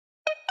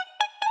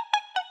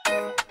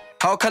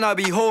How can I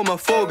be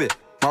homophobic?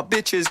 My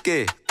bitch is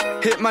gay.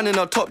 Hit man in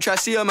a top try,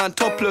 see a man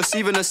topless,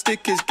 even a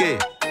stick is gay.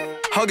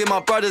 Hugging my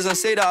brothers and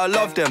say that I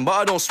love them, but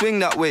I don't swing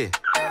that way.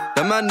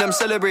 The man them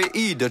celebrate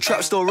Eid, the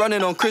trap still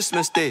running on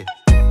Christmas Day.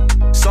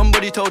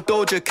 Somebody told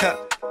Doja Cat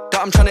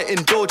that I'm trying to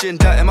indulge in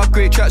that. In my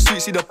grey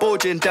tracksuit, see the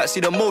bulge in that. See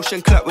the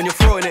motion clap when you're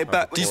throwing it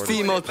back. These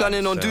females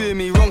planning on doing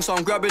me wrong, so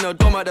I'm grabbing a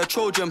dom at the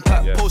Trojan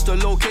pack. Post a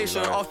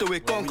location after we're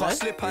gone, can't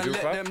slip and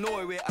let them know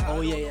where we're at.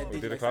 Oh yeah.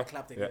 We did a clap.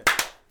 Yeah.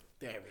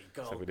 There we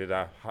go. So we did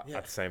that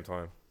at the same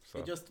time.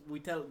 So.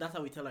 That's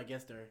how we tell our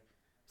guests there.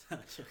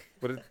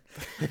 But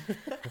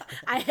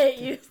I hate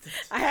you.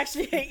 I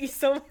actually hate you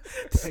so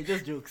much.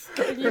 Just jokes.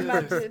 Can you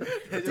imagine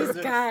this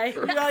guy?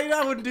 You know,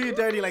 I wouldn't do you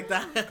dirty like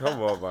that.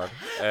 Come on,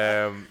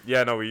 man.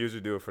 Yeah, no, we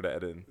usually do it for the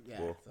editing.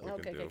 Yeah. Well,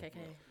 Okay.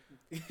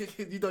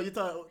 you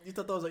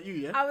thought that was like you,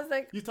 yeah? I was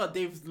like, you thought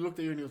Dave looked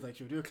at you and he was like,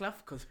 should we do a clap?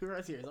 Because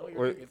Wura's here. Is that what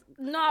you're thinking?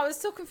 no, I was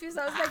so confused.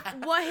 I was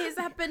like, what is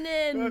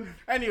happening?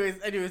 Anyways,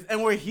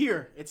 and we're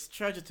here. It's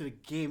Treasure to the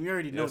Game. You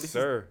already know. Yes,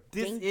 sir.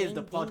 This Ding, is ding,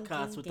 the ding,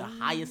 podcast ding, with ding.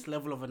 the highest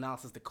level of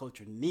analysis the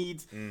culture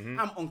needs. Mm-hmm.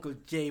 I'm Uncle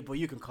Jay, but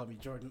you can call me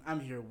Jordan. I'm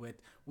here with,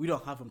 we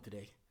don't have him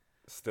today.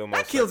 Still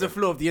That kills the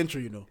flow of the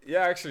intro, you know.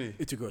 Yeah, actually.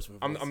 It's a girl's voice.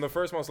 I'm the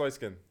first most light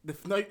skinned.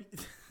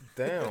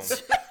 Damn.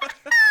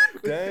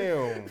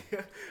 Damn.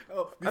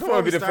 I don't want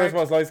to be the first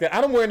most light skinned.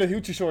 I'm wearing the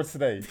hoochie shorts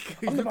today.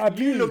 I'm the bad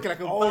You bee. look like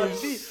a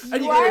bad bee.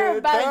 And You are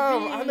a bad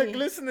Damn, bee. I'm like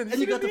glistening. And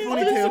you got the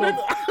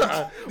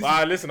ponytail.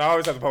 Well, listen, I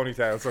always have the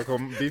ponytail, so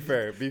come, be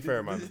fair,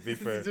 man, be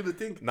fair. Do the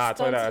thing. Nah, I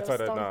tried that.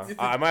 Stunts. Nah,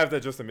 I might have to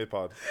adjust the mid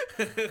pod.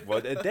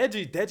 But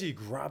Deji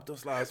grabbed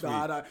us last week.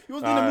 Nah. He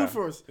wasn't in the mood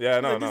for us. Yeah,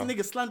 He's no. This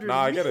nigga slandering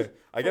Nah, I me get it.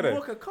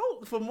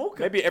 For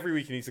Mocha. Maybe every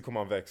week he needs to come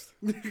on vexed.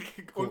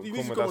 Come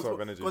with that sort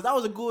of energy. Because that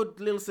was a good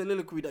little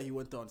soliloquy that he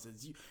went on.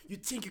 Says, you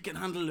think you can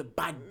handle a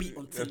bad beat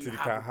until you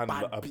have a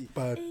bad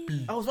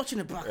beat. I was watching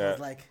it back. I was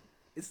like,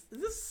 is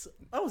this?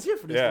 I was here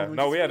for this. Yeah, moment.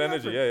 no, This we had really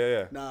energy.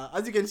 happened. Yeah. Nah,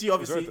 as you can see,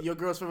 obviously, worth it. your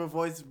girl's favorite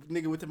voice,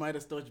 nigga with the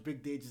Midas touch,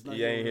 Big Dage is not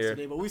He ain't here.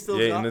 today, but we still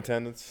Yeah, got. in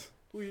attendance.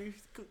 We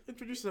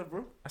introduce yourself,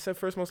 bro. I said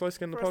first most light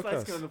skin in the First light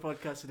skin podcast. on the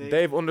podcast today.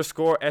 Dave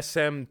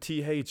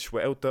 _SMTH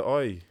without the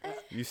I.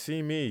 You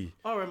see me.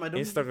 All right, man.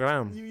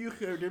 Instagram. You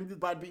heard him do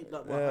bad beat.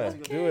 Like, Yeah,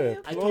 what? do it.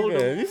 I Plug told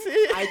it. him. You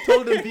see? I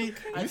told him be.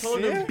 I You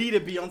told see him it? be the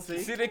Beyonce.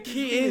 See, the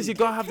key is you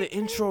gotta have the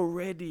intro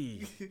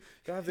ready. You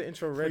gotta have the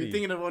intro Are you ready.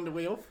 thinking of on the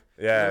way up?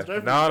 Yeah. No.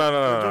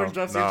 No. Jordan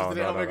drops No,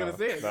 today. I'm not gonna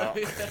say it.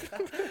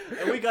 No.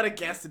 And we got a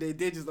guest today.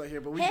 Dage is not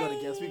here, but we got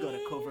a guest. We got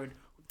it covered.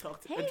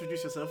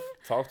 Introduce yourself.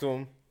 Talk to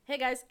him. Hey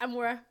guys, I'm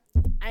Wura.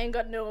 I ain't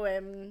got no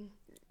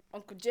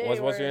Uncle Jay. What's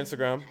or- your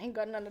Instagram? I ain't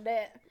got none of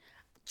that.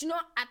 Do you know,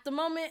 at the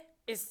moment,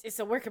 it's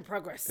a work in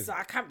progress, so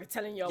I can't be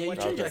telling y'all Yeah, you what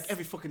change it it is. like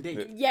every fucking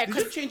day. Yeah, Did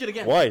you 'cause change it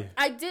again? Why?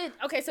 I did.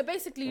 Okay, so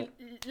basically,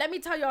 let me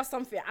tell y'all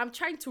something. I'm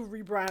trying to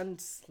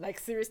rebrand. Like,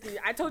 seriously.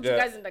 I told you Yeah.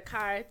 guys in the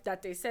car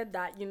that they said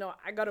that, you know,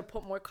 I got to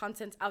put more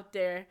content out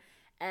there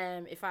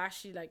if I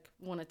actually, like,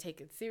 want to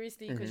take it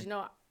seriously. Because, you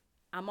know,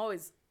 I'm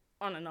always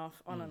on and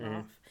off, on and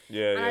off.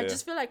 Yeah, And I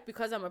just feel like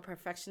because I'm a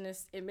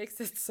perfectionist, it makes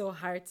it so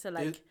hard to,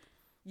 like,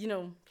 you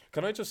know.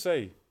 Can I just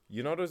say,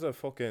 you know there's a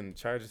fucking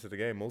Charges to the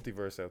Game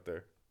multiverse out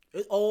there?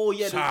 Oh,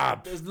 yeah.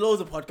 There's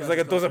loads of podcasts. There's like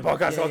a dozen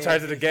podcasts called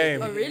Charges to the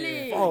Game. Oh,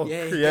 really? Oh,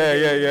 Yeah.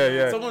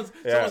 yeah. Someone's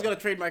got to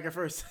trademark it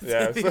first.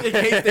 Yeah. In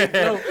case they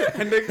know.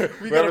 And then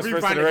we got to Whoever's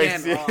first rebrand in the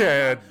race, again. yeah, We'll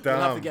have to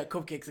damn. get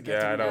cupcakes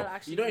again. Yeah, I know.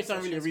 Actually, You know it's not so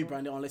really stressful.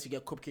 rebranded unless you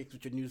get cupcakes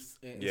with your new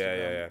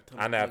Yeah.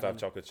 And they have to have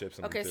chocolate chips.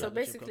 And Okay, do so it.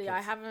 basically, I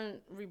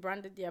haven't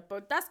rebranded yet,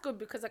 but that's good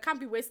because I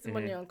can't be wasting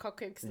money on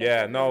cupcakes. like,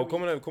 Yeah, every no, week.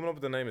 coming up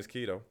with the name is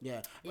key though.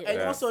 Yeah. Yeah. And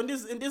Yeah. also in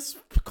this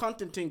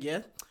content thing,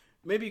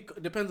 maybe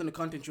it depends on the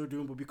content you're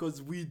doing, but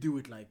because we do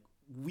it like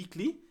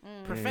weekly,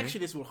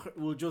 perfectionists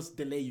will just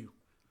delay you.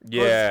 'Cause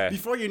Yeah.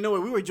 before you know it,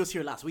 we were just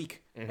here last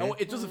week. And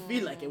it doesn't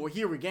feel like it. We're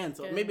here again.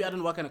 So Yeah. maybe I don't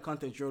know what kind of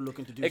content you're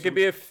looking to do. It could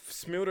be a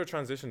smoother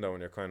transition though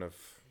when you're kind of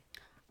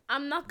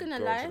I'm not gonna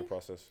going lie. through the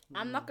process.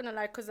 I'm not gonna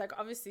lie, cause like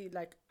obviously,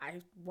 like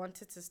I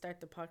wanted to start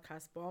the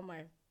podcast, but all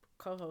my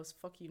co-hosts,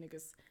 fuck you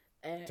niggas.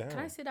 Can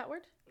I say that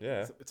word?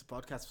 Yeah. It's a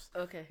podcast.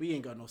 Okay. We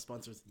ain't got no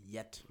sponsors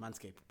yet.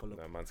 Manscaped, pull up.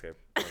 No, Manscaped.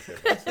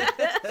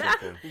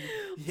 Soon.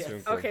 Yeah.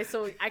 Soon. Okay,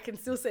 so I can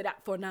still say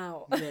that for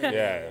now.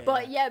 Yeah.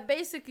 But yeah,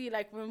 basically,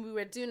 like when we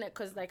were doing it,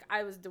 cause like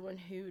I was the one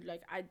who,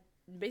 like, I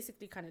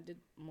basically kind of did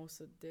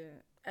most of the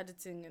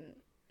editing and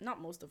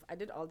not most of. I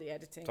did all the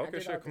editing. I Talk your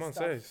did all shit. the Come on,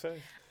 stuff.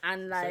 say.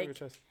 And Say like your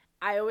chest.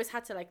 I always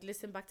had to like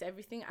listen back to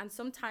everything, and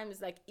sometimes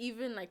like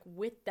even like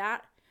with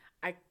that,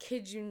 I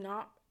kid you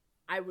not,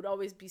 I would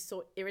always be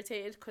so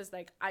irritated because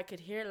like I could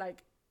hear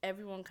like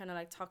everyone kind of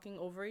like talking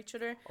over each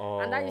other,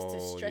 and that used to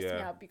stress me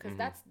out because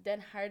that's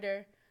then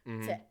harder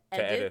to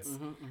edit.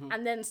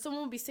 And then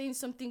someone will be saying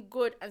something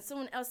good and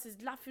someone else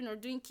is laughing or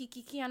doing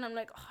kiki and I'm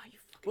like, oh, you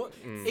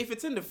fucking. Well, if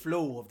it's in the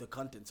flow of the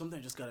content,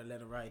 sometimes you just gotta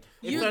let it ride.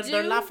 If You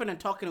they're do? laughing and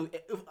talking,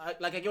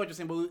 like I get what you're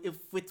saying, but if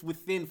it's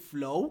within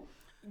flow,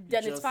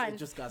 then it's fine.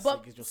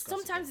 But it just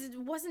sometimes it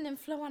wasn't in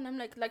flow, and I'm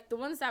like the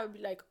ones that would be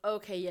like,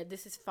 okay, yeah,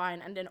 this is fine,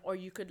 and then or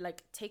you could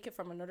like take it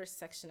from another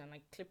section and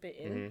like clip it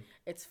in,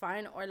 it's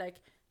fine, or like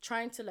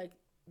trying to like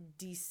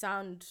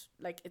de-sound,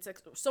 like it's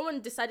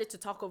someone decided to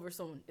talk over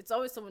someone. It's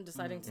always someone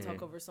deciding to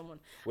talk over someone.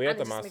 We had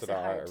to master that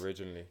art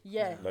originally.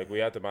 Yeah. Like we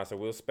had to master.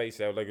 We'll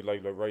space out like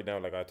right now.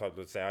 Like I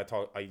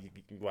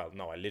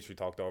literally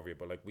talked over you,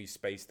 but like we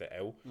spaced it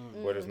out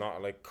where there's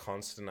not like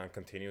constant and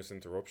continuous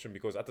interruption,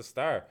 because at the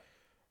start,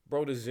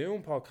 bro, the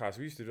Zoom podcast,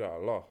 we used to do that a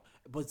lot.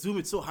 But Zoom,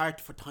 it's so hard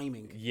for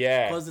timing.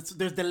 Yeah. Because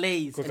there's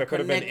delays. Because there could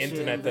have been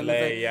internet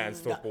delay, and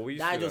stuff. But we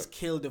used that to just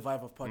killed the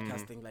vibe of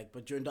podcasting. Like,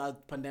 but during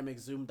that pandemic,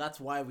 Zoom, that's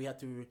why we had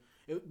to.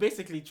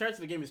 Basically, Charge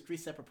to the Game is 3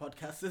 separate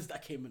podcasts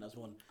that came in as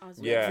one.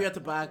 Yeah. 3 at the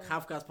back,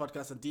 Half Cast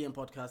podcast, and DM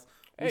podcast.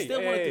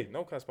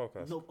 No Cast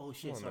podcast. No, oh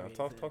shit, sorry.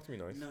 Talk to me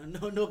nice.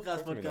 No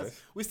Cast podcast.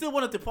 Nice. We still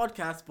wanted to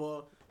podcast,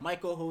 but my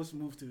co-host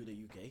moved to the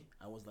UK.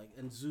 I was like,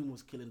 and Zoom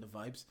was killing the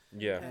vibes.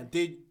 Yeah. And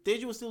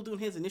Deji was still doing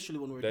his initially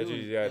when we were doing.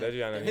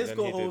 Deji, and his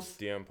co-host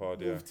DM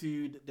pod. moved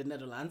to the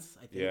Netherlands.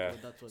 I think. Yeah.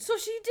 That's what. So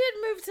she did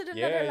move to the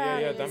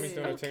Netherlands. Yeah. Dammy's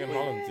doing a thing in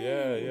Holland.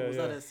 Yeah. Was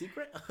that a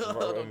secret?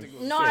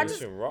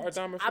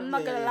 Rotterdam. I'm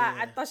not gonna lie.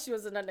 I thought she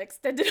was on an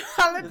extended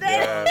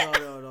holiday.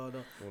 No.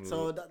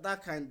 So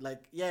that kind,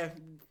 like,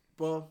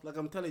 but like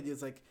I'm telling you,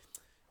 it's like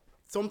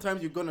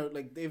sometimes you're gonna,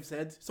 like Dave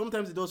said,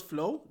 sometimes it does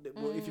flow.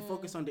 But if you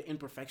focus on the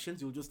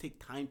imperfections, you'll just take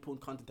time putting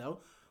content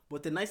out.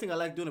 But the nice thing I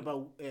like doing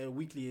about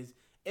weekly is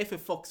if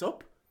it fucks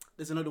up,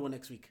 there's another one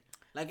next week.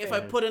 Like if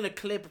I put in a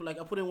clip, like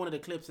I put in one of the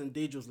clips and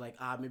Dave was like,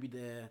 maybe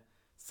the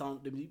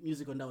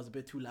music on that was a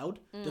bit too loud.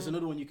 There's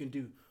another one you can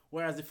do.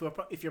 Whereas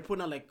if you're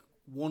putting on like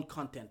one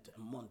content a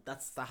month,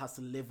 that has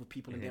to live with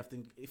people, and they have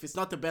to. If it's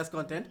not the best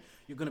content,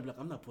 you're gonna be like,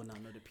 I'm not putting out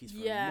another piece for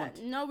a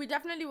month. No, we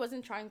definitely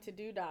wasn't trying to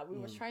do that. We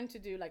was trying to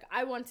do, like,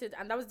 I wanted,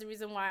 and that was the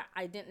reason why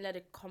I didn't let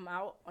it come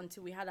out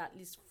until we had at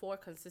least 4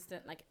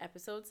 consistent like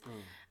episodes,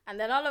 and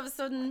then all of a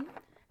sudden,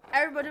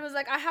 everybody was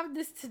like, I have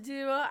this to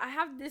do.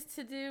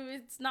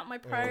 It's not my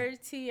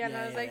priority, and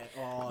I was like,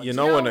 you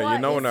know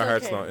when our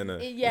heart's not in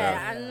it.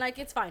 Yeah, and like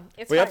it's fine.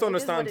 We have to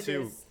understand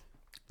too.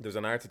 There's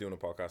an art to doing a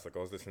podcast. Like I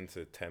was listening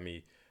to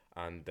Temi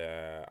and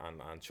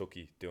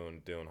Chucky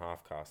doing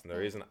half cast, and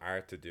there is an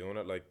art to doing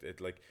it.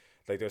 Like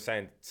they're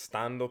saying,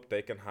 stand up,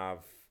 they can have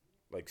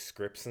like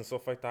scripts and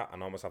stuff like that,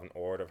 and almost have an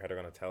order of how they're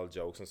gonna tell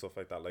jokes and stuff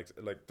like that. Like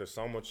there's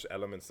so much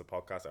elements to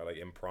podcasts that are like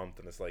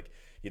impromptu, and it's like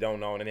you don't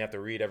know, and then you have to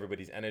read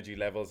everybody's energy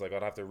levels. Like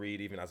I'd have to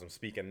read even as I'm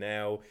speaking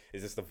now.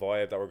 Is this the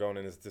vibe that we're going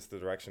in? Is this the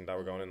direction that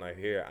we're going in? I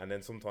hear, and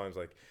then sometimes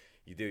like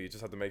you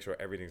just have to make sure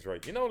everything's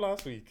right. You know,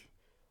 last week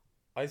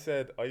I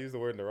said I used the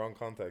word in the wrong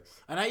context.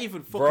 And I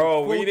even fucking...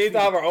 Bro, we need to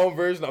have our own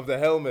version of the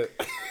helmet.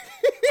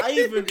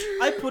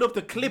 I put up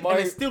the clip and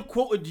I still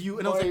quoted you,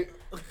 and I was like...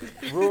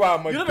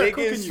 Wura, my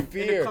biggest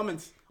fear... In the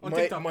comments on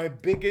TikTok. My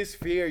biggest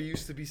fear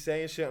used to be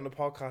saying shit on the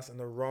podcast in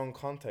the wrong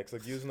context,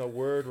 like using a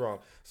word wrong.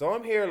 So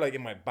I'm here like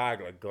in my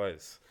bag, like,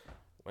 guys,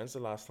 when's the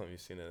last time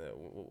you've seen it?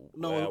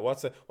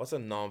 What's a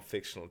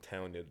non-fictional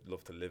town you'd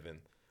love to live in?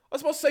 I was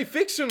supposed to say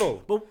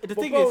fictional. But the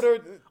thing is,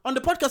 on the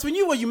podcast, we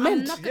knew what you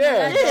meant.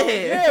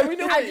 Yeah, we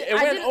knew it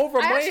went over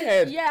my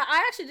head. Yeah,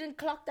 I actually didn't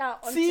clock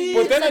that. But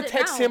then I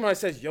text him and I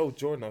said, yo,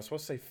 Jordan, I was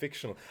supposed to say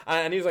fictional.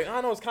 And he was like,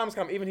 no, it's calm.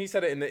 Even he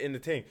said it in the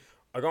thing.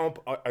 I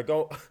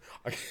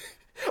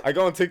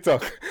go on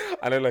TikTok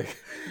and I like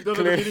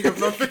clearly don't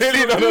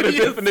know the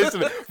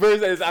definition.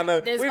 There's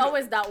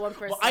always that one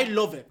person. Well, I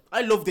love it.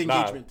 I love the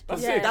engagement.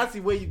 That's the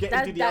way you get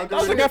into the algorithm.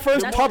 I was like our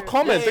first top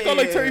comments. They got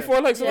like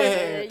 34 likes. We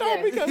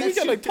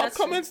get like top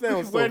comments now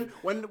and stuff.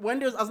 When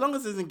there's, as long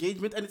as there's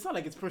engagement, and it's not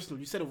like it's personal.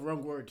 You said a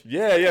wrong word.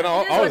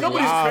 No, I was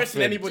nobody's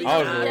cursing anybody. I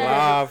was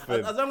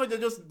laughing. As long as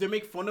they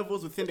make fun of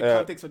us within the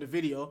context of the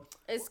video.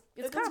 It's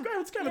kind of a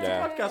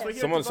podcast. Right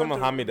here. Someone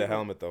hand me the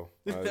helmet though.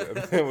 We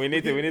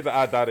need to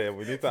add that in.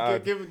 We need to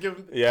add. Give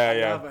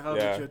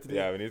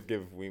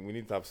we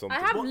need to have something.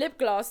 I have lip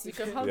gloss. You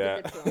can hold the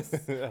lip gloss.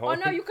 Oh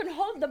no, you can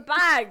hold the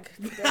bag.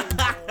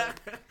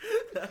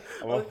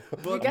 I'm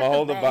gonna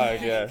hold the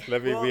bag. Yeah,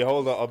 we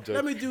hold the object.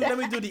 Let me do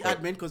the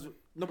admin because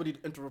nobody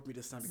interrupt me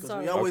this time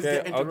because we always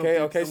get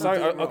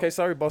interrupted.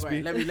 Sorry, boss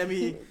B. Let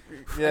me.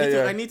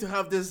 I need to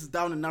have this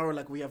down an hour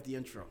like we have the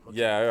intro. Okay?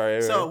 Yeah, all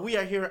right. So we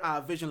are here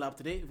at Vision Lab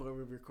today, where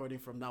we're recording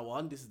from now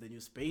on. This is the new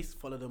space.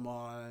 Follow them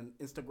on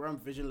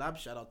Instagram, Vision Lab.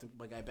 Shout out to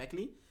my guy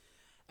Beckley.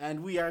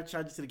 And we are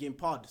Charge to the Game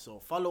Pod. So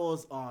follow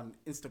us on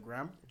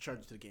Instagram,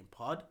 Charge to the Game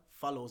Pod.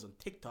 Follow us on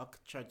TikTok,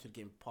 Charge to the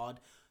Game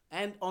Pod.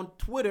 And on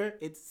Twitter,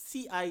 it's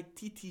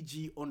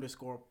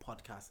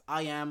CITTG_podcast.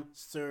 I am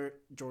Sir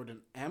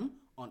Jordan M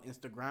on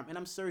Instagram. And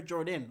I'm Sir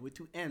Jordan with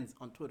 2 N's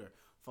on Twitter.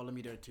 Follow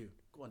me there too.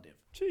 Go on, Dave.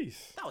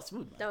 Jeez. That was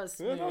smooth, man. That was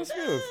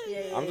smooth.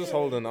 Yeah. I'm just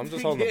holding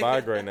the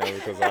bag right now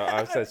because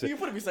I said shit. You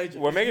put it beside you.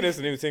 We're making this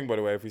a new thing, by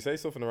the way. If we say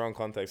stuff in the wrong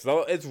context,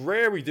 though, it's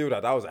rare we do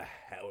that. That was a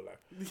howler.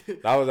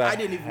 Howler.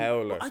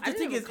 I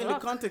think it's in the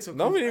context of...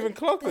 Nobody even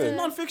clocked it. It's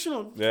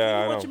non-fictional. Yeah,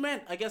 I know what you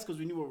meant. I guess because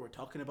we knew what we were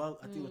talking about.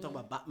 I think we're talking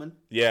about Batman.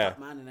 Yeah.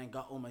 Batman, and then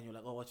got home and you're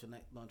like, oh, what's your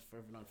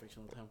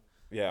non-fictional time?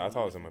 Yeah, I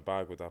thought it was in my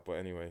bag with that. But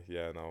anyway,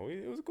 yeah, no.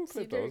 It was a good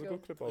clip, though. It was a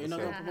good clip. You're not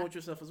going to promote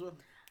yourself as well?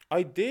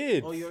 I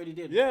did. Oh, you already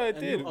did? Yeah, I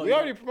did. We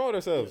already promoted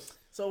ourselves.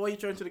 So what are you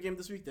trying to the game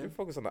this week then? We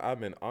focus on the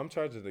admin. I'm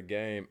charging the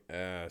game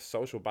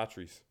social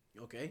batteries.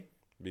 Okay.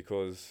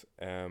 because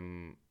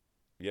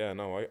yeah,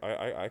 no,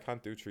 I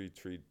can't do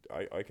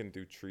I can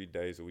do 3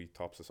 days a week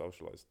tops of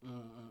socialized.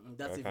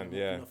 That's I even can't-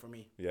 enough for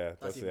me. Yeah,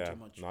 That's even too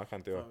much. No, I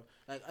can't do it.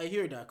 Like I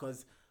hear that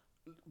because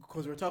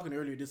we were talking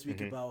earlier this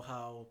week about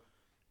how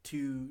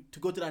to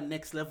go to that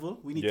next level,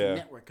 we need to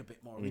network a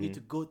bit more. We need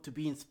to go to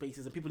be in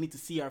spaces, and people need to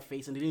see our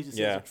face, and they need to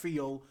see us a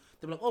trio.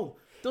 They're like, oh,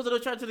 those are the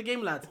charge to the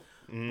game lads.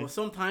 But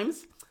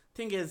sometimes,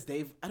 thing is,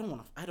 Dave, I don't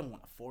want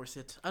to force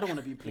it. I don't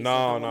want to be places.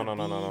 No.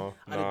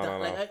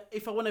 Like,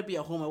 if I want to be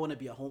at home, I want to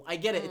be at home. I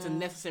get it. It's a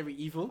necessary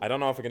evil. I don't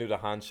know if I can do the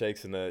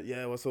handshakes and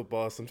the what's up,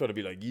 boss? I'm trying to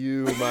be like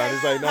you, man.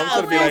 It's like, no, I'm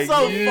trying to be like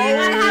so you. phony.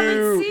 I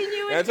haven't seen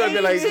you in I'm trying to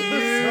be like ages. you.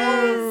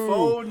 So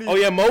phony. Oh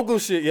yeah, mogul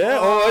shit. Yeah.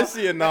 I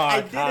see it. No,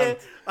 I did can't.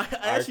 it. I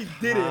actually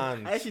did it.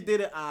 can't. I actually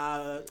did it.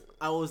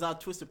 I was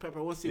at Twisted Pepper.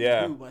 I won't say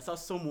who, but I saw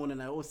someone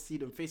and I always see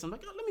them face. I'm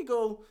like, oh, let me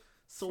go.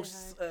 Say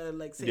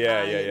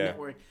hi and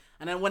network.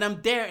 And then when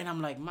I'm there and I'm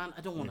like, man,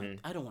 I don't want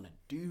to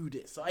do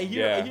this. So I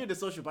hear the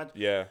social batch.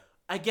 Yeah.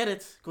 I get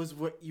it because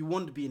you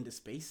want to be in the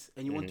space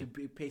and you want to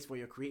be a place where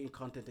you're creating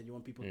content and you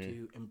want people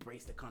to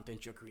embrace the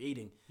content you're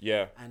creating.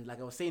 Yeah. And like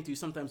I was saying to you,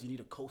 sometimes you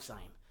need a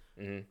cosign.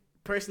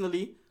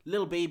 Personally,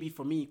 Lil Baby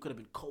for me could have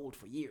been cold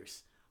for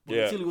years. But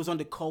until he was on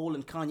the Cole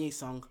and Kanye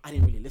song, I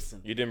didn't really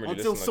listen. You didn't really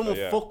until listen someone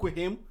like that, fucked with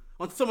him.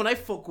 Until someone I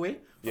fucked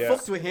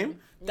with him.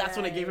 That's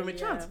when I gave him a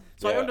chance.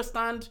 So I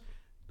understand.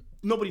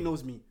 Nobody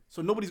knows me,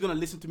 so nobody's gonna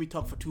listen to me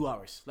talk for 2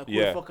 hours. Like, who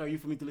the fuck are you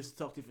for me to listen to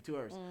talk to you for 2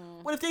 hours?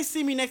 But if they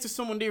see me next to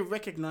someone they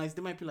recognize,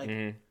 they might be like,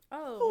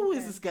 who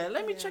is this guy?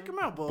 Let me check him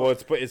out, bro.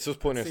 But it's just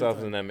putting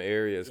yourself in them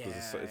areas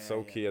because Yeah, it's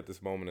so key at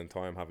this moment in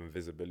time having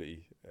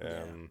visibility,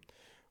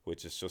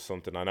 which is just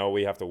something I know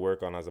we have to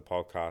work on as a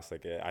podcast.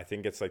 Like I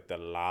think it's like the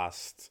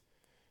last,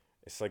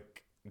 it's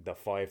like the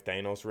 5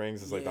 Thanos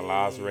rings. It's like the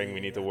last ring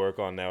we need to work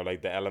on now.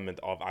 Like the element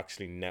of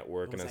actually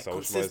networking and like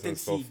socializing and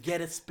stuff.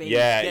 Get a space.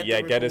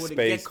 Get a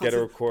space. Get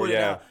a record.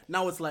 Yeah.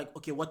 Now it's like,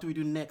 okay, what do we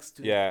do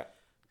next? Get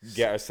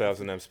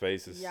ourselves in them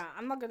spaces. Yeah,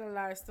 I'm not gonna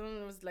lie.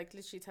 Someone was like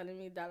literally telling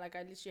me that like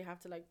I literally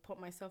have to like put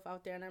myself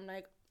out there, and I'm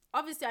like,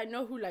 obviously I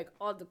know who like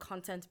all the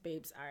content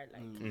babes are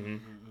like,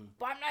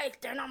 but I'm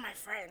like, they're not my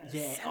friends.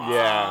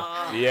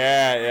 Yeah.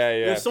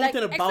 There's something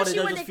like, about it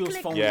that when just they feels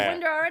click, phony. when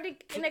they're already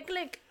in a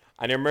click.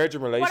 And you're merging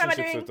relationships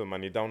doing? with them,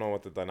 and you don't know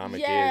what the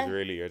dynamic is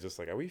really. You're just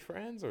like, are we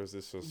friends or is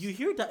this just? You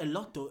hear that a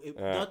lot though.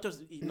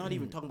 Not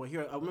even talking about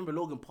here. I remember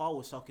Logan Paul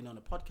was talking on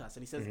a podcast,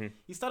 and he says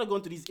he started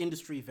going to these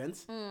industry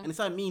events, and he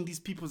started meeting these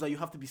people that you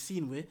have to be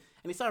seen with,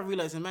 and he started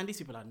realizing, man, these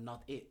people are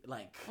not it.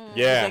 Like,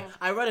 like,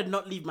 I'd rather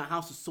not leave my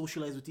house to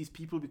socialize with these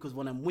people because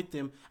when I'm with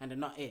them and they're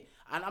not it.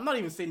 And I'm not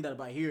even saying that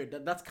about here.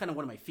 That's kind of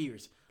one of my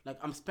fears. Like,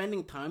 I'm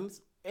spending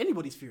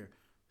anybody's fear.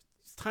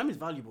 Time is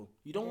valuable.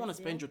 You don't want to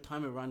spend your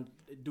time around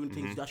doing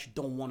things you actually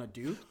don't want to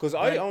do. Because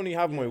I only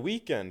have my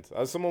weekend.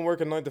 As someone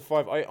working 9 to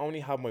 5, I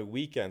only have my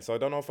weekend. So I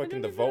don't know if I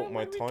can devote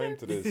my time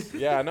to this.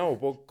 Yeah, I know.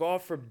 But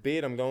God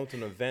forbid I'm going to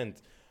an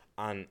event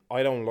and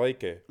I don't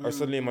like it. Or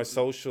suddenly my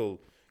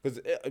social... Because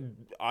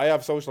I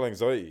have social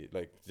anxiety.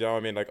 Like, do you know what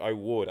I mean? Like, I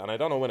would. And I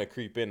don't know when it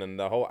creep in. And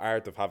the whole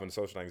art of having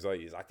social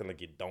anxiety is acting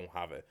like you don't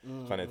have it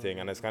kind of thing.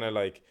 And it's kind of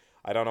like...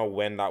 I don't know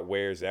when that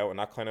wears out, and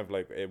that kind of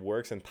like it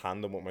works in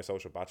tandem with my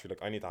social battery.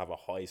 Like I need to have a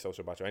high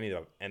social battery. I need to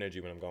have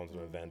energy when I'm going to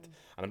an event,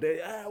 and I'm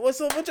there.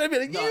 What's up? I'm trying to be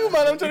like you,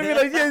 man. I'm trying to be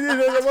like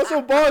yeah. What's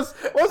up, boss?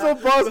 What's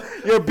up, boss?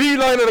 You're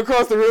beelining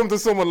across the room to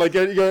someone. Like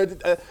you're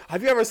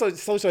have you ever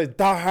socialized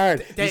that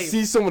hard? Dave, you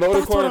see someone in the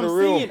other corner of the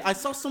room. Saying. I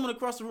saw someone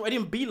across the room. I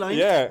didn't beeline.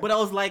 But I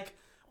was like,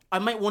 I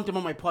might want them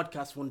on my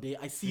podcast one day.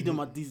 I see them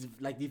at these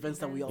like the events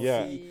that we all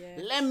see.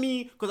 Let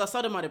me, because I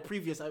saw them at a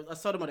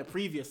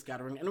previous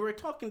gathering, and we were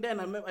talking then.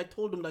 I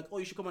told them like, oh,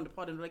 you should come on the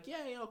pod, and they're like, yeah,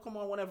 come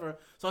on, whatever.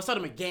 So I saw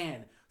them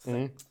again. So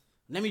like,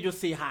 let me just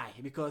say hi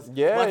because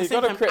you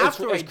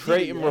gotta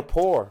create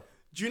rapport.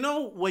 Do you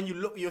know when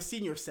you're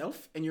seeing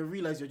yourself and you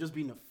realize you're just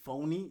being a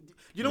phony?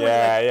 You know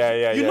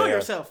you know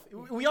yourself.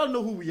 We all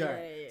know who we are.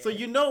 So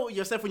you know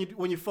yourself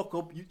when you fuck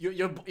up.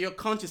 Your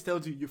conscience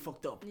tells you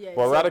fucked up.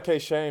 Well,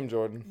 eradicate shame,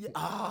 Jordan.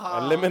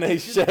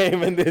 Eliminate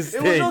shame in this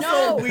thing. Was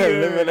so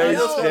weird. Eliminate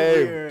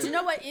shame. Do you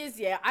know what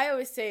is? I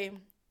always say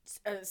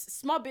a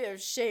small bit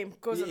of shame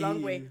goes a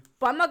long way.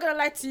 But I'm not gonna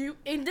lie to you.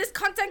 In this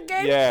content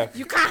game,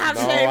 you can't have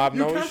shame. I have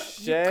no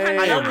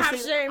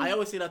shame. I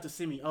always say that to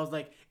Simi. I was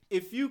like,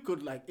 if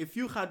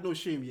you had no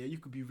shame, you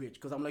could be rich.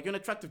 Because I'm like, you're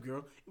an attractive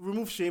girl.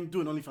 Remove shame, do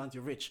an OnlyFans,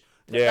 you're rich.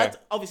 That's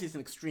obviously it's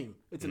an extreme.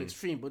 It's an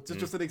extreme, but it's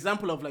just an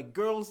example of like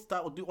girls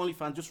that will do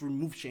OnlyFans, just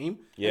remove shame.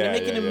 And they're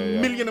making $1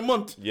 million a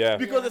month.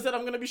 Because they said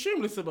I'm gonna be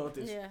shameless about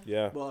this.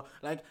 But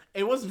like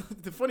it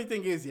wasn't. The funny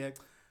thing is,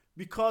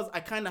 because I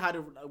kind of had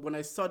when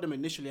I saw them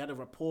initially, I had a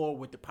rapport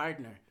with the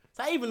partner.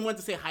 So I even went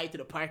to say hi to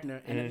the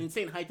partner, and in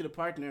saying hi to the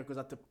partner, because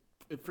at the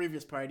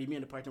previous party, me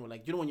and the partner were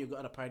like, you know, when you go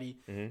at a party,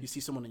 you see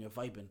someone and you're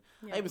vibing.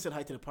 I even said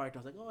hi to the partner.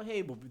 I was like, oh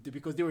hey, but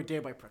because they were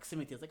there by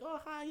proximity, I was like, oh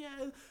hi,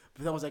 yeah.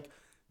 But I was like,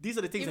 these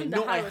are the things even I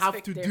know I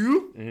have to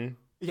do.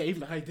 Yeah,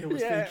 even the hi there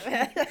was fake.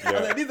 I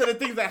was like, these are the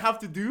things I have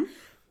to do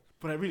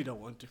but I really don't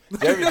want to.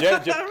 Do you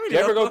ever, do you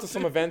ever go don't. to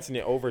some events and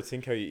you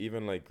overthink how you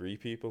even like greet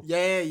people?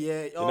 Yeah.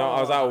 You know,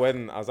 I was at a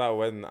wedding,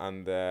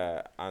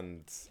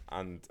 and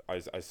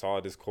I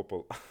saw this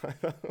couple.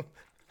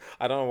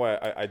 I don't know why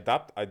I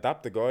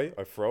dapped the guy.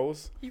 I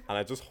froze and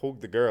I just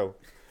hugged the girl,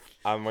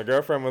 and my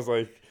girlfriend was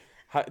like,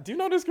 "Do you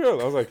know this girl?"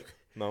 I was like,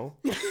 "No."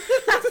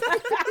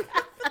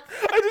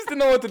 I just didn't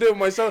know what to do with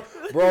myself,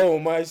 bro.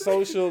 My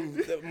social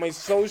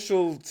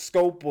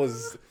scope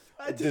was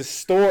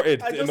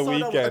distorted in the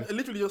weekend. I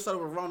literally just saw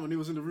him around when he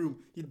was in the room.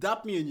 He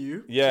dapped me and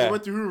you. Yeah. He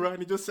went to Wura and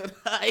he just said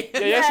hi.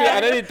 Yeah,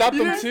 and then he dapped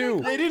them too.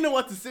 He didn't know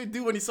what to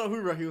do when he saw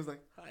Wura. He was like,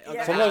 hi.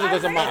 Yeah. Sometimes it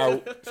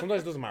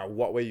doesn't matter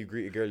what way you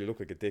greet a girl, you look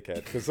like a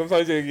dickhead. Because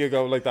sometimes you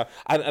go like that,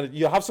 and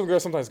you have some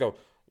girls sometimes go,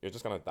 "You're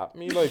just gonna dap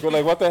me?" Like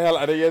what the hell?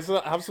 And then you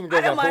have some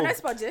girls. I don't mind, I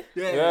spot you.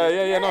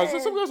 Yeah. No, so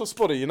some girls will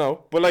spud it, you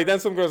know. But like then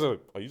some girls are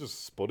like, "Oh, you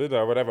just sputted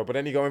or whatever." But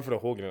then you go in for the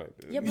hug, and you're like,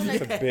 Yeah, but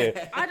 "It's a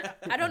bit."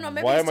 I don't know.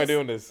 Maybe Why it's am I just-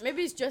 doing this?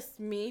 Maybe it's just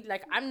me.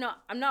 Like I'm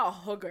not a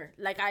hugger.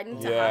 Like I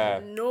need to Yeah.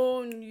 have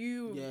known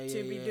you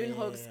to be doing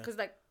hugs yeah. because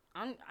like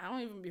I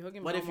don't even be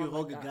hugging. What my if you mom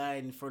hug like a that. guy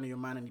in front of your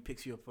man and he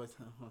picks you up?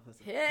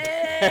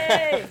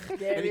 Hey,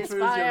 there And he is throws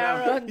you fire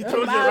around. on He the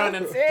throws you around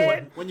and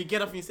mountain. when you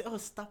get up and you say, "Oh,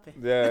 stop it."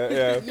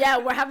 Yeah. Yeah,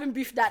 we're having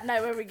beef that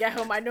night when we get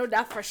home. I know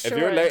that for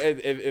sure.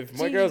 If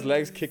my girl's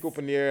legs kick up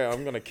in the air,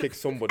 I'm gonna kick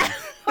somebody.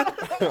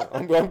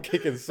 I'm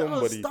kicking Oh,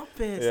 somebody. stop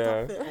it!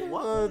 Yeah. Stop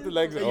it! The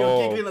legs. And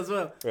you're giggling as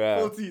well. Yeah.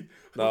 Full teeth.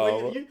 No.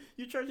 Like,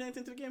 you charge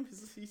anything to the game?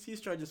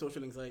 He's charging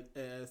social anxiety,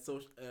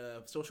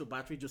 social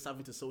battery, just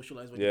having to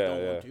socialize when you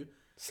don't want to.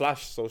 /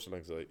 social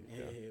anxiety.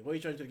 Yeah. What are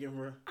you charging to the game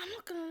for? I'm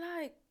not gonna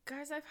lie,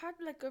 guys. I've had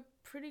like a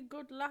pretty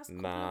good last.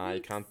 couple Nah, of you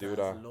weeks. can't do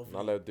That's that. lovely.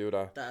 Not allowed to do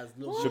that. That's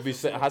lovely. Should be.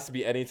 It has to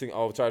be anything.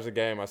 Oh, charge the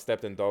game. I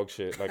stepped in dog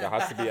shit. Like it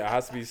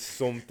has to be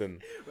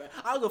something. Right.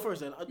 I'll go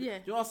first then. Yeah.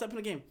 You know, I'll step in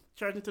the game.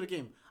 Charge into the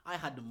game. I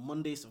had the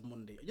Mondays of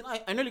Monday. You know,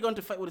 I nearly got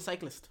into a fight with a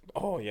cyclist.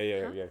 Oh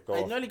yeah. Go.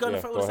 I nearly got in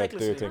a fight with a ahead, do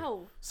your cyclist. thing.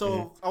 Wow.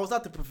 So I was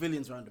at the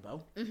pavilions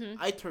roundabout.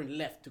 I turned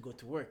left to go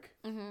to work,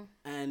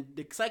 and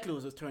the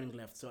cyclist was turning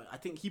left. So I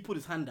think he put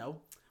his hand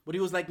out, but he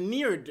was like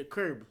near the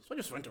curb, so I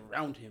just went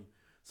around him.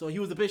 So he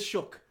was a bit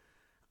shook,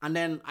 and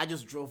then I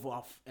just drove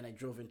off and I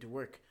drove into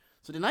work.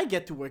 So then I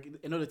get to work.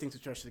 Another thing to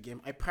charge to the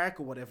game. I park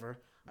or whatever.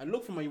 I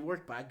look for my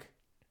work bag.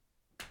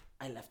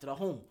 I left it at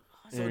home.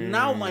 So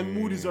now my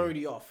mood is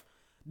already off.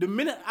 The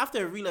minute after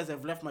I realize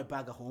I've left my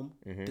bag at home,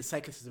 the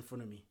cyclist is in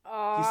front of me.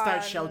 He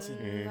starts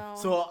shouting. No.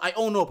 So I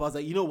own up. I was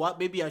like, you know what?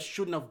 Maybe I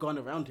shouldn't have gone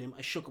around him.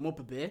 I shook him up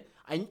a bit.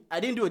 I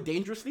didn't do it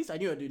dangerously. So I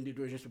knew I didn't do it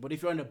dangerously. But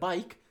if you're on a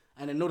bike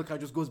and another car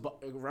just goes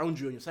around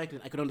you and you're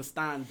cycling, I could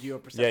understand your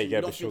perception. Yeah, you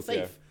get don't the feel shook,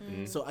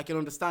 safe. So I can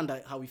understand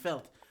how he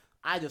felt.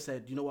 I just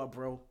said, you know what,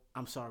 bro?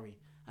 I'm sorry.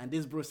 And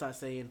this bro starts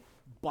saying,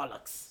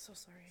 bollocks. So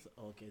sorry. So,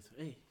 okay. So,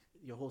 hey,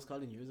 your host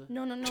calling you, is it?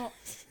 No.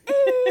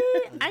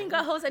 I ain't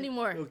got hoes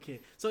anymore. Okay.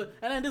 So,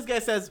 and then this guy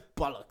says,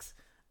 bollocks.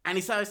 And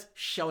he starts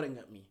shouting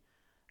at me.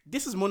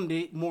 This is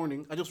Monday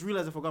morning. I just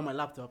realized I forgot my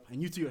laptop.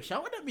 And you two are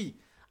shouting at me.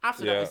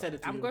 After that, I said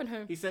it to him. I'm going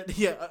home. He said,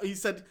 he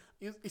said,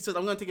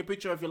 I'm going to take a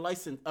picture of your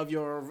license, of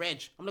your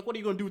reg. I'm like, what are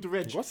you going to do with the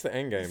reg? What's the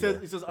end game?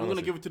 He says, I'm going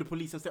to give it to the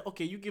police. And said,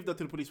 okay, you give that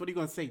to the police. What are you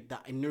going to say?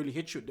 That I nearly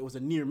hit you. There was a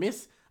near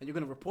miss. And you're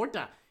going to report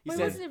that. He It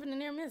says, wasn't even a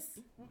near miss.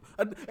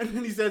 and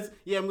then he says,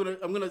 yeah, I'm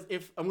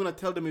gonna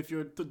tell them if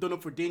you're done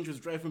up for dangerous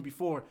driving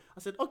before.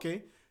 I said,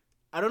 okay.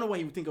 I don't know why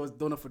he would think I was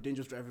done up for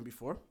dangerous driving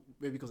before.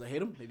 Maybe because I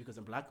hate him. Maybe because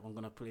I'm black. I'm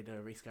gonna play the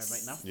race card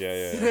right now.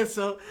 Yeah.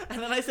 So,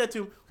 and then I said to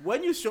him,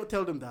 when you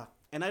tell them that,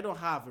 and I don't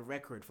have a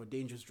record for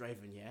dangerous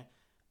driving, yeah,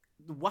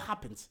 what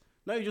happens?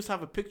 Now you just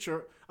have a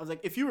picture. I was like,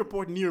 if you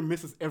report near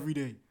misses every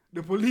day,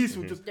 the police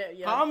will just.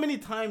 Yeah. How many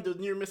times does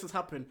near misses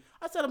happen?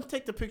 I said, I'm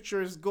take the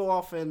pictures, go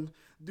off and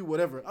do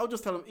whatever. I'll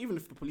just tell them, even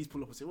if the police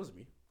pull up and say it wasn't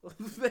me,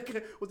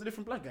 it was a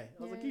different black guy.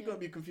 I was like, you got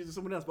me confused with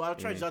someone else. But I'll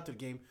try out to the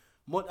game.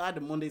 I had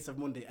the Mondays of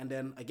Monday, and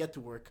then I get to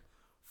work.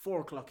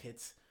 4:00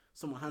 hits.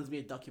 Someone hands me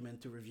a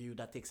document to review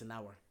that takes an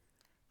hour.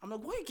 I'm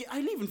like, why?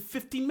 I leave in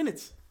 15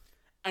 minutes.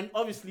 And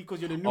obviously, because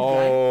you're the new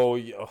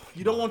guy,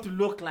 you don't want to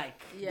look like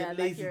the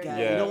lazy like guy.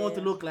 Yeah. You don't want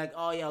to look like,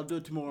 oh yeah, I'll do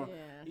it tomorrow.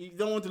 Yeah. You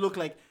don't want to look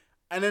like.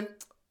 And then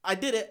I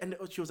did it, and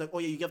she was like, oh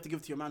yeah, you have to give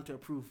it to your man to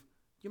approve.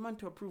 Your man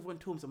to approve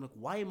went home. So I'm like,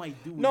 why am I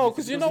doing No, this?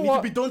 'cause It you doesn't know need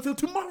what? to be done till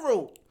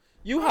tomorrow.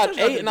 You had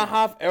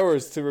 8.5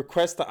 hours to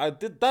request that. I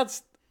did.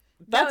 That's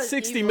was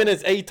 60 evil.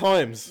 minutes 8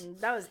 times.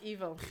 That was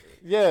evil.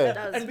 Yeah.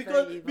 That was And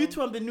because very me evil.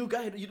 too, I'm the new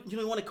guy. You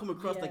don't want to come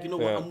across like, you know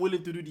Yeah. what, I'm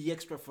willing to do the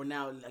extra for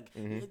now. Like,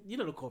 you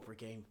know the corporate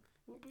game.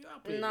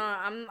 No,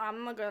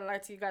 I'm not gonna lie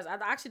to you guys. I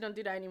actually don't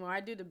do that anymore. I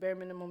do the bare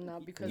minimum now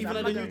because Even I'm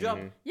at the not new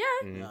gonna- job.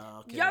 Yeah.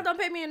 Okay. Y'all don't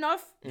pay me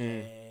enough. Yeah.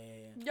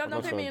 Y'all I'm don't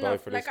not pay me gonna die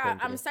enough. for Like this I'm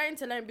company. starting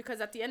to learn because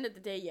at the end of the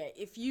day, yeah,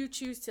 if you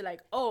choose to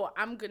like, oh,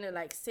 I'm gonna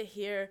like sit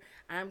here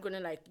and I'm gonna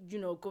like,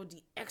 go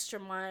the extra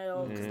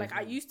mile because like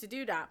I used to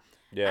do that.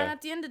 Yeah. And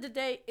at the end of the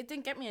day, it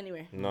didn't get me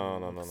anywhere.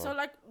 No. So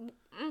like,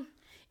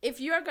 if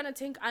you're gonna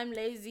think I'm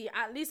lazy,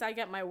 at least I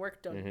get my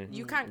work done.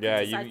 You can't. Yeah,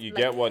 criticize, you like,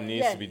 get what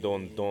needs to be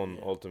done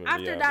ultimately.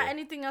 After that,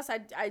 anything else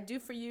I do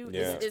for you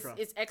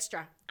is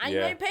extra. And you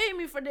ain't paying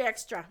me for the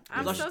extra.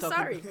 I'm so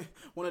sorry.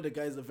 One of the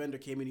guys, the vendor,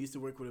 came in. He used to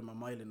work with him on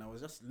Mile, and I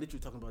was just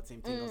literally talking about the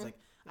same thing. I was like,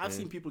 I've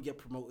seen people get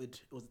promoted.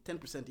 It was a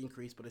 10%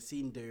 increase, but I've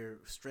seen their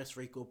stress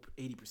rate go up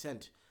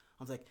 80%.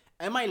 I was like,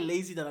 am I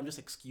lazy that I'm just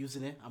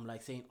excusing it? I'm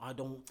like saying, I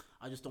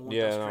just don't want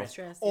that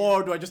stress.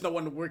 Or do I just not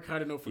want to work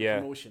hard enough for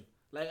promotion?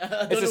 Like,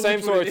 it's the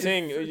same sort of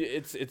thing.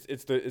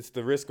 It's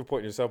the risk of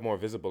putting yourself more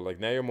visible. Like,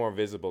 now you're more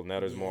visible. Now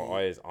there's more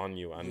eyes on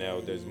you, and now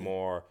there's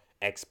more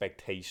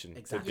expectation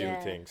to do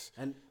things.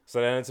 And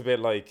so then it's a bit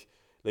like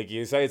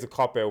you say it's a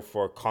cop out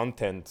for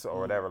content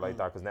or whatever like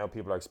that, because now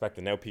people are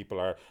expecting. Now people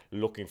are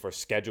looking for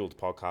scheduled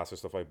podcasts or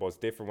stuff like that. But it's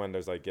different when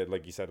there's like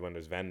you said, when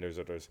there's vendors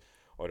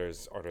or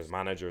there's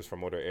managers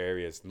from other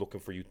areas looking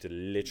for you to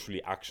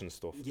literally action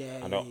stuff.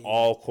 And they're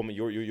all coming.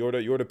 You're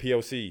the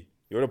POC.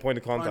 You're the point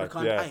of contact.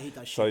 I hate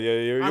that shit. So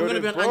you're I'm gonna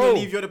be on annual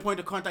leave. You're the point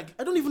of contact.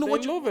 I don't even know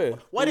what you love it.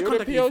 Why they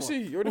contact POC?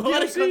 me for? You're the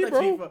POC,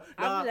 bro.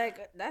 I'm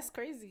like, that's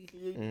crazy,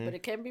 but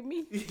it can't be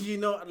me. You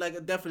know,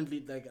 like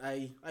definitely, like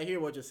I hear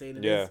what you're saying.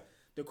 And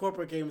the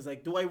corporate game is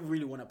like, do I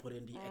really want to put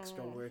in the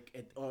extra work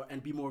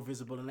and be more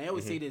visible? And I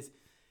always say this.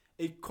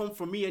 It comes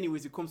from me,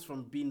 anyways. It comes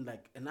from being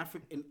like in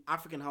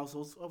African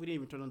households. Oh, we didn't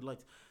even turn on the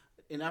lights.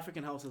 In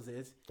African households,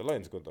 the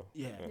line's good though.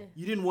 Yeah.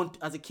 You didn't want,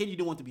 as a kid, you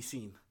didn't want to be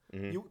seen.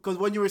 Because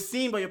when you were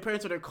seen by your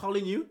parents or they're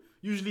calling you,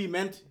 usually it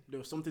meant there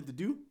was something to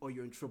do or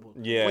you're in trouble.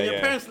 When your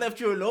parents left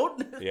you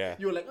alone,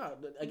 you were like, oh,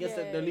 I guess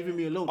they're leaving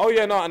me alone. Oh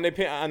yeah, no, and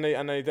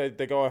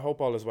they go, I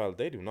hope all is well.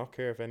 They do not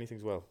care if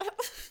anything's well.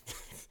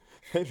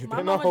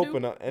 They're not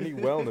hoping at any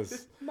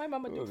wellness. My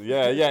mama do.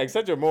 Yeah,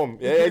 except your mum.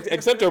 Yeah,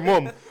 except your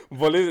mum.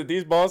 But listen,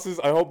 these bosses,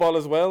 I hope all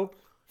is well.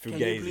 Can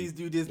you please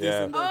do this,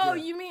 and that? Oh,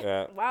 you mean?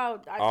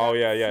 Wow. Flew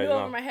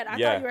over my head. I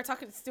thought you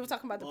were still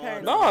talking about the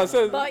parents. No, I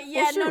said. But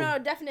no,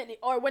 definitely.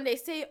 Or when they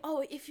say,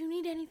 oh, if you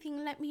need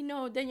anything, let me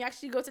know. Then you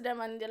actually go to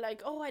them and they're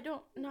like, oh, I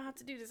don't know how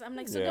to do this. I'm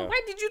like, so then why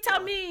did you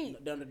tell me?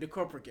 The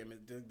corporate game,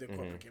 the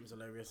corporate game is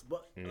hilarious.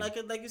 But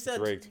like you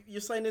said,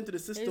 you signed into the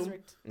system,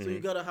 so you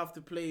gotta have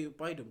to play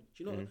by them.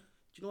 Do you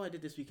know what I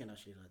did this weekend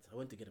actually, lads? I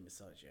went to get a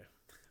massage.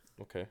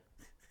 Okay.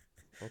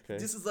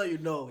 This is how you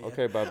know. Yeah?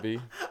 Okay, Bobby.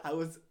 I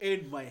was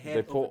in my head.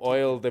 They put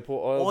oil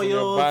in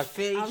your back.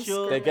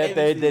 Facial. They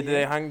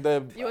hang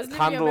the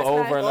candle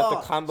over and let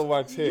the candle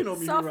wax hit. You know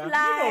me, soft Wura.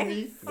 life. You know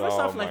me.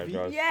 Oh my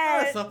gosh.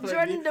 Yeah,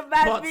 Jordan the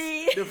bad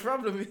bee. The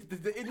problem is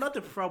it's not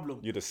the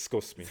problem. You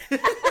disgust me.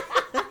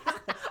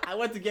 I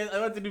went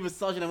to do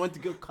massage and I went to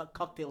get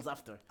cocktails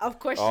after. Of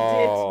course you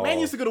did. Man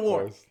used to go to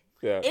war.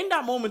 Yeah. In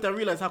that moment, I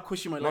realized how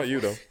cushy my life was. Not you,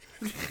 though.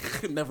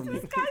 Never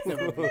me. If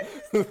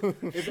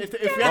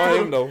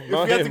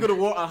Not we have him. to go to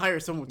war, I'll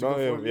hire someone to go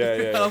for me.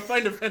 Yeah. I'll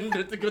find a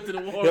vendor to go to the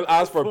war. He'll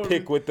ask for a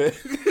pic with the...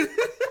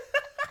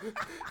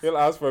 He'll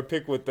ask for a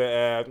pic with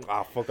the...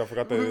 I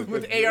forgot the...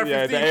 With the AR-15.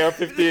 Yeah, the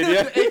AR-15,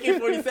 yeah.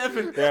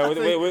 AK-47. Yeah,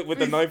 with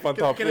the knife on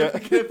top, Can I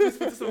please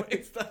put this on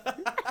Insta?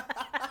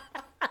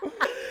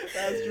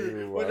 That's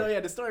true. Wow. But no,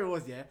 the story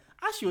was,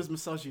 as she was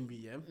massaging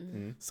me,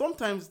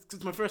 sometimes,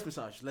 it's my first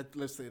massage,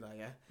 let's say that,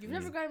 You've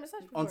never got a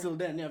massage before? Until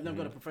then, I've never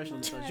got a professional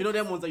massage. You know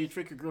them ones that you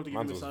trick a girl to give you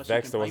a massage? Was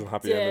vexed there wasn't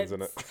happy endings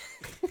in it.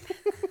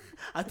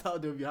 I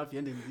thought there would be happy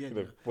endings in the end.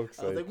 I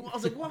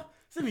was like, what?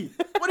 Simi,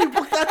 why do you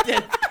book that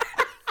then?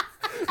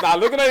 Nah,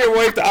 looking at your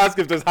wife to ask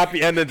if there's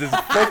happy endings is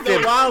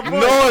fucking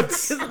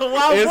nuts. It's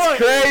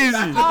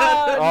crazy.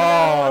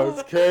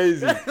 It's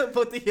crazy.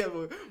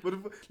 but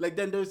like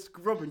then there's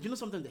rubbing. You know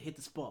sometimes they hit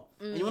the spot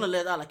and you want to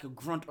let out like a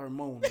grunt or a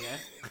moan, like,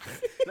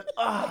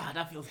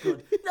 that feels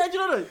good. You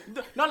know,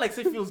 not like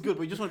say feels good,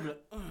 but you just want to be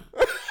like,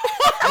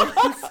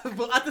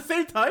 But at the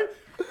same time,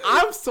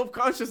 I'm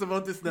subconscious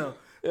about this now.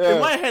 In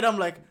my head, I'm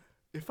like,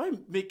 if I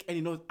make any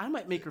noise, I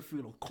might make her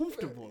feel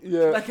uncomfortable.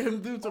 Like I'm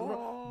doing something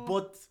wrong.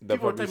 But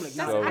people are telling me, like,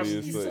 that's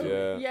actually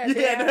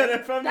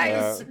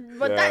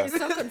that is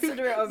so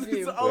considerate of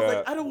you. So I was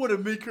like, I don't want to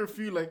make her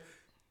feel like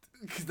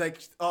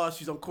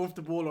she's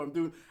uncomfortable or I'm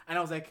doing. And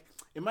I was like,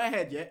 in my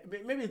head,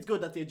 maybe it's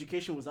good that the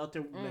education was out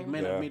there. Like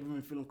men have made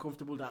women feel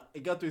uncomfortable. That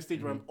it got to a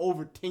stage where I'm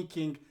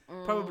overthinking,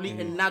 probably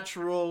a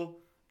natural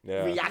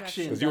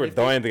reaction. Because you were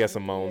dying to get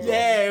some moans.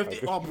 Yeah.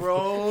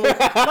 Bro.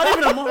 Not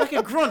even a moan, like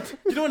a grunt.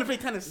 You don't want to play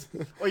tennis.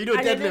 Or you do a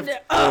deadlift.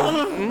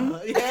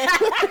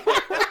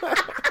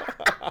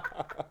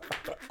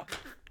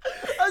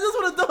 I just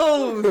want to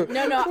those.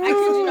 No, I kid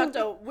you not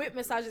though. With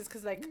massages,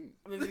 because like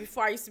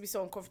before I used to be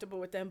so uncomfortable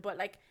with them, but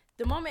like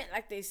the moment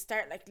like they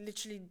start like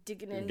literally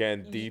digging in,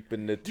 getting deep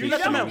in the tissues. You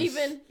let them out?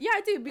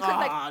 I do, because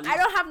like I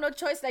don't have no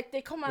choice. Like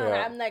they come out and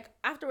I'm like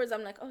afterwards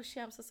I'm like, oh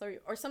shit, I'm so sorry.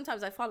 Or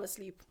sometimes I fall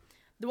asleep.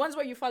 The ones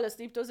where you fall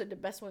asleep, those are the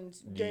best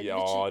ones.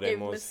 They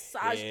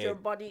massaged your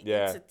body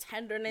into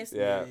tenderness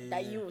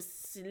that you were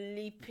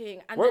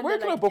sleeping. And where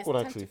can I book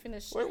one actually?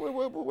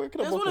 Where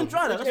can I book one?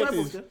 That's why I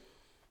booked it.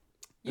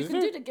 You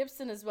can do the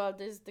Gibson as well.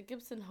 There's the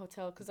Gibson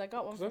Hotel because I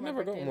got one for my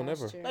birthday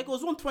last year. Like it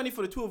was $120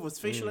 for the two of us,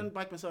 facial and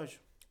back massage.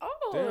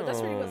 Oh, Oh,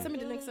 that's really good. Send me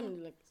the link.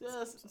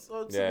 Yes,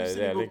 so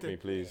link me,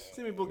 please.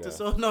 See me booked it.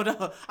 So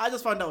no, I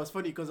just found that was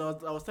funny because I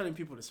was telling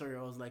people the story.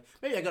 I was like,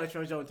 maybe I gotta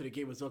try out into the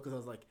game as well because I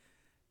was like,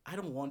 I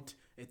don't want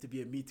it to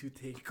be a Me Too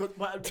thing.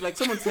 But like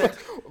someone said,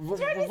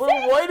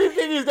 why do you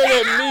think he's gonna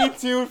get Me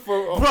Too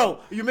for? Bro,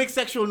 you make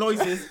sexual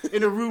noises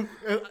in a room,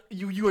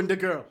 you and the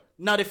girl.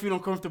 Now they feel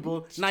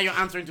uncomfortable. Now you're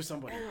answering to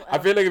somebody. I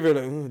feel like if you're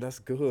like, ooh, that's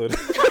good.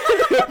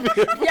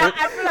 Yeah,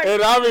 I feel like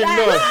it had me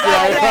nuts.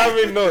 Yeah, it had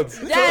me nuts.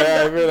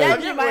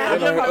 I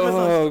feel like,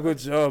 oh, good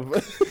job.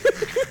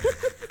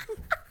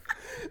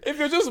 If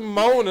you're just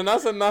moaning,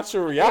 that's a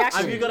natural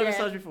reaction. Have you got a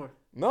massage before?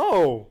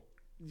 No.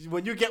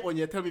 When you get one,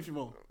 yeah, tell me if you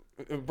moan.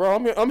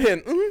 Bro, I'm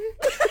hitting.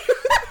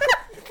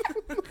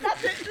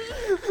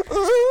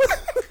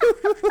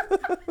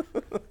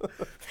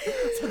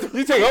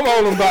 You take I'm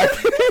holding back.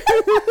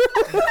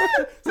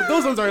 So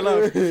those ones are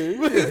allowed.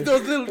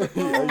 Those little.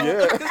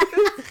 Yeah.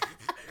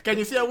 Can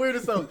you see how weird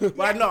it sounds?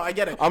 But no, I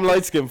get it. I'm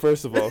light skinned,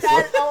 first of all. So.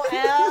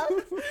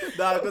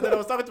 Nah, because then I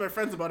was talking to my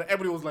friends about it.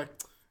 Everybody was like,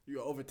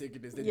 "You're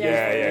overtaking this."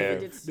 Yeah.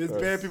 There's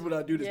bare people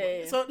that do this.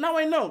 Yeah. So now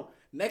I know.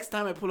 Next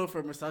time I pull up for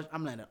a massage,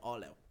 I'm letting it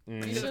all out.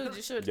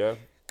 You should. Yeah.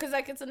 Because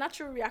like it's a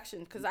natural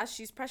reaction. Because as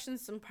she's pressing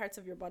some parts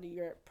of your body,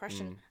 you're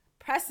pressing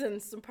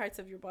some parts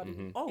of your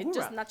body. Oh, it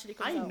just naturally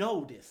comes out. I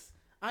know this.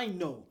 I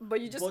know. But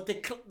you just. But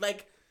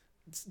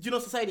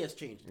society has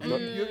changed.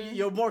 And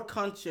you're more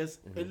conscious.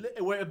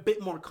 We're a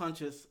bit more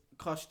conscious.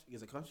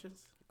 Is it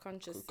conscious?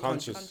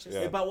 Conscious.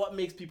 Yeah. About what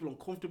makes people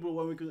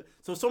uncomfortable.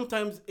 So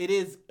sometimes it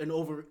is an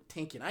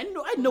overthinking. I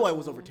know I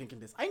was overthinking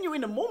this. I knew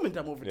in the moment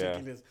I'm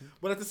overthinking this.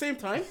 But at the same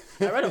time,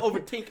 I'd rather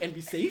overthink and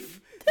be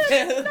safe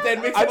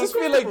than make I just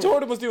feel like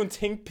Jordan was doing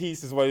think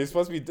pieces while he was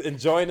supposed to be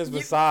enjoying his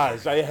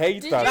massage. I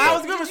hate that. That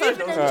was a good massage.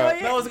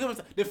 That was a good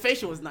massage. The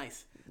facial was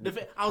nice.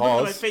 I was looking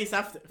at my face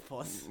after.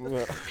 Pause.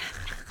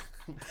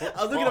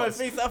 I was looking at my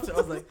face after. I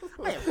was like,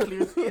 I have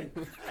clear skin.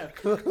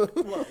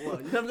 What?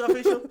 You haven't got a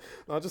facial?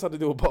 No, I just had to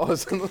do a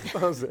pause.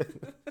 That was it.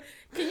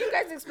 Can you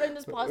guys explain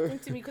this pause thing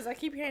to me? Because I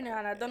keep hearing it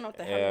and I don't know what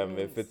the hell it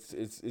means. If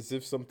it's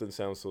if something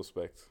sounds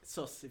suspect.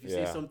 Sus. If you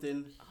say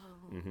something.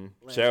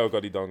 Like, Shout out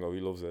Gotti Dongo. He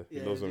loves it.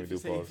 Yeah, he loves when we do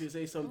pause. If you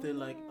say something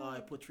like, "Oh,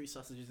 I put 3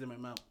 sausages in my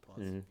mouth,"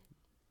 pause.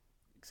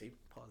 See,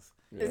 pause.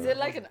 Yeah. Is it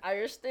like an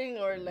Irish thing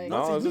or like?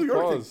 No, it's New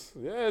York pause.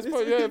 Yeah, it's a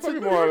probably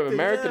New more York thing,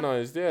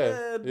 Americanized.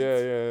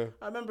 Yeah.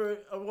 I remember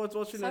I was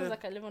watching. Sounds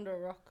like I live under a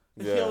rock.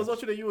 I was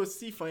watching a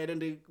UFC fight,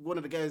 and one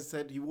of the guys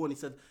said he won. He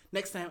said,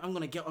 "Next time I'm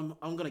gonna get on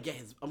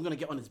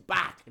his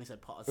back," and he said,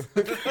 "Pause."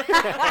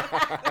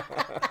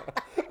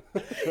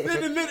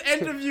 Then in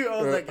mid-interview,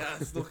 I was like,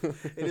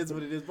 it is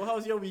what it is. But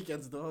how's your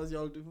weekends, though? How's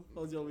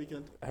your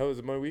weekend? How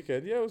was my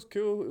weekend? Yeah, it was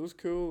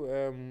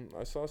cool.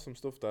 I saw some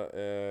stuff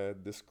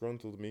that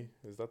disgruntled me.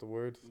 Is that the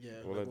word?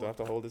 Yeah. Will I have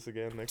to hold this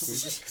again next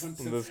week?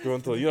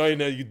 Disgruntled. You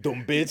know, you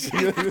dumb bitch.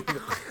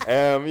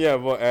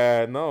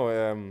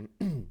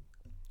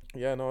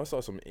 I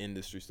saw some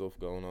industry stuff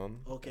going on.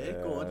 Okay,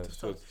 go on.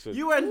 So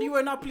you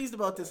were not pleased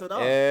about this at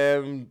all.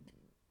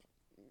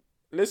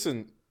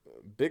 Listen,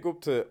 big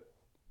up to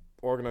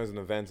organising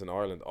events in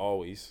Ireland,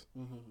 always.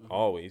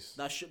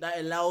 That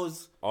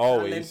allows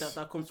always talent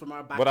that comes from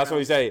our background. But that's what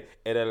we say.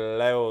 It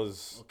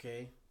allows.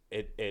 Okay.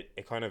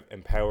 It kind of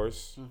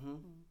empowers.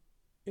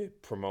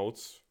 It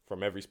promotes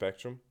from every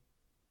spectrum.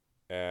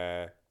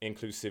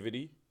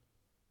 Inclusivity.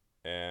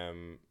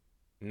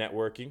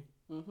 Networking.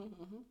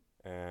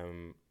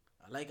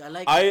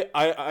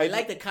 I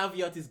like the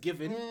caveat is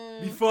given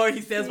before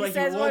he says what he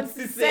wants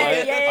to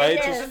say. I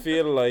just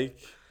feel like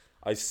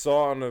I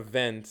saw an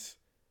event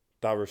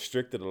that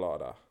restricted a lot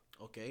of that.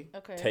 Okay.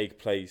 Take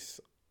place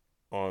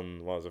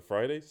on, what was it,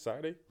 Friday?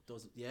 Saturday? Go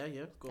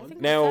on.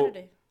 Now,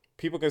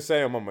 people can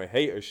say I'm on my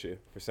hater shit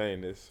for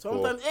saying this.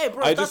 Sometimes, hey,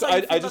 bro, I just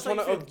want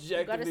to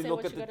objectively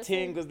look at the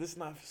thing because this is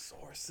not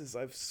sources. I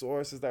have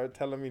sources that are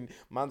telling me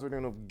man's were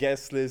doing a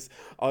guest list.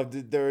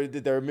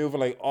 They're moving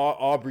like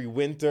Aubrey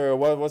Winter.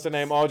 What's her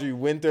name? Audrey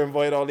Winter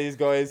invited all these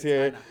guys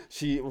here. Anna.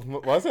 She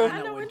what's it?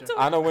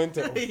 Anna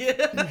Winter.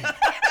 Yeah.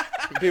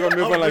 People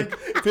moving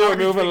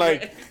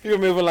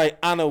like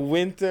Anna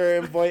Winter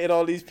invited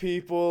all these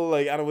people.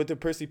 Like Anna Winter,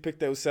 Percy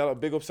picked out Sellout.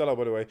 Big up Sellout,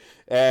 by the way.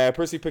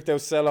 Percy picked out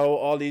Sellout,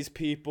 all these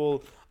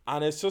people.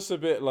 And it's just a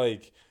bit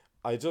like,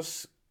 I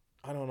don't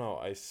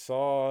know. I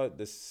saw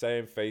the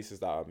same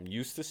faces that I'm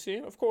used to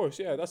seeing. Of course,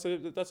 yeah, that's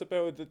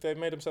about it. They've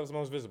made themselves the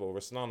most visible.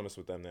 We're synonymous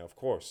with them now, of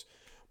course.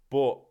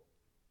 But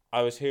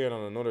I was hearing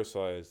on another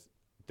side,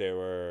 they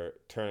were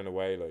turning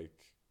away like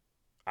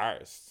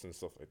artists and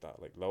stuff like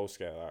that, like low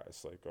scale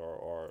artists, like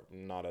or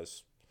not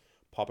as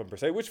popping per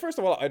se, which first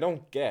of all I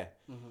don't get,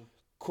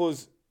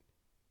 because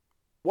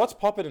what's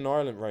popping in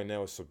Ireland right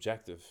now is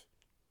subjective.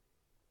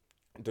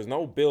 There's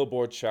no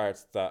Billboard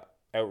charts that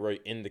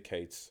outright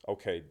indicates,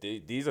 okay,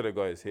 these are the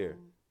guys here.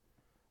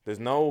 There's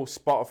no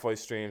Spotify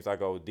streams that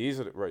go, these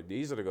are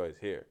the guys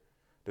here.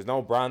 There's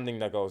no branding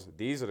that goes,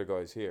 these are the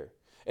guys here.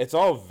 It's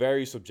all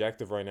very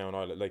subjective right now in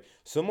Ireland. Like,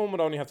 someone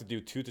would only have to do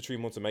 2 to 3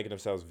 months of making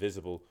themselves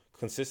visible,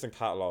 consistent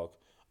catalogue,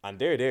 and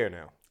they're there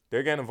now.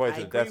 They're getting invited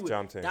to the Def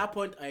Jam thing. That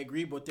point I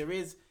agree, but there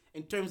is,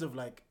 in terms of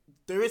like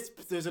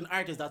there's an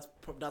artist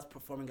that's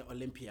performing at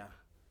Olympia.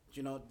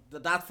 You know,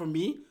 that for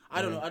me,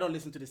 I don't know. I don't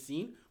listen to the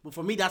scene, but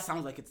for me, that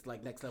sounds like it's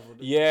like next level.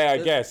 Yeah,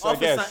 I guess.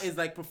 Officer is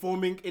like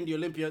performing in the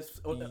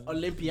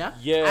Olympia.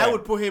 Yeah, I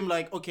would put him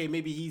like, okay,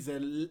 maybe he's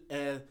in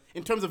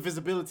terms of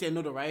visibility and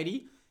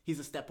notoriety, he's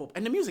a step up,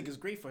 and the music is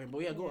great for him.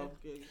 But yeah, go on.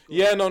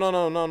 Yeah, no,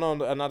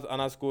 and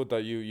that's good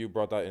that you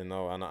brought that in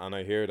now, and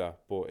I hear that,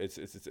 but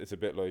it's a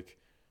bit like,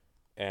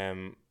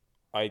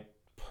 I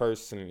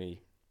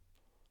personally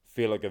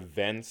feel like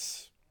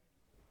events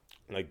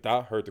like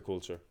that hurt the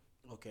culture.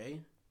 Okay.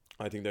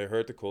 I think they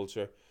hurt the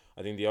culture.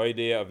 I think the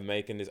idea of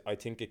making this, I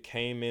think it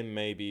came in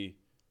maybe,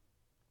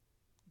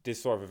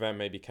 this sort of event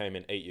maybe came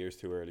in 8 years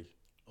too early.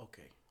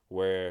 Okay.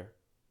 Where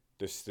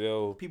there's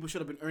still... People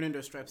should have been earning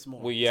their stripes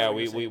more. We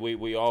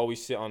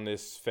always sit on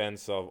this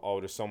fence of,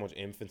 there's so much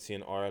infancy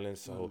in Ireland,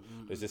 so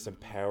there's this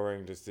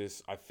empowering, there's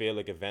this... I feel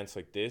like events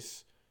like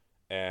this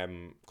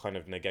kind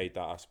of negate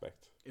that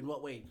aspect. In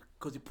what way?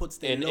 Because it puts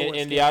the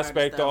in the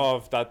aspect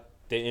of that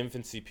the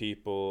infancy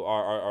people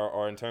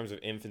or in terms of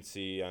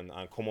infancy and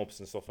come ups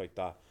and stuff like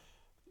that,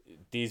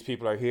 these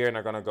people are here and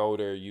are gonna go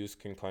there. There's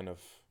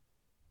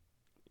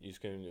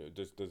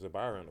a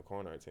bar around the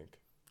corner, I think.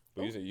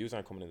 But you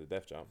aren't coming into the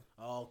Def Jam.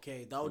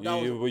 Okay,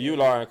 you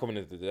lot aren't coming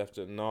into the Def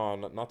Jam. No,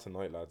 not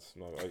tonight, lads.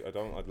 No, I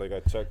don't. I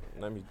checked.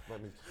 Let me.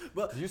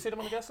 But did you see them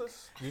on the guest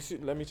list?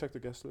 Let me check the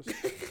guest list.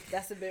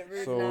 That's a bit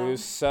rude. So now.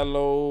 it's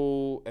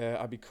Cello,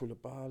 Abi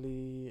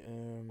Koulibaly.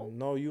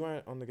 No, you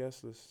aren't on the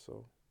guest list.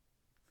 So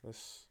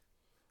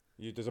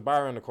there's a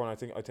bar around the corner. I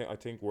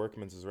think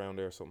Workman's is around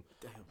there or something.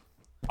 Damn.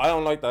 I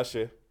don't like that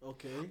shit.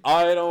 Okay.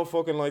 I don't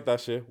fucking like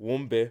that shit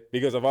one bit,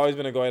 because I've always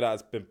been a guy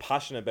that's been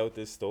passionate about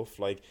this stuff.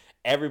 Like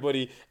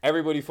everybody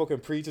fucking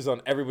preaches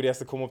on everybody has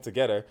to come up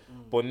together.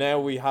 But now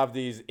we have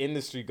these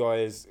industry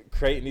guys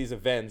creating these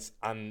events,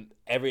 and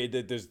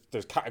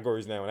there's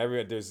categories now,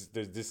 and there's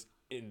this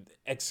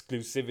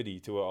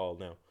exclusivity to it all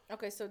now.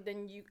 Okay, so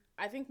then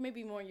I think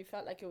maybe more you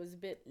felt like it was a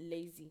bit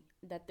lazy,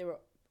 that there were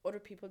other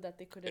people that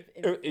they could have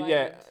invited.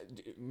 Yeah,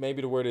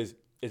 maybe the word is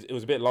it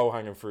was a bit low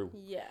hanging fruit.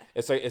 Yeah,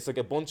 it's like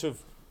a bunch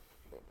of,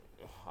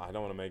 I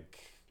don't want to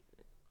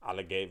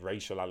make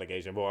racial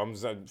allegation, but I'm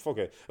saying, fuck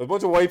it, a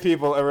bunch of white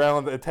people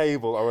around a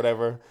table or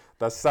whatever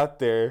that sat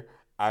there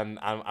and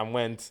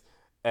went,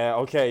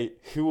 okay,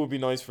 who would be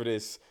nice for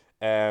this?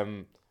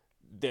 That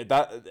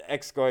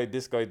X guy,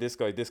 this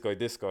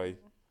guy,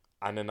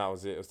 and then that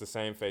was it. It was the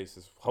same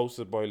faces,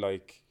 hosted by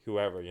like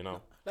whoever, you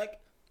know.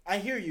 Like, I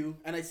hear you,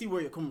 and I see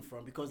where you're coming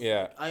from, because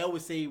I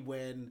always say,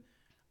 when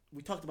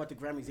we talked about the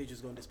Grammys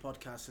ages ago on this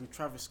podcast, and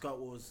Travis Scott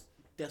was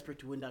desperate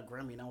to win that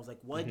Grammy, and I was like,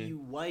 why do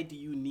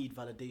you need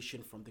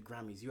validation from the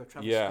Grammys? You are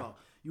Travis Scott.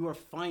 You are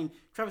fine.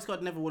 Travis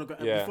Scott never won a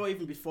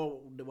Grammy.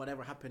 Before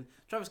whatever happened,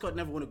 Travis Scott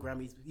never won a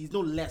Grammy. He's no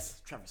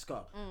less Travis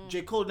Scott.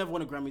 J. Cole never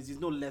won a Grammy. He's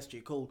no less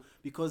J. Cole,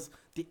 because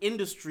the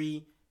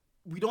industry...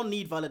 We don't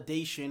need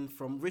validation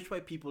from rich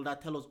white people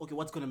that tell us, okay,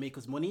 what's going to make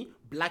us money?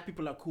 Black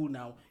people are cool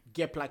now.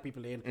 Get black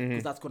people in,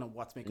 because that's going to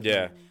what's make us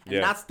money.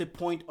 And that's the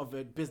point of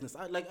a business.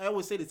 I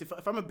always say this.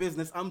 If I'm a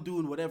business, I'm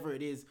doing whatever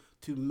it is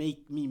to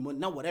make me money.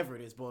 Not whatever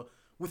it is, but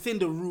within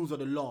the rules of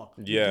the law.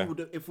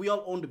 If we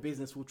all own the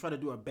business, we'll try to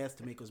do our best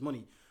to make us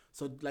money.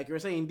 So like you're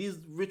saying, these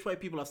rich white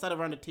people are sat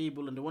around the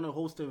table and they want to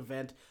host an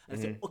event and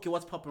say, okay,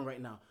 what's popping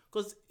right now?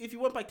 Because if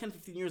you went back 10,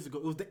 15 years ago,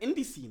 it was the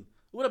indie scene.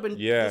 It would have been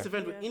this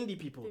event with indie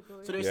people.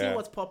 So they're seeing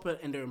what's popular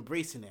and they're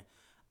embracing it.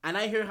 And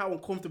I hear how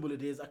uncomfortable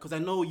it is, because I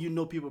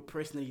know people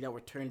personally that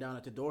were turned down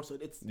at the door. So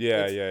it's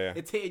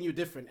hitting you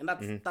different, and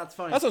that's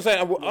fine. That's what I'm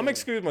saying. I'm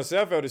excusing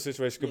myself out of the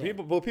situation,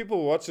 because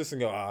people watch this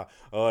and go,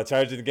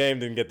 Charging the Game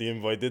didn't get the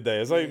invite, did they?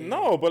 It's like,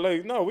 no,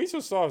 we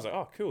just saw. I was like,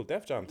 oh, cool,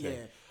 Def Jam thing.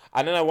 Yeah.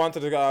 And then I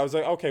wanted to go. I was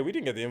like, okay, we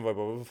didn't get the invite,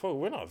 but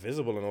we're not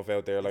visible enough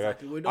out there.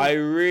 Like, I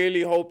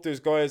really hope there's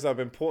guys that have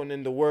been putting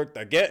in the work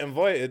that get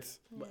invited,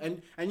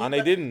 and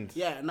they didn't.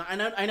 Yeah, and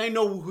I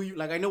know who you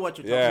like. I know what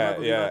you're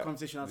talking about. That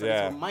conversation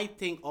outside. So my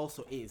thing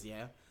also is,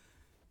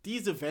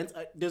 these events.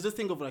 There's this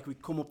thing of like we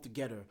come up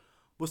together,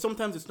 but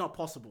sometimes it's not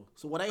possible.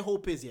 So what I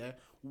hope is,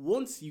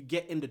 once you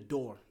get in the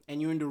door and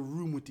you're in the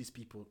room with these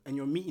people and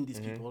you're meeting these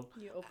people,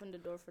 you open the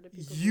door for the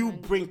people. You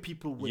bring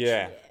people with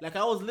you. Like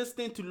I was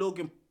listening to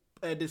Logan.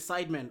 The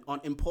Sidemen on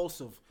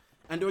Impulsive,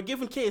 and they were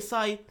giving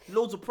KSI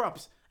loads of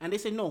props, and they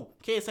say no,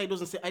 KSI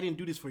doesn't say I didn't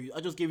do this for you, I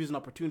just gave you an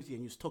opportunity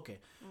and you just took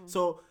it.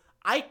 So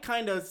I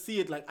kind of see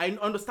it like, I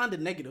understand the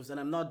negatives and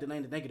I'm not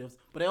denying the negatives,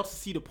 but I also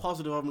see the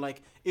positive. I'm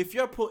like, if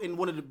you're putting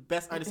one of the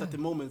best artists at the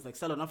moment, like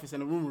Selling Office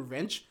and a Room with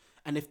Wrench,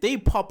 and if they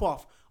pop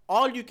off,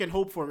 all you can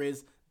hope for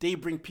is they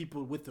bring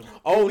people with them.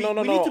 Oh, we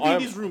need to be in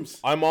these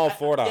rooms. I'm all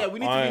for that. We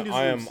need to be in these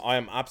rooms. I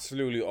am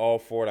absolutely all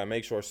for that.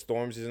 Make sure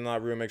Storms is in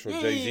that room. Make sure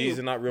Jay-Z's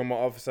in that room with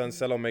Office and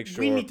Cello. Make sure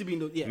we need to be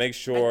in make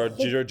sure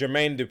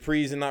Jermaine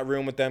Dupri's in that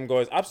room with them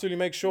guys. Absolutely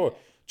make sure.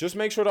 just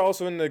make sure they're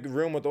also in the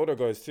room with the other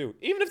guys too.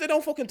 Even if they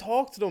don't fucking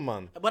talk to them,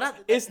 man. But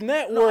it's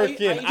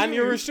networking, and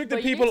you're restricting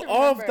But you people need to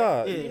remember- of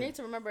that. You need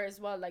to remember as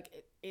well, like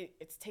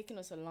it's taken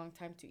us a long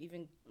time to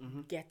even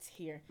get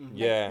here. Like,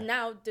 Yeah.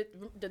 now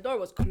the door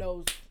was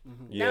closed.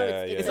 Yeah, Now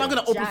yeah. it's not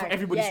gonna open for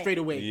everybody straight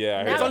away. Yeah,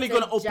 I heard it's that. only Now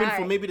gonna it's a open jar.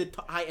 for maybe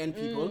the high end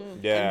people.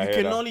 Yeah, I and you heard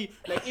can that. only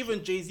like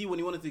even Jay-Z when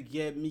he wanted to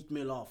get Meek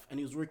Mill off, and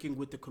he was working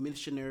with the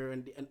commissioner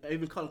and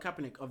even Colin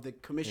Kaepernick of the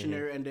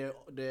commissioner and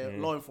the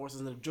law enforcers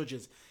and the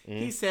judges.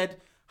 He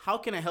said, "How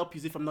can I help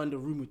you if I'm not in the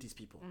room with these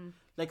people?"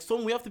 Like,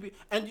 we have to be,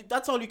 and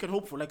that's all you can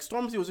hope for. Like,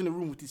 Stormzy was in the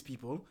room with these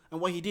people, and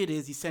what he did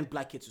is he sent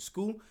black kids to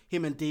school.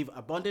 Him and Dave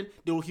Abundant,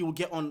 he will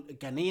get on a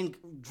Ghanaian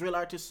drill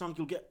artist song.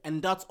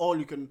 And that's all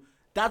you can.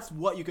 That's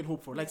what you can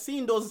hope for. Like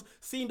seeing those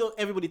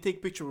everybody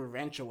take picture with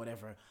Ranch or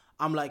whatever.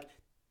 I'm like,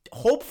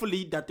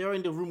 hopefully that they're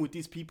in the room with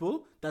these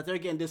people, that they're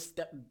getting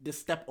this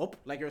step up,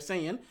 like you're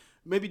saying.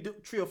 Maybe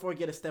 3 or 4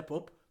 get a step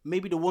up.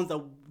 Maybe the ones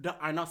that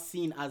are not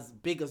seen as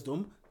big as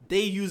them,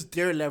 they use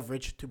their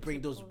leverage to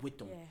bring those with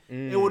them.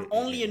 It would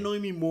only annoy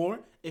me more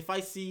if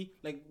I see,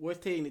 like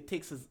we're saying, it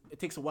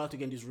takes a while to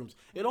get in these rooms.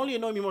 It only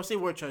annoy me more. Say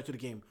we're trying to the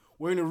game.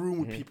 We're in a room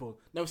with people.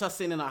 Now we start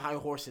sitting on our high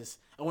horses,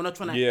 and we're not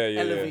trying to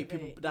elevate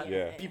people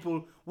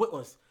people with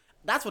us.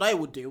 That's what I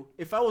would do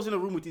if I was in a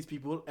room with these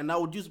people, and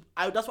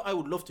that's what I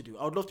would love to do.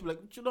 I would love to be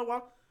like, you know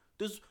what?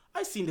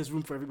 I've seen this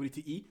room for everybody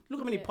to eat. Look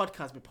how many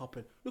podcasts be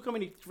popping. Look how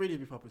many radios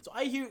be popping. So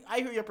I hear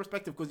your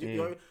perspective because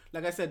you're,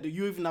 like I said,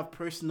 you even have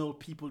personal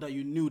people that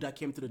you knew that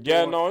came to the door.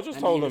 Yeah, no, I just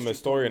told them a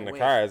story in the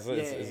car.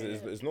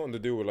 It's nothing to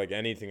do with like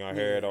anything I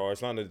heard, or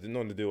it's nothing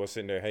to do with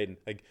sitting there hating.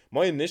 Like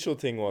my initial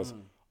thing was,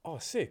 oh,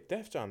 sick,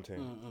 Def Jam thing.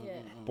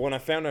 But when I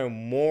found out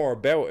more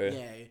about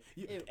it,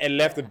 it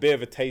left a bit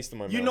of a taste in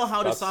my mouth. You know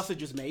how the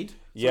sausage is made.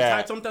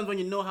 So sometimes when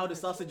you know how the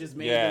sausage is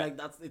made, you're like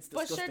it's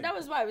disgusting. But sure, that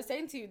was why I was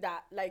saying to you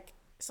that like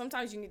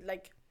sometimes you need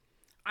like.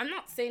 I'm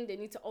not saying they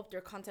need to up their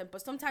content, but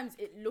sometimes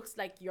it looks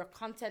like your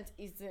content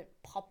isn't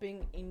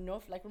popping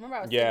enough. Like, remember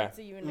I was saying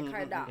to you in the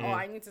car that,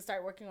 I need to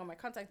start working on my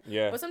content.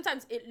 Yeah. But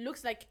sometimes it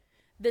looks like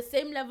the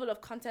same level of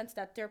content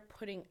that they're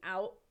putting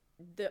out,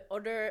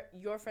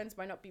 your friends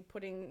might not be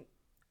putting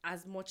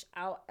as much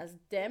out as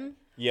them.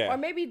 Yeah. Or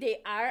maybe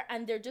they are,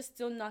 and they're just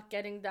still not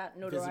getting that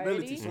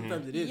notoriety.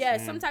 Sometimes it is. Yeah,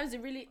 sometimes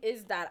it really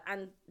is that.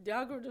 And the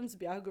algorithms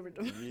be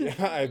algorithm.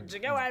 Yeah, do you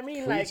get what I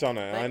mean? Preach on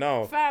it, I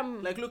know.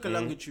 Fam. Like, look at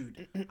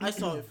Longitude. I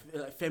saw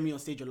Femi on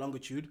stage at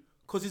Longitude.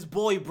 Because his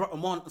boy brought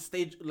him on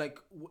stage, like,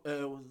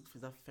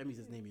 is that Femi's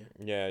his name,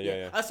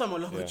 yeah? I saw him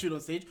on Longitude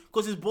on stage,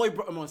 because his boy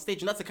brought him on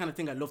stage, and that's the kind of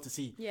thing I love to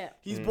see. Yeah.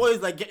 His boy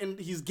is, like,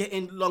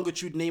 getting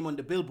Longitude name on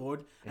the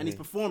billboard, and he's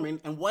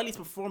performing, and while he's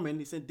performing,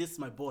 he said, this is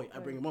my boy, I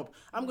bring him up.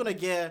 I'm going to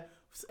get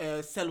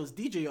Cello's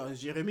DJ on,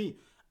 Jeremy.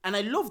 And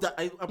I love that.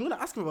 I'm going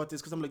to ask him about this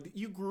because I'm like,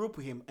 you grew up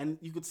with him and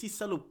you could see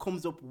Cello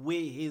comes up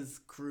with his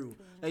crew.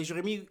 Like,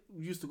 Jeremy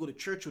used to go to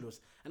church with us.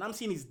 And I'm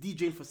seeing he's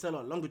DJing for Cello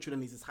at Longitude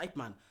and he's his hype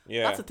man.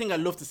 Yeah. That's the thing I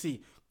love to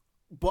see.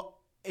 But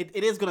it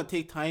is going to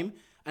take time.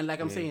 And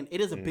like I'm saying,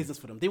 it is a business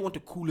for them. They want the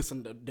coolest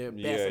and the best.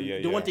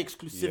 They want the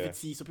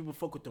exclusivity so people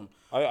fuck with them.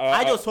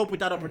 I just hope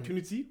with that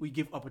opportunity, we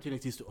give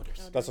opportunities to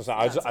others. That's what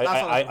I'm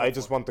saying. I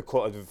just want the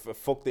culture.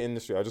 Fuck the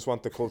industry. I just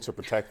want the culture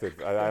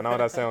protected. I know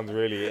that sounds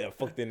really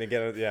fucked in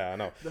again. Yeah, I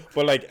know.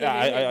 But like,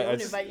 I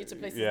invite you to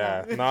places.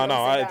 Yeah, no.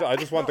 I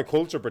just want the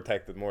culture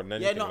protected more than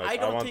anything. Like,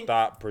 I want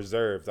that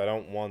preserved. I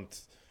don't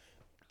want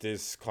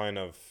this kind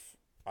of,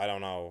 I don't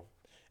know.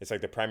 It's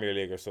like the Premier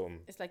League or something.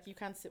 It's like you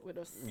can't sit with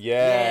us.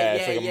 Yeah,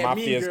 it's like a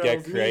mafias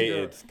get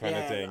created kind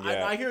of thing.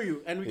 Yeah, I hear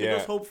you. And we can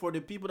just hope for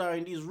the people that are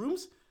in these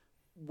rooms,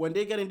 when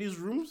they get in these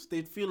rooms,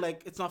 they feel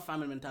like it's not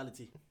family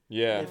mentality.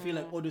 Yeah. They feel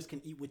like others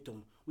can eat with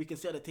them. We can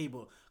sit at the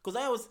table. Because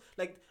I was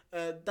like,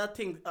 that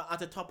thing, at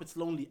the top it's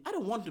lonely. I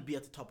don't want to be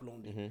at the top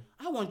lonely.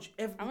 I want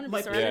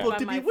my people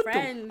to be with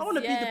them. I want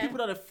to be the people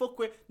that I fuck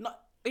with, not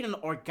in an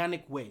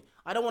organic way.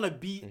 I don't want to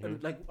be,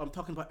 like I'm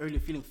talking about earlier,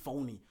 feeling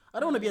phony. I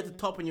don't want to be at the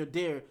top and you're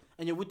there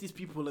and you're with these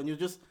people and you're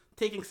just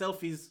taking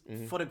selfies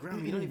for the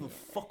gram. You don't even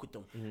fuck with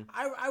them.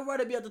 I'd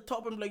rather be at the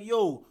top and be like,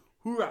 yo,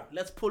 Wura,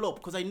 let's pull up.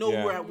 Because I know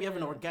we have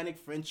an organic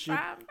friendship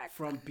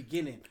from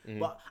beginning.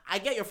 But I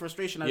get your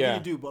frustration. I really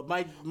do. But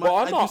I'm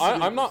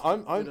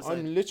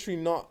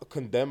literally not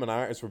condemning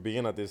artists for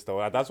being at this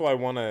though. That's why I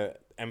want to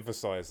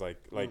emphasize like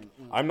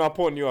I'm not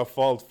putting you at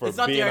fault for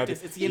being at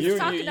this. It's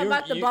talking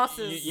about the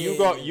bosses. You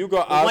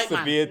got asked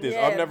to be at this.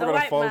 I'm never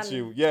gonna fault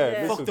you.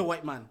 Fuck the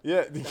white man.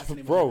 Yeah,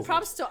 bro.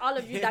 Props to all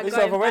of you that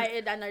got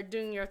invited and are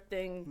doing your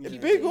thing.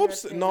 Big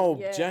ups.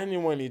 No,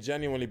 genuinely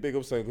big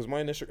ups. Because my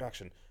initial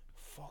reaction,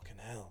 fucking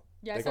hell.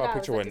 Yeah, they got a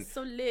picture it's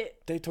so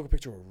lit. They took a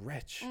picture of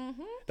Wretch.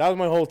 That was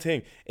my whole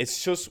thing.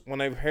 It's just when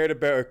I heard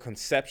about it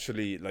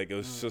conceptually, like it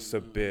was just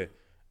a bit,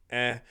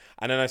 and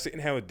then I seen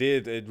how it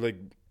did. It like,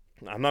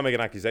 I'm not making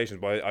accusations,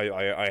 but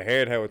I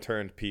heard how it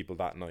turned people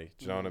that night.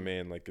 Do you know what I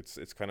mean? Like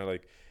it's kind of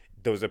like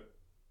there was a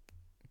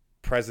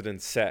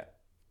precedent set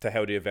to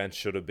how the event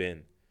should have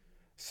been.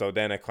 So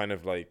then it kind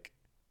of like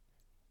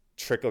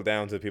trickle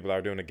down to the people that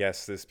are doing the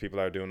guest list, people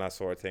that are doing that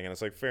sort of thing, and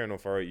it's like fair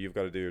enough. All right, you've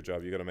got to do your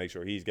job. You got to make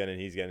sure he's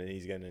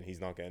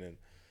not getting in.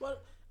 Well,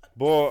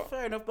 But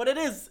fair enough. But it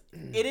is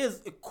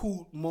a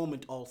cool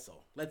moment also.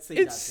 Let's say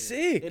it's that.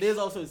 sick. It is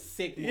also a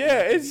sick moment. Yeah,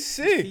 it's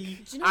sick.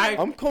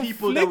 I'm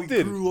people that we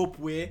conflicted. grew up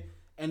with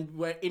and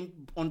were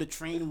on the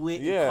train with,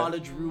 in Yeah.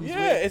 college rooms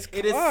Yeah, with. it's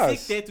It is class.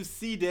 sick there to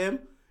see them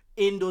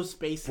in those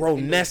spaces. Bro,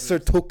 in those Nessa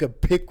rooms. took a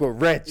pic with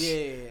Reg.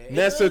 Yeah.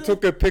 Nessa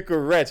took a pic with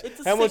Reg.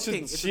 It's a How much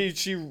sick thing. did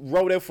she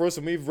wrote it for us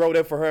and we wrote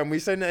it for her and we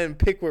sent it in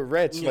pic with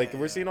Reg. Like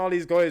we're seeing all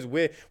these guys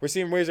we're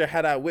seeing raise their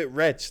head out with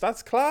Reg.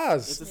 That's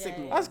class. It's a sick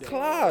moment. That's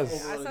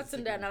class. I sat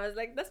in there and I was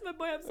like, "That's my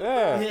boy." I'm so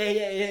Yeah. proud.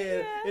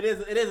 Yeah.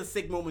 It is a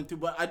sick moment too.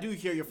 But I do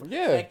hear you.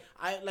 Yeah.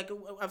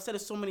 I've said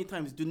it so many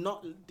times. Do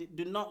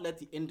not let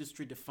the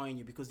industry define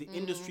you, because the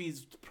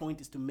industry's point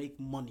is to make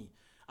money.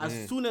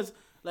 As soon as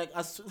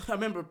I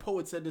remember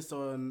Poet said this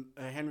on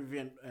Henry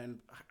V and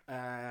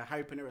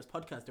Harry Panera's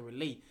podcast. They were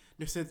late.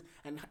 They said,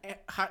 and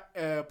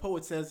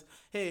Poet says,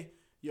 "Hey,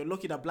 you're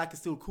lucky that black is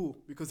still cool,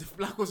 because if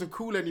black wasn't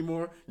cool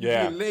anymore,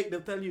 you'd be late."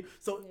 They'll tell you.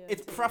 So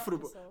it's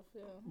profitable.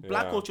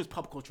 Black culture is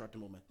pop culture at the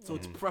moment, so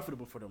it's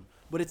profitable for them.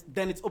 But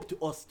it's up to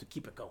us to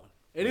keep it going.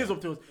 It is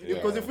up to us,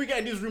 because if we get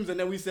in these rooms and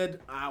then we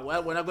said,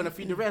 well, we're not gonna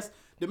feed the rest.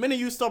 The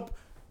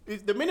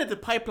minute the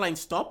pipeline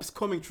stops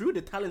coming through,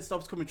 the talent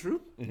stops coming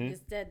through, It's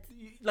dead.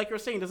 like you're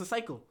saying, there's a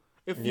cycle.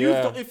 If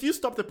you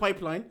stop the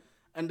pipeline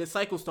and the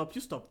cycle stops,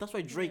 you stop. That's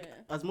why Drake,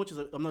 as much as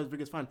I'm not his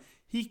biggest fan,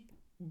 he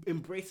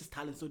embraces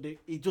talent, so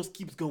it just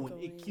keeps going.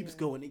 It keeps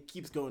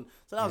going.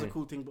 So that was a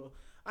cool thing, but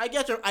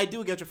I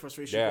do get your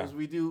frustration, because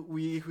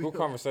we Good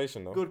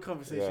conversation though. Good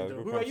conversation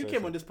though. Wura, you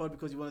came on this pod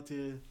because you wanted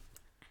to.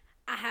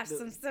 I have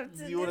some stuff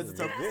to You wanted to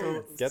talk.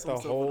 Get the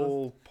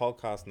whole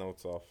podcast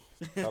notes off.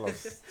 Tell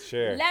us.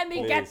 Share. Let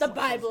me get the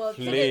Bible.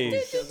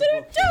 Please.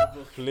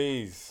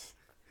 Please.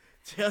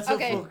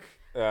 Okay.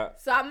 Yeah.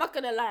 So I'm not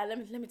gonna lie. Let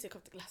me take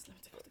off the glass.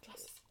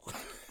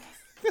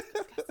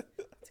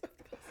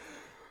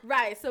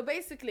 Right. So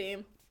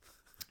basically,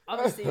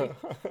 obviously, why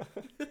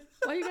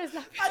are you guys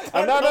laughing?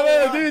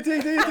 No. Do your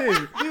thing.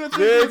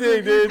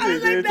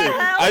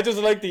 I just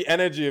like the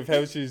energy of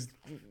how she's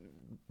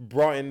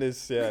brought in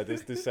this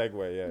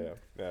segue.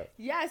 Yeah.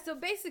 Yeah. So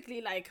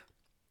basically,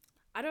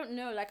 I don't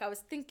know. I was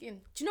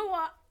thinking, do you know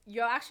what?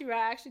 You're actually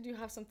right. I actually do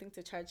have something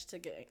to charge to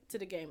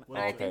the game. And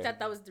I think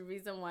that was the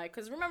reason why.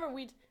 Because remember,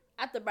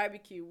 at the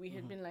barbecue, we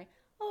had been like,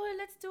 oh,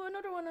 let's do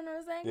another one. And I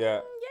was like,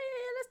 yeah,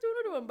 let's do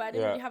another one. But I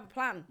didn't really have a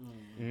plan.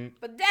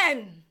 But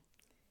then,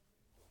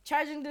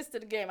 charging this to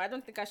the game. I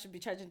don't think I should be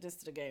charging this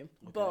to the game.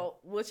 Okay.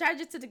 But we'll charge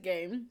it to the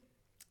game.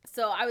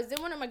 So I was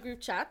in one of my group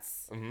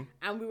chats,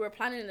 and we were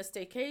planning a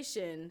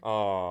staycation.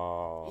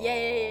 Oh.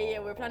 Yeah.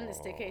 We were planning a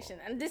staycation,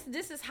 and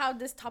this is how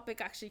this topic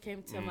actually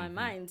came to my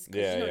mind.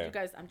 Because you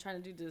guys, I'm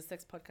trying to do the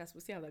sex podcast.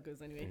 We'll see how that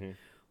goes anyway.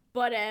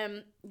 But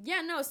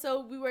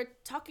so we were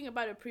talking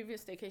about a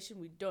previous staycation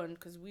we'd done,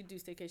 because we do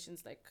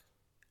staycations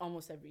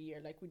almost every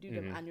year. We do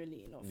them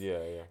annually enough.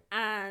 Yeah.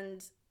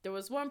 And there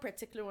was one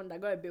particular one that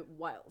got a bit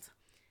wild,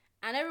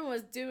 and everyone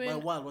was doing.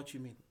 Well, wild. What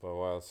you mean? But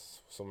while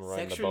someone ran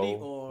the Sexually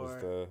bow or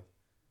was the.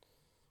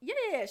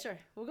 Yeah, sure.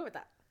 We'll go with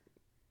that.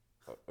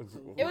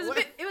 It was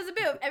a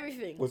bit of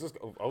everything. Was this,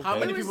 okay. How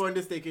many people on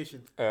this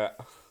staycation?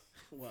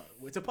 Well,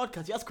 it's a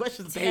podcast. You ask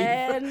questions, Dave.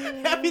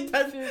 10, Every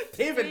time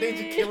Dave and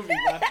Deji kill me,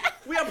 man.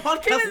 We are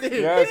podcasting.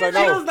 Yes, I She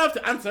know. doesn't have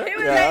to answer. He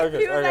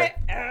was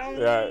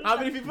like, How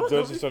many people?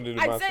 Just trying to do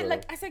the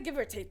math. I said give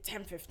or take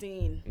 10,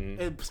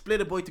 15.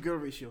 Split a boy to girl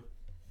ratio.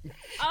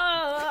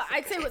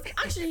 I'd say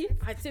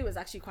it was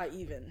actually quite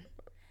even.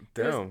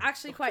 Damn. It was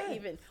actually quite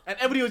even. And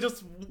everybody was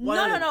just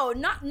No,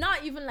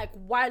 not even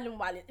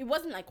wilding. It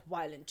wasn't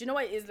wilding. Do you know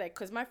what it is like?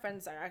 Because my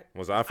friends are.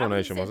 Was it Afro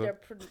Nation, was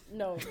it?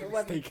 No, it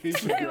wasn't.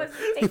 Staycation. It was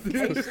staycation.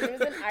 It was in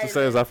Ireland. Just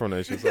say it was Afro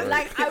Nation. Sorry.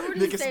 I wouldn't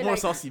Make say it more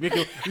saucy. Make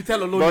it. You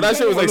tell a load. Bro, that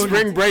shit was like Alone.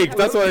 spring break.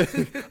 That's why I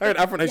heard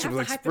Afro Nation You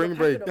was have like to hype spring it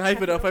break. up,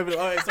 Hype it up. All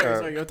right,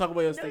 sorry. You're talking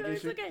about your No,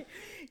 it's staycation. okay.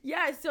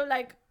 Yeah, so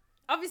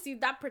obviously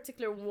that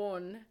particular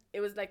one,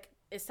 it was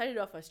it started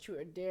off as true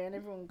or dare, and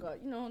everyone got,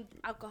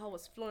 alcohol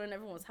was flowing,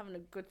 everyone was having a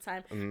good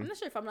time. I'm not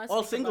sure if I'm not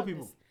All single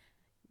people.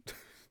 This.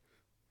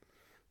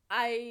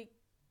 I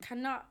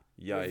cannot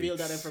reveal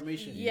that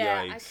information.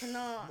 Yeah, Yikes. I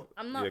cannot.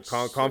 I'm not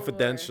sure.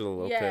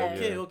 Confidential.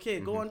 Okay.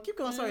 Go on. Keep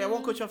going. Sorry, I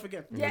won't cut you off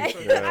again. Yeah.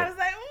 I was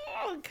like,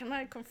 can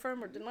I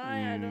confirm or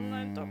deny? I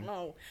don't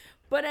know.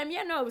 But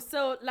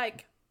so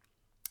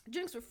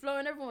drinks were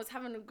flowing, everyone was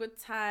having a good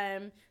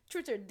time.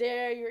 Truth or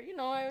dare,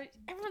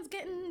 everyone's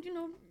getting,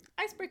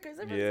 icebreakers,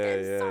 everyone's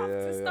getting soft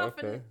and stuff,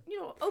 and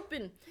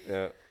open.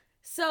 Yeah.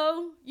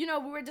 So, we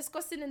were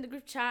discussing in the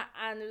group chat,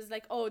 and it was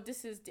like, oh,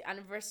 this is the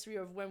anniversary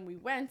of when we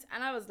went,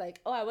 and I was like,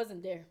 oh, I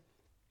wasn't there.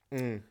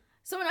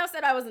 Someone else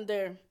said I wasn't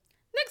there.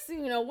 Next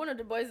thing you know, one of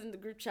the boys in the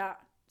group chat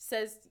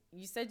says,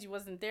 you said you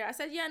wasn't there. I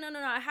said, yeah, no,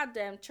 I had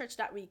church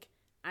that week.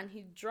 And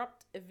he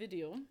dropped a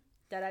video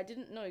that I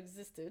didn't know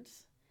existed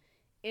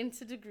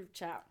into the group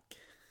chat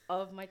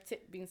of my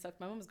tit being sucked.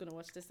 My mom's gonna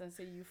watch this and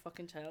say, you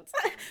fucking child.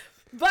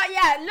 But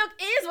yeah, look,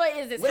 it is what it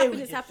is.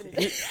 It's happening.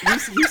 He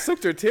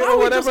sucked her tit or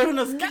whatever. How you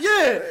gonna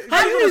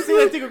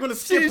say anything? You're gonna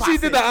skip past She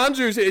did it? the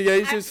Andrews. Yeah,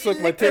 you just sucked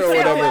my tit or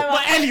whatever.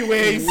 But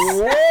anyways.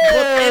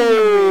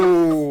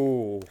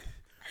 Whoa.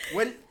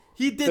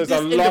 He did There's this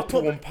a in lot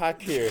the to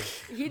unpack here.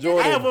 He did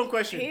Jordan. I have one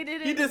question. He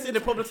did it He did this in in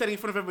the public setting in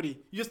front of everybody.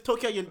 You just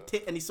took out your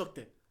tit and he sucked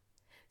it.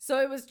 So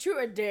it was true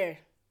or dare?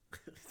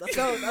 That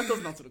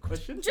doesn't answer the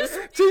question. Just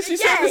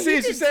She's setting the he scene.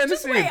 did- She's setting the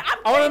just scene. wait, I'm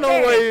I want to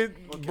know saying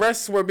why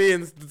breasts were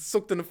being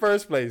sucked in the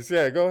first place.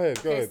 Yeah, go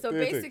ahead. Go Okay, ahead. so Do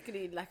your thing.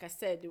 basically, like I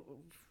said,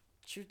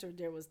 truth or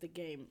dare was the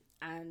game,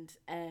 and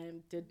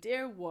the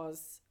dare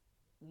was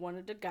one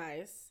of the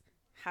guys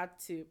had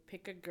to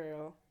pick a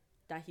girl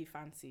that he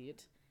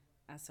fancied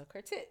and suck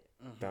her tit,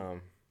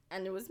 Damn.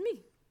 and it was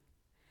me.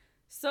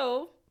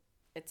 So,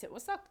 a tit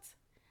was sucked,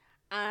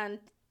 and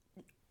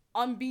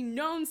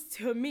unbeknownst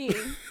to me,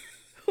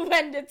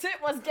 when the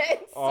tit was getting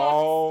sucked,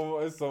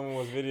 Oh, someone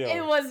was video.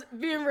 it was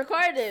being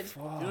recorded.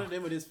 You know the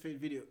name of this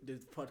video,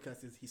 this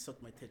podcast is "He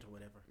Sucked My Tit" or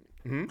whatever.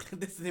 Hmm?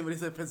 This is the name of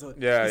this episode.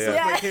 Yeah, He yeah.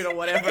 Sucked My Tit or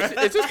whatever.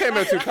 It just came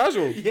out too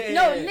casual. Yeah,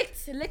 No, yeah.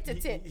 licked a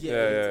tit.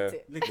 Yeah.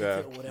 Lick the Yeah,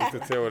 tit or whatever.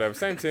 the tail, whatever.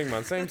 Same thing,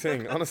 man. Same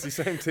thing. Honestly,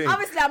 same thing.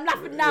 Obviously, I'm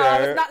laughing now. Yeah.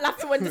 I was not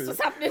laughing when this was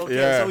happening. Okay,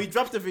 Yeah. so he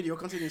dropped the video.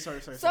 Continue.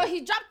 Sorry. So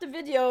he dropped the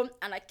video,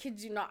 and I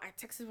kid you not, I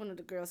texted one of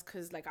the girls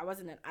because like I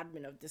wasn't an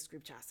admin of this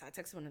group chat. So I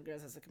texted one of the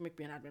girls. I was like, "Make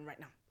me an admin right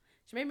now."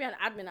 She made me an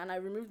admin, and I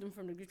removed them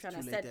from the group chat.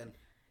 And I said,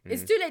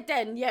 "It's too late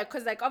then, yeah,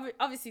 because like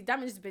obviously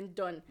damage has been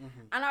done."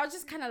 And I was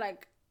just kind of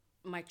like,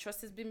 my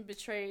trust has been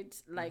betrayed,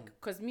 like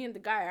because me and the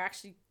guy are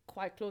actually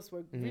quite close.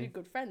 We're really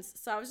good friends.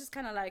 So I was just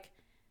kind of like,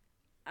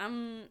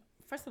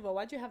 first of all,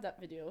 why'd you have that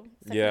video?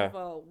 Second of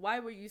all, why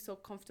were you so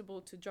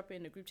comfortable to drop it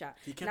in the group chat?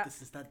 He kept Now, this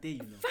since that day, you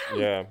know. fam,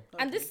 Yeah.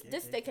 and Okay,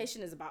 this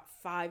vacation is about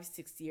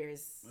 5-6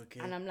 years. Okay.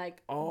 And I'm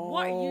like,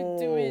 what are you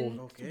doing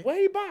Okay.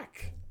 Way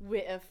back.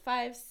 with a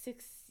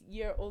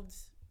 5-6-year-old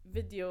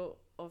video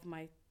of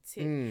my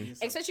tit?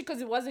 Especially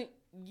because it wasn't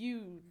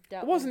you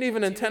that It wasn't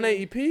even in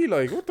 1080p.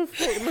 Like, what the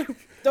fuck? Like,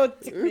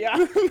 Don't tick me off.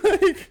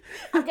 like,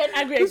 I'm getting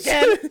angry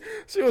again.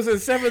 she was in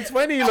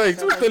 720. Like,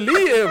 just delete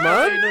it, I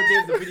man. know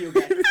Dave's the video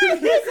guy.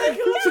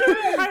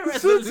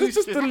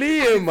 Just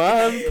delete it,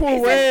 man. Pull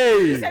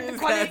away.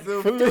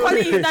 The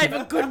quality is not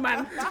even good,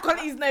 man. The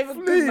quality is not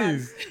even good, man.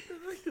 Please.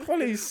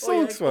 Quality Oh,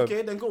 sucks, yeah, man.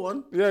 okay, then go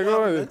on. Yeah,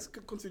 go on. Let's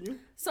continue.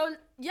 So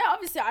yeah,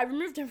 obviously I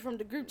removed him from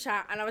the group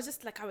chat, and I was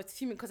just like, I was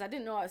fuming because I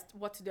didn't know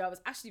what to do. I was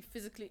actually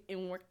physically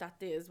in work that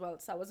day as well,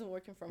 so I wasn't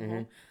working from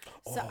home.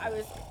 So I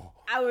was.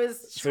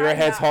 So your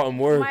head's hot in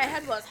work. My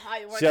head was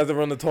hot in work. She has to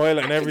run the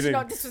toilet and everything. You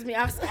know, this was me.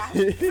 I was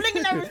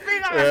flinging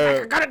everything. I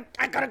was like,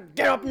 I gotta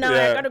get up now.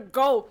 I gotta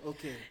go.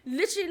 Okay.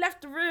 Literally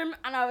left the room,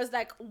 and I was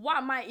like, what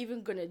am I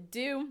even gonna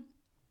do?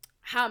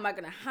 How am I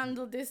gonna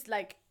handle this?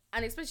 Like.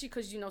 And especially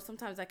because, you know,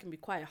 sometimes I can be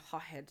quite a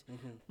hothead.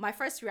 My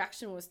first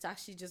reaction was to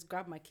actually just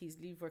grab my keys,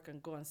 leave work,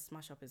 and go and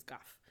smash up his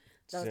gaff.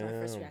 That was my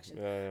first reaction.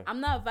 Yeah. I'm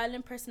not a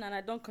violent person, and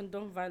I don't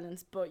condone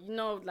violence. But, you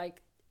know,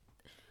 like,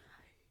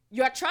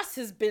 your trust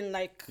has been,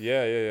 like...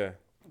 Yeah.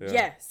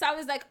 So I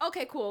was like,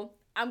 okay, cool.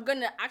 I'm going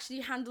to actually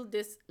handle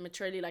this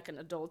maturely like an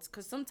adult.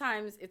 Because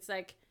sometimes it's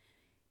like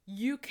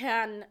you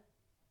can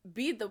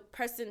be the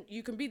person...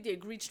 You can be the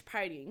egregious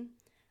party...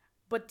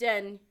 But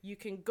then you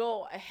can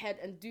go ahead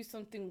and do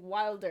something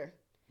wilder.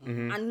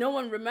 And no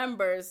one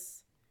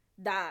remembers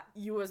that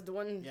you was the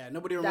one. Yeah,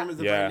 nobody remembers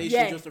the Yeah. violation,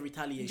 Yeah. just the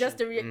retaliation. Just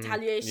the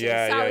retaliation.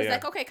 Yeah, so I was yeah.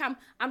 like, okay, Cam,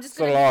 I'm just It's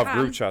a going to lot of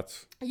group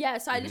chats. Yeah,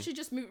 so I literally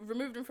just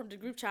removed him from the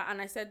group chat, and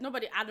I said,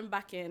 nobody add him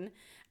back in.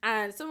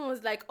 And someone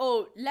was like,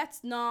 oh,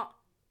 let's not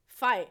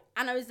fight.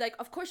 And I was like,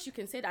 of course you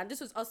can say that. And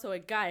this was also a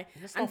guy.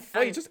 And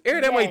fight. Just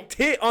aired out my yeah.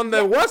 tit on the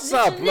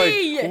WhatsApp.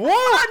 Literally, Like,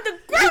 what? on the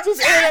group You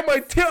just aired out my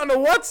tit on the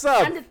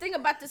WhatsApp. And the thing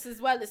about this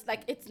as well is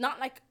like, it's not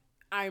like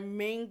our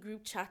main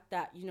group chat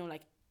that, you know,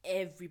 like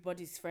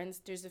everybody's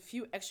friends. There's a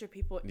few extra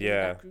people in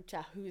that group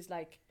chat who is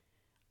like,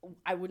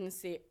 I wouldn't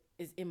say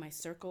is in my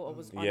circle or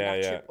was on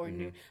that trip or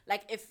knew.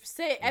 Like if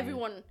say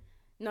everyone,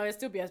 no, it'd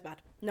still be as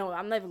bad. No,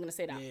 I'm not even gonna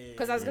say that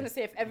because I was gonna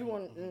say if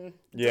everyone,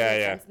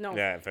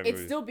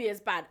 it'd still be as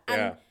bad.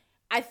 And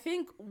I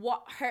think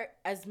what hurt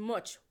as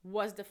much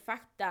was the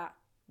fact that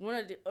one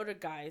of the other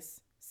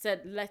guys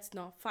said, let's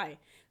not fight.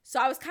 So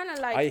I was kind of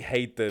like, I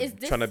hate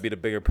trying to be the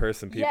bigger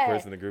person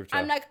person in the group chat.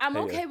 I'm like, I'm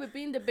okay with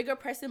being the bigger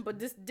person, but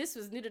this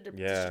was needed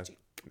to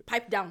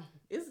pipe down.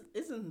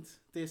 Isn't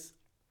this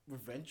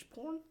revenge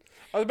porn?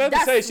 I was about to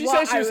say, she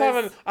said she was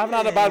having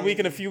had a bad week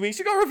in a few weeks.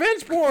 She got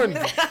revenge porn.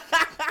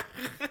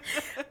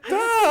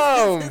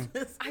 Damn.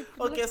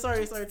 Okay,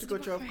 sorry to go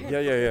through.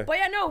 Yeah. But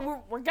yeah,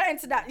 no, we're getting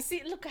to that. You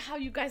see, look at how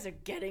you guys are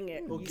getting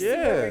it. You see Yeah.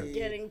 where we're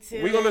getting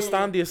to. We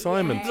understand the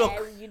assignment. Yeah,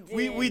 Look,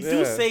 you we did.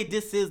 do say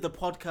this is the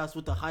podcast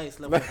with the highest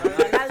level of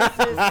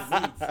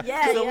Analysis.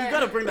 Yeah, so yeah. we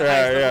gotta bring the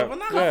highest level.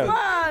 But Yeah. Come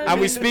on.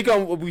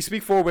 And we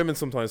speak for women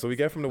sometimes, so we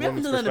get from the We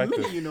haven't women's done that in a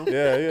perspective. minute, you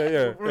know.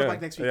 Yeah. Run it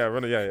back next week. Yeah,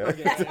 run it. Yeah.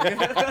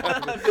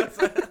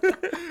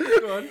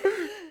 Go on.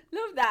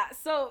 Love that.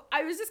 So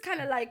I was just kind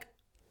of like,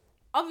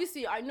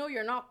 obviously, I know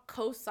you're not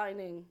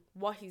co-signing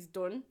what he's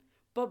done,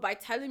 but by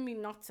telling me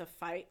not to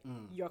fight,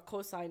 you're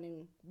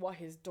co-signing what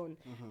he's done.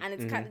 And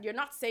it's kind of, you're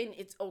not saying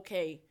it's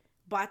okay,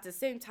 but at the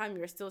same time,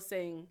 you're still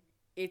saying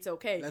it's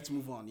okay. Let's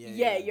move on.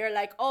 Yeah, you're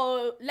like,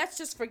 oh, let's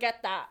just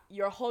forget that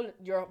your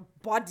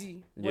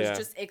body was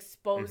just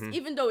exposed,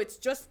 even though it's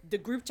just the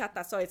group chat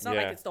that saw it. It's not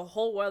like it's the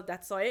whole world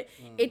that saw it.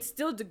 It's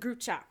still the group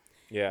chat.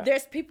 Yeah.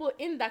 There's people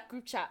in that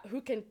group chat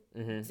who can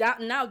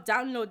now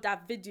download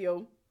that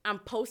video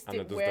and post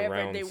it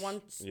wherever they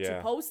want to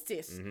post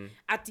it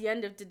at the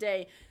end of the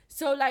day.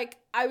 So like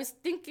I was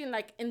thinking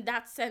like in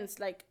that sense,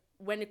 like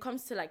when it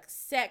comes to like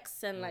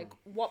sex and like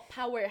what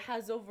power it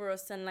has over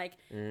us and like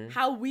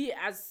how we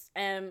as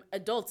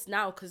adults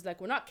now, because like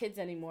we're not kids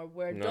anymore,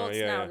 we're adults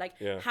now, like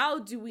how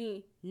do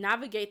we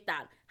navigate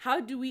that?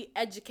 How do we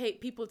educate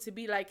people to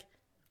be like,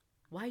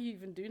 why are you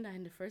even doing that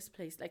in the first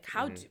place? Like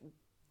how do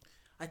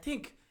I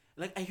think,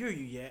 like, I hear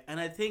you, and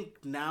I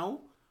think now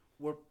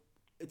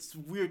it's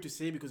weird to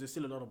say because there's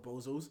still a lot of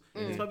bozos.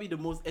 It's probably the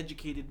most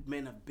educated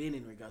men have been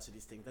in regards to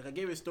these things. Like, I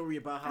gave a story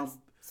about how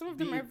some of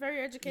them are very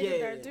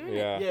educated that are doing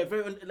it. Yeah,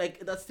 very, like,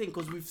 that's the thing,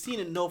 because we've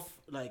seen enough,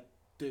 like,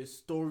 the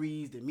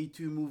stories, the Me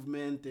Too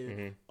movement,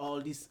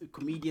 all these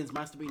comedians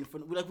masturbating in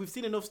front. Like, we've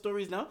seen enough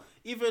stories now.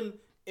 Even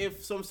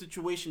if some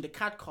situation, the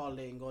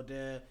catcalling or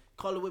the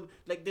color,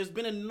 like, there's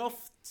been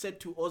enough said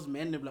to us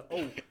men, they're like,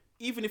 oh,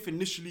 even if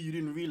initially you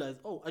didn't realize,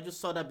 oh, I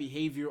just saw that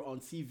behavior on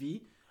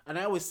TV. And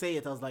I always say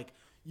it, I was like,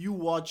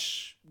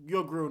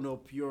 you're grown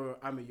up,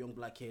 I'm a young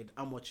black kid,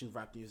 I'm watching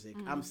rap music,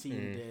 I'm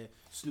seeing the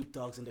Snoop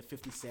Dogg's and the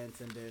 50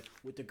 Cents and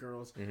with the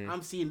girls.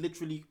 I'm seeing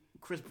literally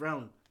Chris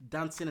Brown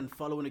dancing and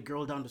following a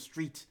girl down the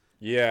street.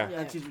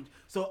 Yeah.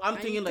 So I'm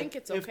thinking like,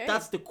 if okay?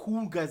 that's the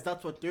cool guys,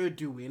 that's what they're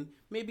doing.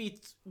 Maybe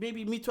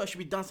me too, I should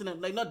be dancing,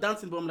 and like not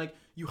dancing, but I'm like,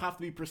 you have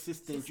to be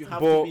persistent, you have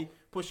to be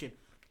pushing.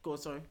 Go,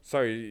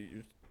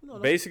 sorry. No.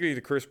 Basically,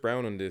 the Chris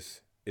Brown on this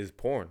is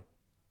porn.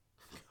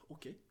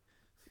 Okay.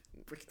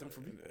 Break it down for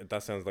me.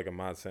 That sounds like a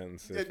mad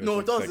sentence. No,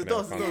 it does.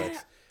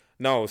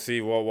 No,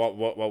 see,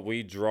 what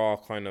we draw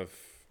kind of,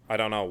 I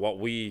don't know,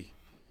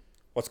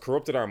 what's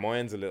corrupted our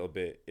minds a little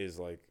bit is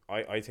like,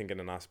 I think in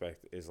an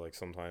aspect is like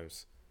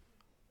sometimes,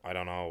 I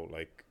don't know,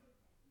 like,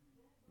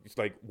 it's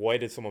like, why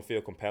did someone feel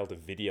compelled to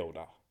video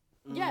that?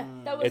 Yeah,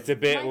 that was it's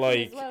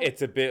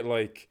a bit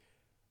like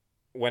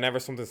whenever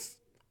something's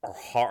or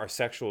hot or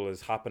sexual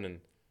is happening,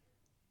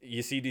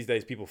 you see these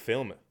days people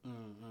film it.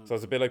 So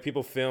it's a bit like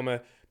people film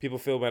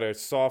whether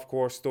it's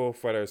softcore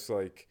stuff, whether it's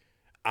like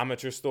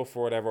amateur stuff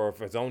or whatever, or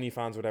if it's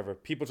OnlyFans or whatever.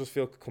 People just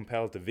feel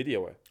compelled to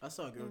video it. I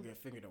saw a girl get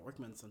fingered at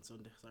Workman's on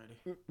Sunday. Saturday.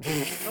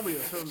 Nobody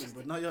was filming,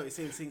 but now you're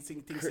saying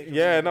things.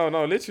 Yeah, no,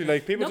 literally,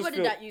 like people. Nobody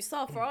just feel, that you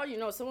saw, for all you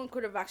know, someone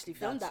could have actually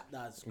filmed that.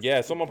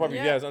 Yeah, someone probably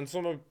and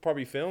someone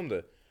probably filmed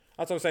it.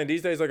 That's what I'm saying.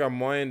 These days, like our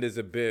mind is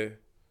a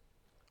bit,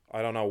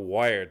 I don't know,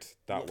 wired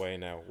that way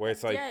now. Where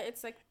it's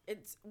like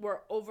we're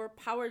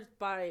overpowered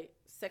by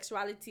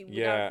sexuality.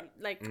 Without,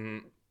 like,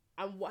 and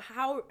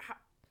how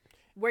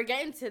we're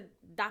getting to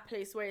that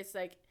place where it's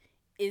like,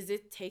 is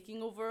it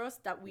taking over us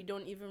that we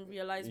don't even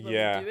realize when we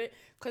do it?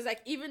 Because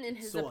like even in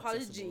his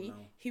apology,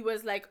 he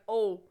was like,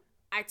 "Oh,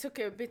 I took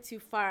it a bit too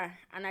far,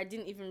 and I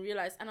didn't even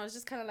realize." And I was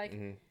just kind of like.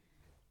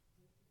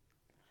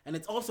 And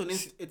it's also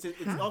it's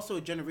also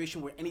a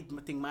generation where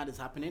anything mad is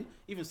happening,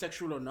 even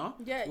sexual or not.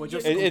 Yeah,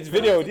 it's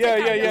videoed.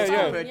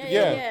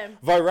 Yeah.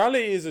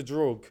 Virality is a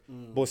drug,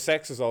 but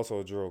sex is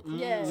also a drug.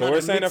 Yeah. So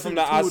we're saying it from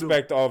the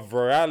aspect of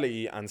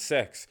virality and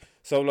sex.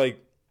 So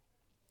like,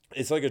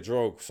 it's like a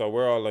drug. So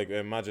we're all like,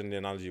 imagine the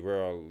analogy.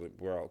 We're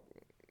all.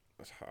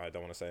 I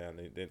don't want to say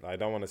anything. I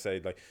don't want to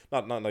say like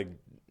not like,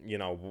 you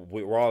know,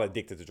 we're all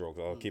addicted to drugs.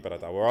 I'll keep it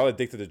at that. We're all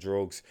addicted to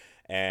drugs.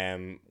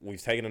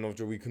 We've taken enough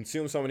drugs. We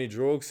consume so many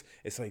drugs.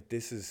 It's like,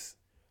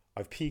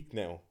 I've peaked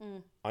now.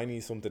 I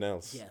need something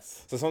else.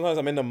 Yes. So sometimes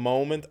I'm in the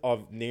moment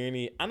of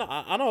nearly, and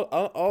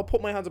I'll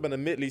put my hands up and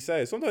admittedly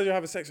say, sometimes you're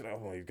having sex and oh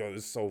my God,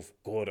 this is so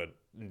good. I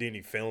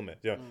nearly film it.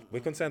 Yeah,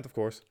 with consent, of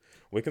course.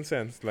 With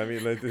consent.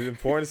 It's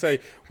important to say,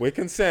 with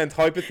consent.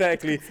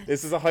 Hypothetically,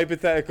 this is a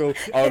hypothetical.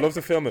 I would love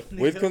to film it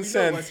with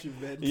consent.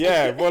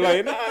 Yeah, but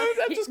like,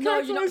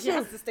 you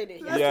have to stay there.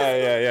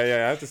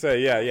 Yeah. I have to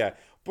say, yeah.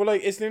 But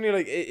like, it's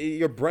literally like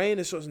your brain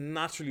is just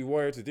naturally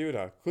wired to do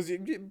that. Because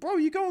bro,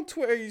 you go on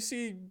Twitter, you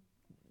see.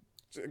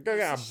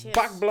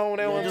 Back blown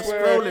out on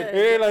Twitter.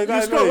 Like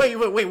that.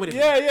 Wait.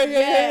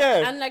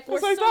 Yeah. And like,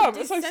 it's like that.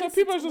 It's like some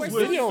people are just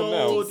videoing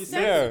now.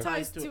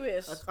 Desensitized to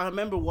it. I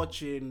remember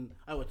watching.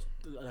 I'm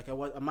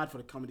mad for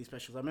the comedy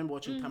specials. I remember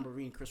watching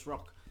Tambourine, Chris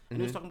Rock, and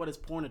he was talking about his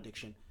porn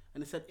addiction.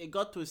 And he said it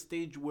got to a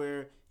stage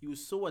where he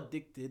was so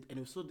addicted and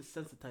he was so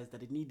desensitized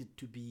that it needed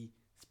to be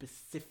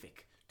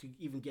specific to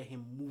even get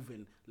him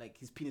moving, like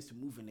his penis to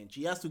move an inch.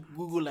 He has to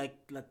Google like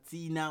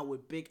Latina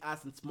with big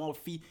ass and small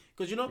feet,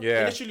 because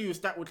initially you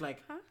start with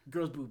like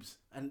girls' boobs,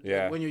 and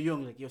like, when you're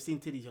young, like you're seeing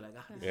titties, you're like,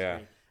 this is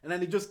great. And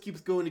then it just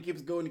keeps going.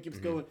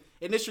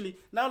 Initially,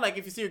 now like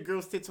if you see a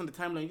girl's tits on the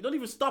timeline, you don't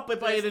even stop it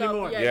by it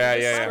anymore.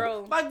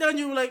 Yeah. Back then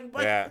you were like,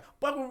 back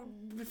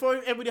before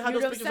everybody had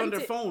those pictures on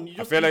their phone. You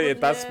just I feel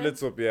like that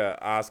splits up,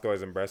 ass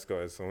guys and breast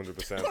guys,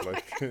 100%.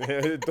 Like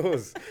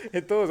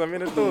it does. I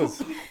mean, it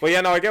does. But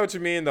yeah, no, I get what you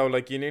mean though.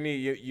 Like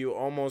you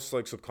almost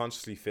like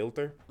subconsciously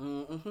filter,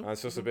 and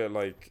it's just a bit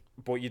like,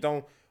 but you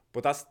don't.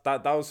 But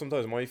that was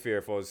sometimes my fear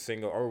if I was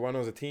single or when I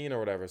was a teen or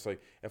whatever. It's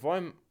like, if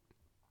I'm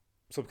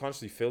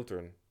subconsciously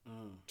filtering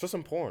just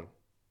on porn,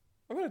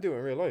 I'm going to do it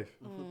in real life.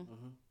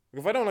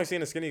 If I don't like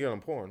seeing a skinny girl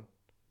in porn,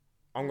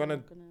 I'm going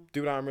to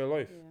do that in real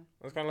life. Yeah.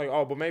 It's kind of like,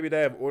 oh, but maybe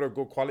they have other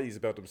good qualities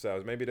about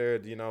themselves. Maybe they're,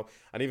 you know,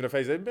 and even their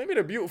face, maybe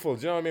they're beautiful.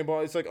 Do you know what I mean? But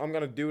it's like, I'm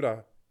going to do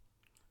that.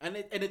 And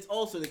it's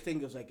also the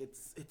thing of like,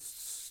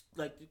 it's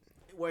like,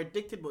 we're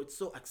addicted, but it's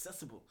so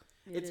accessible.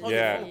 It's like,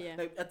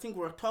 I think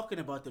we were talking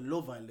about the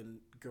Love Island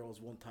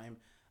girls one time.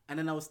 And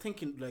then I was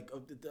thinking, like,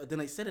 then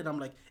I said it, I'm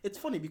like, it's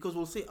funny because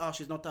we'll say, oh,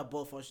 she's not that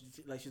buff, or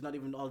she's not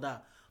even all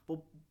that. But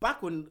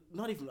back when,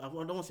 I don't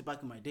want to say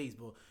back in my days,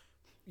 but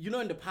you know,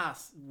 in the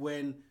past,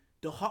 when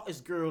the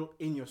hottest girl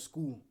in your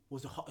school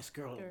was the hottest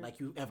girl like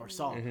you ever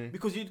saw,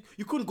 because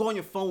you couldn't go on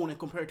your phone and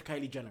compare it to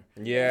Kylie Jenner.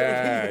 You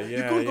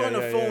couldn't go on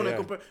your phone and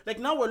compare. Like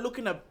now we're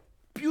looking at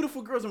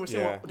beautiful girls and we're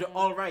saying they're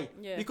all right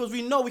because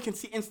we know we can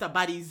see Insta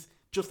baddies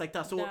just like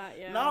that. So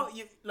now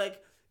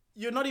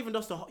you're not even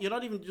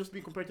just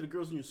being compared to the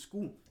girls in your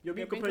school. You're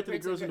being compared to the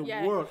girls in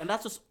the world, and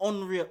that's just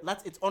unreal.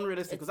 It's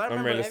unrealistic. Because I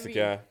remember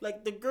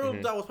like the girl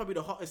that was probably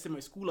the hottest in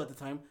my school at the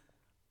time.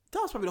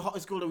 That was probably the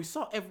hottest girl that we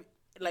saw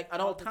at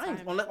all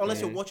times.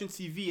 Unless you're watching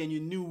TV and you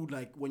knew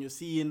like when you're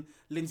seeing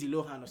Lindsay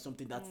Lohan or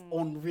something that's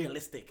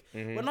unrealistic.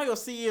 But now you're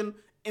seeing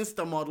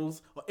Insta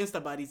models or Insta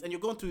baddies and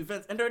you're going to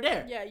events and they're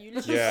there. Yeah, you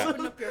literally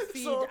open up your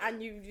feed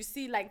and you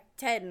see like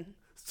 10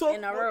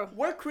 in a row.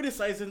 We're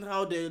criticizing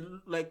how they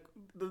like.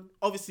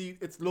 Obviously,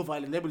 it's Love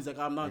Island. Everybody's like,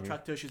 I'm not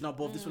attracted. She's not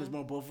buff. This one is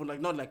more buff. Like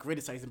not like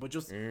criticizing, but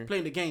just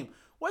playing the game.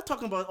 We're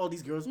talking about all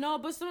these girls. No,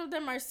 but some of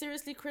them are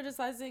seriously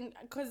criticizing.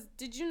 Because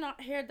did you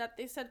not hear that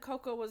they said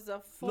Coco was a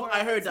 4? No,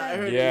 I heard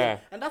that.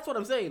 That. And that's what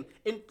I'm saying.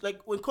 In like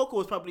when Coco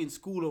was probably in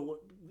school or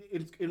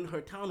in her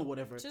town or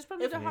whatever. She's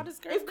probably the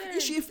hottest girl there.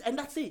 And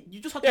that's it.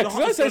 You just have to be the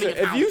hottest girl in your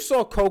town. If you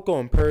saw Coco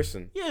in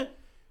person,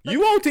 you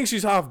won't think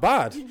she's half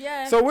bad.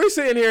 Yeah. So we're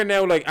sitting here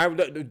now, like,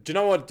 do you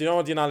know what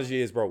the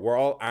analogy is, bro? We're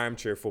all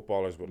armchair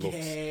footballers with looks.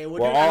 Yeah,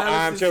 we're all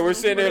armchair. We're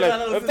sitting there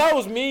like, if that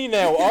was me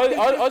now,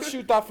 I'd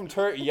shoot that from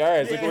 30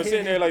 yards. Like we're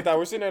sitting there like that.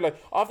 We're sitting there like,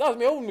 oh, if that was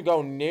me, I wouldn't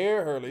go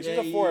near her. Like she's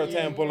a 4 out of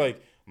 10, but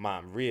like.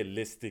 Man,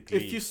 realistically,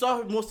 if you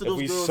saw most of those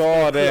girls, if we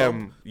saw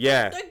them,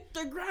 they're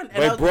grand.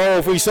 Like, bro,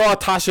 if we saw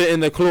Tasha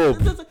in the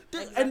club,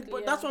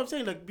 but that's what I'm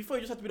saying. Like, before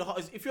you just have to be the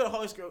hottest. If you're the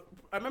hottest girl,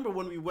 I remember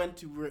when we went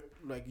to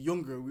like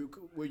younger,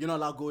 you're not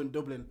allowed to go in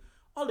Dublin.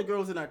 All the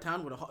girls in our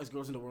town were the hottest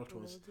girls in the world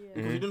to us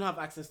because you don't have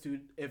access to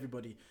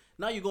everybody.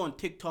 Now you go on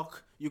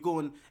TikTok,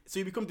 so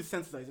you become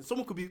desensitized. And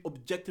someone could be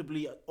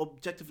objectively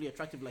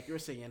attractive, like you're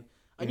saying.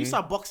 And you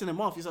start boxing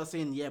them off. You start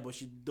saying, yeah, but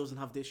she doesn't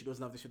have this, she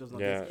doesn't have this, she doesn't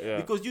have this. Yeah.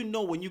 Because you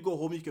know when you go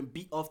home, you can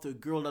beat off to a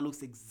girl that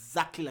looks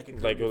exactly like a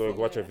girl. Like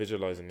what you're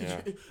visualizing,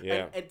 And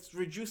it's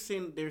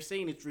reducing, they're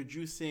saying it's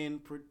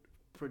reducing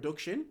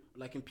production,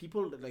 like in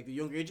people, like the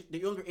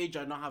younger age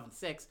are not having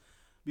sex.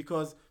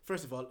 Because,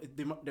 first of all,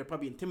 they're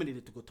probably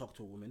intimidated to go talk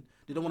to a woman.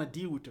 They don't want to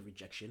deal with the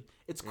rejection.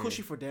 It's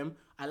cushy for them.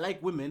 I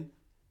like women.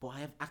 But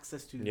I have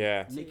access to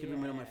naked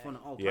women on my phone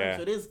at all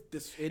times. So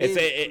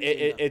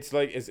it's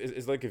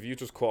like if you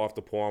just cut off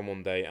the porn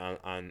one day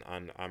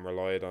and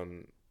relied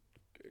on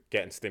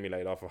getting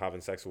stimulated off of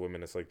having sex with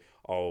women. It's like,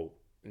 oh,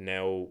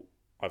 now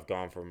I've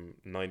gone from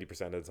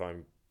 90% of the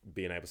time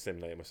being able to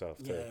stimulate myself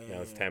to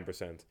it's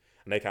 10%, and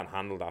they can't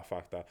handle that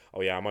fact that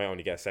I might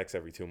only get sex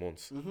every 2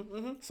 months.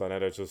 So now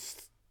they're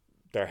just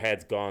their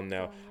head's gone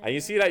now, and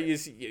you see that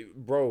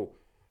bro.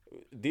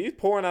 These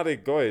porn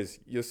addict guys,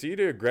 you'll see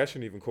the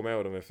aggression even come out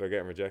of them if they're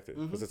getting rejected.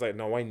 Because it's like,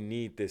 no, I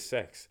need this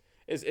sex.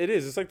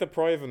 It's like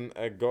depriving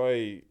a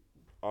guy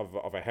of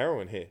a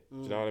heroin hit.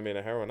 Do you know what I mean?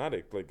 A heroin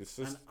addict. Like it's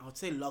just. And I would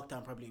say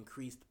lockdown probably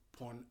increased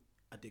porn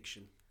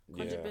addiction.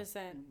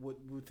 100%.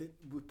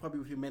 With probably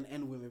with men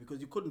and women, because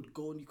you couldn't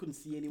go and you couldn't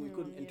see anyone, you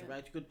couldn't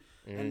interact. You could,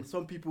 and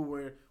some people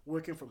were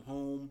working from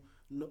home.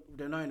 No,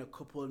 they're not in a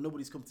couple.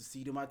 Nobody's come to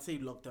see them. I'd say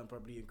lockdown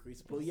probably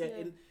increased. But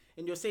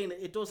and you're saying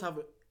it does have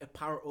a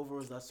power over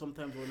us that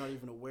sometimes we're not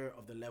even aware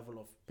of the level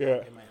of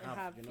it might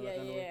have.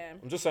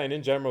 I'm just saying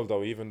in general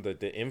though, even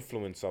the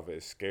influence of it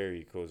is scary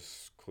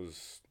because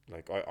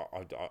like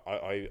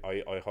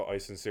I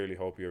sincerely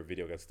hope your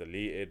video gets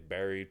deleted,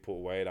 buried, put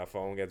away. That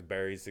phone gets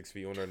buried 6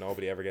 feet under.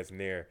 Nobody ever gets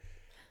near.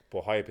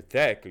 But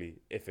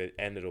hypothetically, if it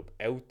ended up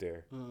out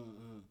there,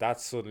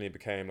 that suddenly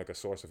became like a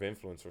source of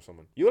influence for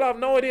someone. You'll have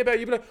no idea about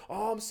it. You'll be like,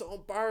 oh, I'm so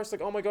embarrassed. Like,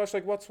 oh my gosh,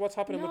 like what's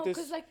happening with this?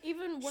 No, because like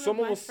even one of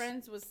my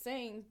friends was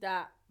saying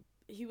that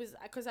he was,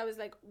 because I was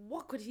like,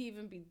 what could he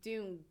even be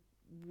doing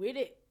with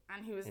it?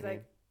 And he was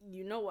like,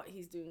 you know what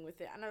he's doing with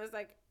it. And I was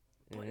like,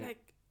 but like.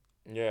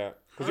 Yeah,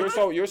 because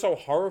you're so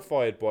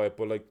horrified by it,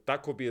 but like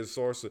that could be a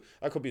source of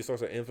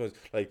influence.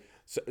 Like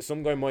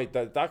some guy might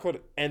that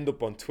could end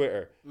up on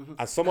Twitter,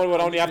 and someone would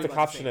only have to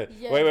caption it.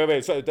 Yeah.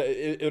 Wait. So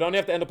it would only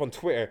have to end up on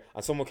Twitter,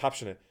 and someone would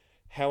caption it.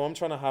 How I'm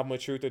trying to have my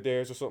truth or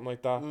dares or something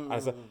like that. And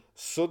it's like,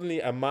 suddenly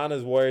a man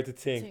is wired to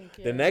think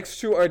the next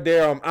truth or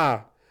dare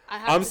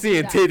I'm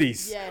seeing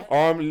titties,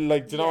 or I'm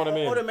like, do you know what I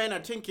mean? Other men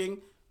are thinking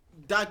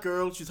that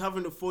girl, she's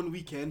having a fun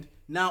weekend.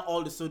 Now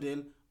all of a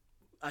sudden,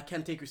 I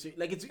can't take her serious.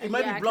 Like it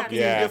might be blocking you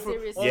you Yeah. different.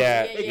 seriously. Or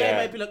Yeah, a guy yeah.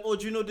 might be like, oh,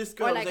 do you know this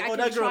girl? Or, It's like, like, I oh, can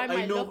that girl, try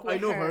my luck I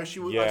with know her. her. She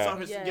was, Yeah. I saw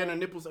her Yeah. getting her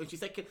nipples, and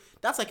she's like,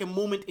 that's like a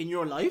moment in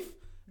your life,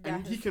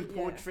 and That he is- can yeah.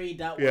 portray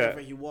that Yeah.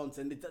 whatever he wants,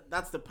 and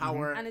that's the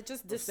power. And it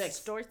just of sex.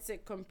 distorts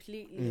it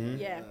completely. Mm-hmm.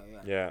 Yeah.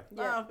 Yeah.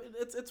 Nah,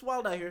 it's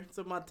wild out here. It's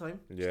a mad time.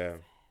 Yeah.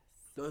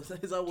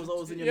 Is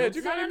always in your Yeah, notes? do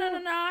you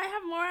No. I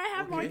have more. I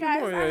have more, Okay. guys.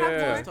 More, I have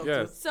yeah, more. Talk yeah.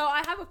 to us. So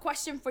I have a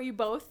question for you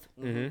both.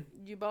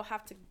 Mm-hmm. You both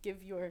have to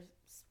give your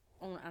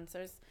own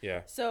answers.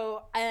 Yeah.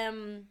 So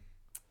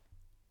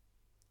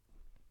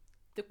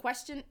the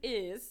question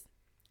is,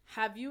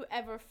 have you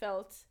ever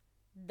felt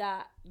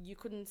that you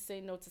couldn't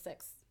say no to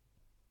sex?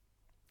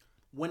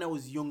 When I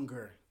was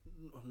younger,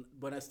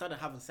 when I started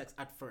having sex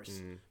at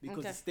first, because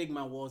Okay. the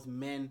stigma was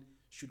men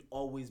should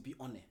always be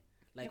on it.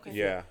 Like, Okay. if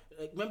Yeah.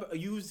 like, remember,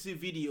 you see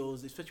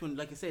videos, especially when,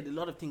 like I said, a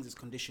lot of things is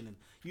conditioning.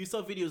 You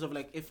saw videos of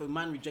like, if a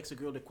man rejects a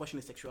girl, they question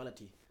his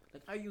sexuality.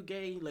 Like, are you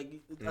gay?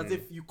 Like, as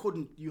if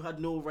you had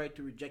no right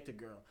to reject a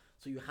girl,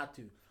 so you had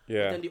to.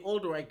 Yeah. But then the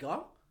older I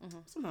got,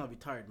 somehow I'll be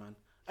tired, man.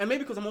 And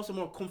maybe because I'm also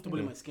more comfortable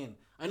in my skin.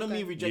 I know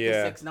me rejecting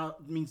Yeah. sex now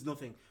means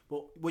nothing.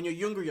 But when you're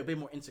younger, you're a bit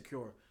more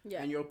insecure.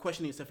 Yeah. And you're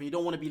questioning yourself and you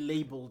don't want to be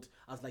labeled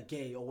as like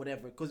gay or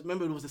whatever. Because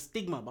remember, there was a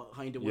stigma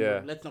behind it.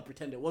 Yeah. Let's not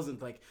pretend it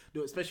wasn't like,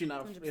 especially in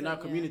our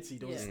 100%, community,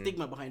 there was a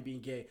stigma behind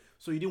being gay.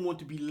 So you didn't want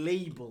to be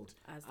labeled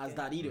as gay.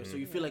 that either. So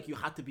you feel like you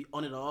had to be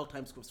on it at all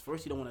times. Because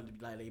first, you don't want to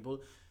be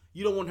labeled.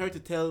 You don't want her to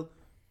tell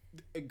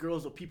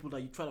girls or people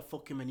that you try to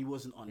fuck him and he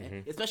wasn't on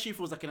it, especially if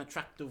it was like an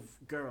attractive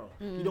girl.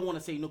 You don't want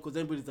to say no because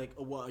everybody's like,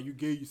 oh, what, are you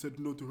gay? You said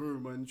no to her,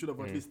 man. You should have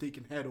at least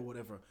taken head or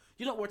whatever.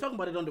 You know, we're talking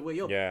about it on the way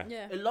up. Yeah.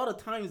 Yeah. A lot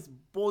of times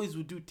boys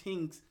will do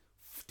things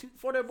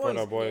for their boys,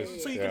 their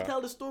boys, so you yeah. can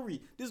tell the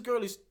story. This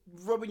girl is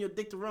rubbing your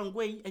dick the wrong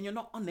way and you're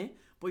not on it,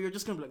 but you're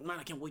just gonna be like, man,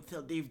 I can't wait to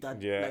tell Dave that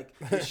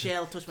like the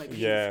shell touched my penis.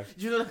 Yeah.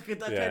 You know, like that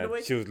kind of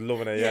way. She was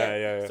loving it.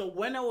 Yeah. So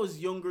when I was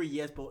younger,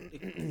 yes, but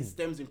it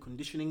stems in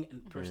conditioning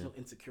and personal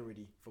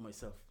insecurity for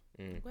myself.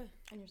 What?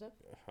 And yourself?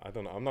 I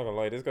don't know. I'm not gonna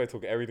lie. This guy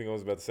took everything I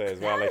was about to say as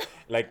well.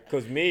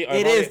 Cause me,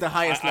 It is the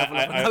highest level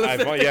of analysis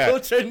the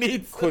culture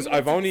needs. Because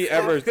I've only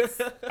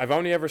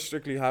ever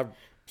strictly had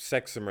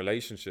sex in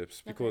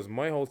relationships. Because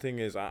my whole thing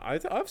is,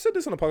 I've said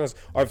this on a podcast.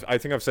 I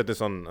think I've said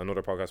this on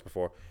another podcast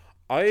before.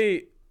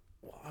 I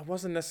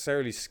wasn't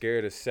necessarily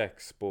scared of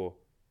sex, but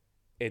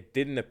it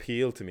didn't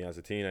appeal to me as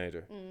a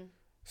teenager.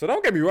 So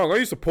don't get me wrong. I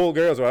used to pull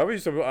girls, or I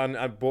used to,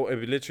 but it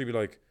would literally be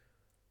like,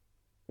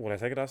 would I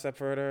take it that step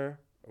further?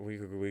 We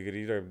could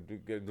either,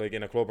 like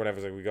in a club or whatever,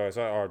 it's like we go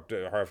outside, or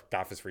her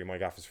gaff is free, my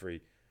gaff is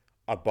free.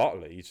 I'd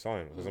bottle it each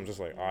time because I'm just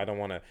like, I don't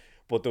want to.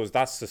 But there was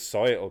that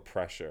societal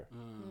pressure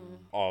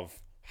of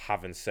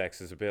having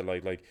sex. Is a bit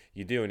like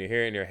you do, and you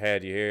hear it in your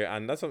head,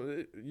 and that's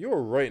you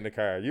were right in the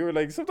car. You were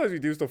like, sometimes we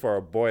do stuff for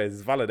our boys,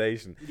 it's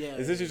validation. Yeah.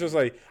 Is this just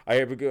like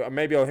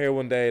maybe I'll hear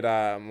one day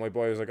that my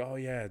boy was like, oh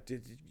yeah,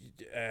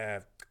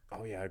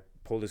 I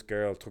pulled this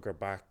girl, took her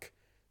back,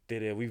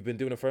 did it. We've been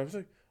doing it for. I was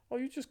like, oh,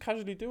 you just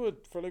casually do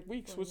it for like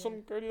weeks with some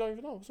girl you don't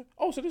even know. It's like,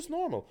 oh, so this is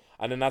normal.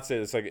 And then that's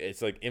it.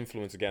 It's like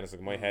influence again. It's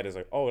like my head is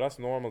like, oh, that's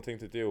a normal thing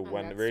to do, And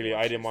when that's really what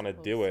I didn't you're want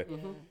to do it,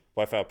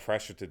 but I felt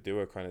pressure to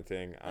do it, kind of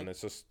thing. And it's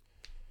just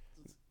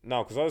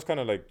no, because I was kind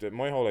of like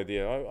my whole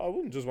idea. I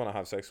wouldn't just want to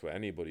have sex with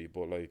anybody,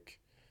 but like,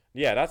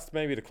 yeah, that's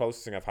maybe the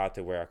closest thing I've had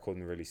to where I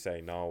couldn't really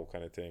say no,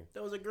 kind of thing.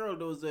 There was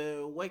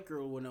a white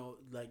girl when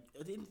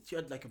I think she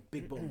had like a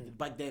big bum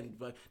back then,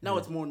 but now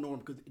it's more norm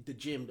because the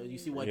gym, you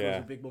see white girls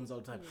with big bums all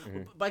the time.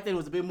 But back then it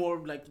was a bit more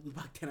like,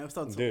 back then I was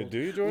sounding so old. Do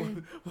you,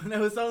 Jordan? When I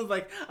was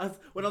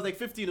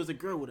 15, there was a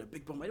girl with a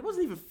big bum. It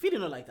wasn't even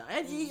feeling her like that.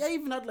 I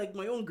even had like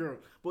my own girl,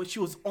 but she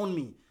was on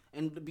me,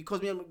 and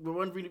because we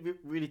weren't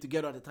really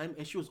together at the time,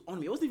 and she was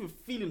on me. I wasn't even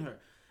feeling her.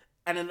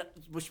 And then,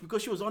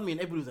 because she was on me,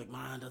 and everybody was like,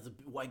 man, that's a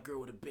white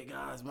girl with a big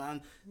ass,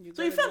 man.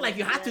 So you felt like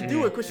you had to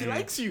do it because she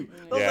likes you.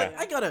 I was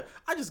like,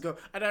 I just go.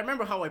 And I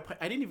remember how I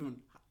didn't even,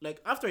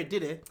 like, after I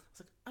did it, I was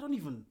like, I don't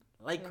even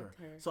like her.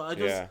 So I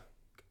just,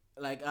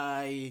 like,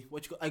 I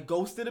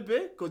ghosted a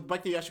bit, because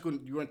back then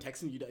you weren't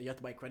texting, you had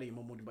to buy credit, your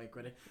mom wouldn't buy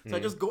credit. So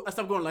I stopped going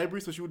to the library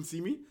so she wouldn't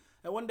see me.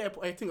 And one day,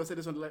 I think I said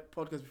this on the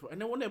podcast before,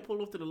 and then one day I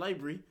pulled up to the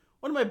library,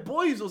 one of my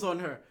boys was on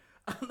her.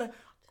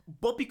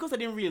 But because I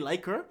didn't really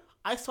like her,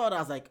 I saw it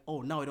as like,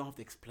 oh, now I don't have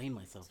to explain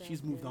myself.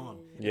 She's moved on.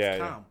 It's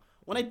calm.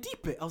 When I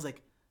deep it, I was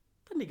like,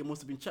 that nigga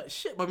must have been chatting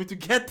shit about me to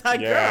get that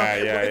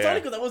girl. But it's only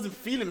because I wasn't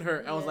feeling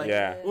her. I was like,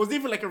 it was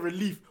even like a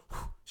relief.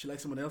 She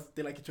likes someone else.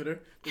 They like each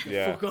other. They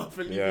can fuck off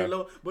and leave me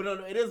alone. But no,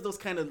 it is those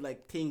kind of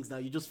like things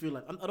that you just feel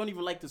like, I don't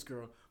even like this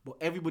girl, but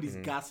everybody's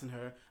gassing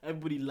her.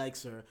 Everybody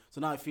likes her. So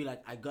now I feel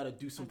like I gotta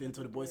do something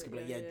so the boys can be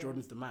like, yeah,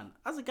 Jordan's the man.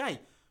 As a guy,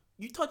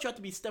 you thought you had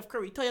to be Steph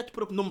Curry. You thought you had to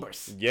put up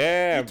numbers.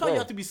 Yeah, you thought you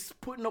had to be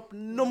putting up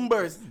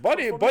numbers.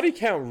 Body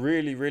count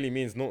really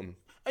means nothing.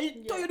 And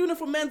you thought you're doing it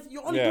for men.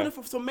 You're only doing it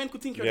for so men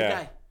could think you're the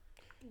guy.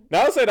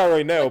 Now I'll say that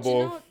right now, but boy.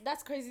 you know,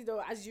 that's crazy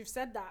though, as you've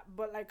said that.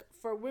 But like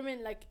for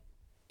women, like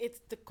it's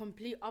the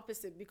complete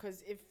opposite,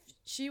 because if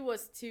she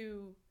was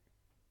to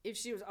if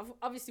she was,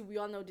 obviously we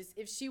all know this,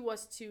 if she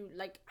was to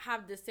like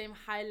have the same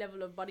high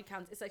level of body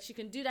count, it's like she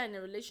can do that in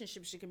a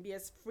relationship. She can be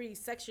as free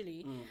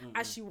sexually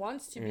as she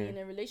wants to be in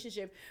a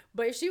relationship.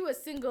 But if she was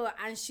single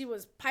and she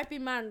was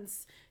piping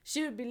mans,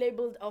 she would be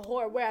labeled a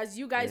whore, whereas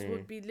you guys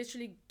would be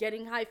literally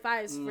getting high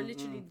fives for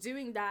literally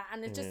doing that.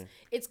 And it just,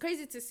 it's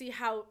crazy to see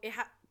how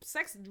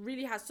sex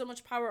really has so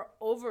much power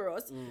over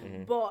us,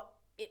 but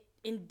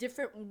in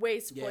different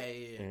ways for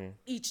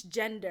each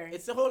gender.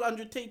 It's the whole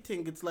Andrew Tate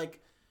thing. It's like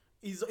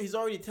he's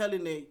already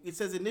telling it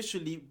says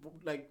initially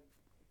like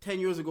 10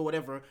 years ago,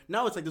 whatever.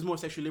 Now it's like there's more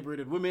sexually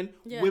liberated women.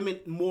 Yeah.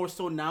 Women more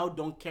so now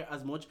don't care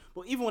as much.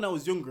 But even when I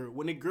was younger,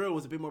 when a girl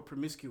was a bit more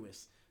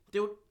promiscuous,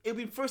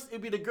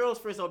 it'd be the girls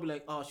first. I'll be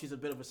like, oh, she's a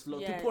bit of a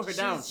slut, to put her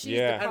down. She's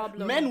the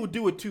problem. Men would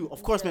do it too.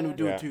 Of course, men would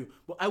do it too.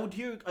 But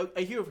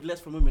I hear less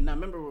from women now. I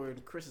remember we were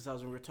in Chris's house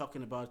when we were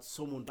talking about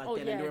someone back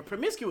then, and they were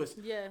promiscuous.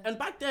 Yeah. And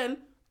back then,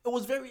 it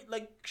was very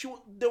like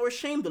they were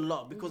shamed a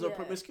lot because of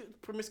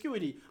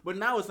promiscuity. But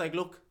now it's like,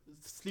 look,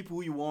 sleep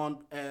who you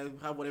want,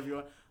 have whatever you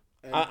want.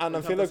 And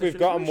I feel like we've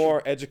gotten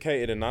more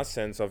educated in that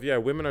sense of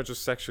women are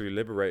just sexually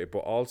liberated, but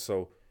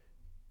also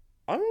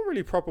I don't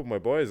really prop up my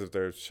boys if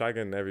they're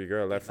shagging every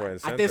girl left, right,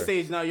 and center. At this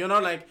stage now, you're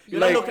not like you're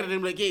not looking at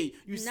them like, hey,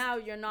 now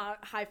you're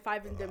not high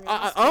fiving them.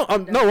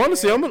 No,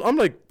 honestly, I'm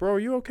like, bro, are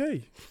you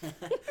okay?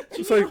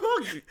 It's like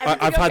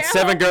I've had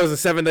 7 girls in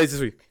 7 days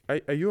this week.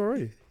 Are you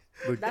alright?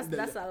 Like,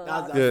 that's a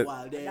lot. That's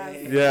wild.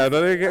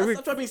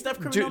 Stop dropping Steph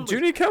Curry numbers. Do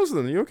you need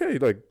counseling? Are you okay?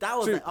 Like that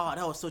was like,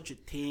 that was such a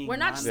thing. We're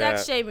not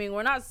sex shaming.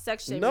 We're not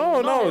sex shaming.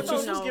 No, it's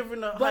just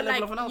giving a high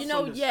level of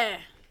announcement. Yeah.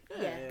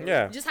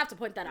 You just have to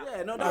point that out.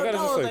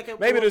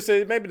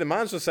 Yeah, maybe the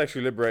man's just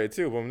sexually liberated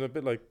too, but I'm a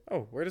bit like,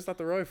 oh, where does that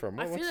derive from?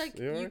 I feel like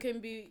you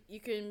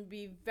can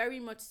be very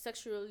much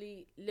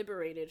sexually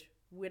liberated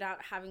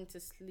without having to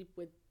sleep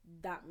with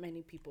that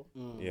many people.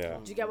 Do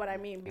you get what I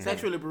mean? Because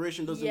sexual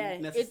liberation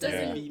doesn't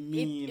necessarily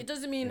mean it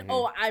doesn't mean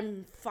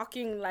I'm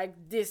fucking like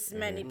this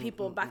many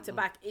people back to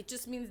back. It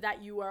just means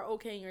that you are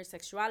okay in your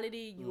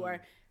sexuality. You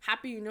are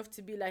happy enough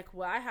to be like,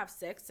 well, I have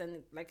sex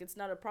and like it's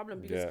not a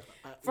problem because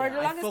for the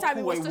longest time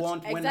it was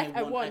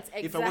I want.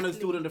 If I want to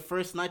do it on the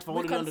first night, if I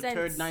want to do it on the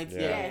third night,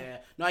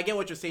 No, I get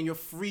what you're saying. You're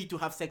free to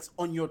have sex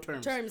on your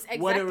terms. Exactly.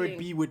 Whether it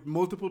be with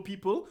multiple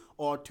people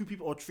or 2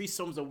 people or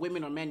threesomes of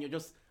women or men, you're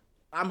just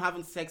I'm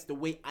having sex the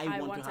way I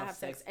want to have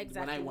sex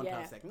when I want to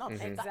have sex. Not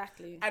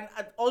exactly. And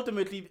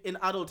ultimately, in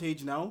adult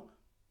age now,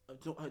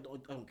 I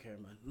don't care,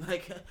 man.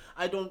 Like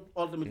I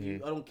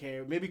don't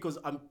care. Maybe because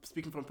I'm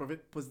speaking from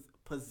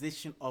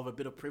position of a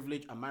bit of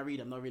privilege. I'm married.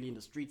 I'm not really in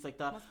the streets like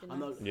that. I'm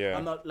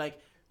not like.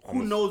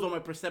 Who knows what my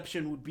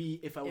perception would be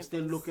if I was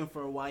still looking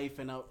for a wife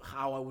and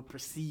how I would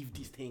perceive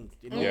these things.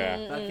 You know?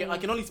 Yeah. I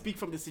can only speak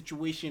from the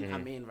situation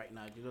I'm in right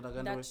now. You know,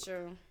 that's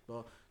true.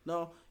 But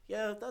no,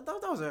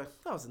 that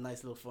was a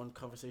nice little fun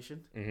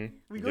conversation.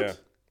 We good?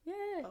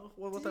 Yeah.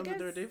 What time is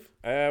there, Dave?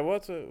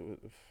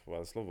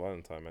 It's Love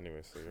Island time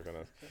anyway, so you're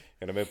gonna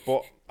in a bit.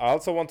 But I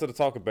also wanted to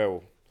talk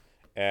about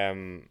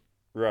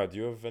Wura, do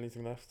you have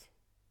anything left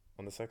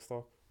on the sex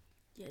talk?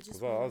 Yeah,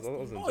 just I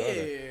was enjoying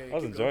it. I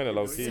was enjoying it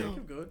low key.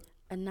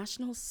 A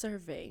national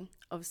survey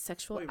of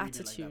sexual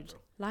attitude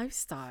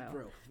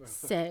lifestyle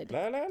said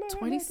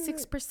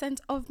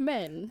 26% of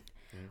men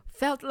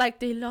felt like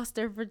they lost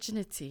their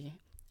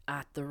virginity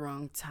at the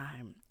wrong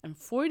time, and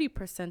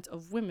 40%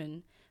 of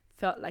women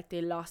felt like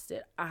they lost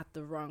it at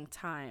the wrong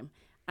time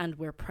and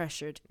were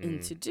pressured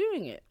into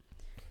doing it.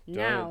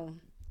 Now,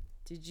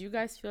 did you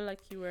guys feel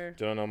like you were...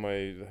 Do you know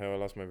how I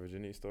lost my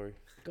virginity story?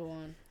 Go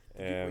on.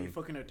 Were you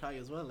fucking her tie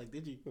as well? Like,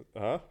 did you?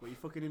 Huh? Were you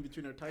fucking in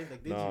between her ties?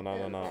 Like, did you?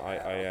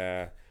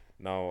 No.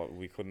 No,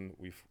 we couldn't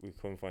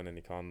find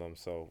any condoms,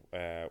 so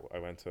I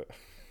went to.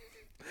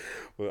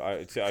 Well,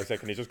 I said,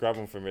 can you just grab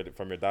one from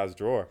your dad's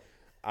drawer?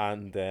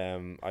 And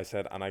I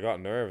said, and I got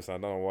nervous. I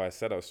don't know why I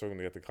said I was struggling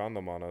to get the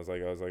condom on. I was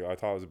like, I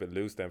thought it was a bit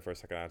loose then for a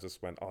second. I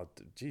just went, oh,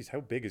 geez,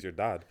 how big is your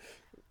dad?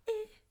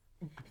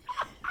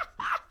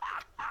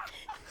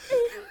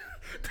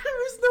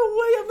 There is no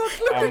way I'm not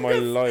looking on my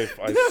life.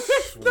 I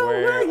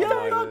swear on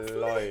my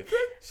life.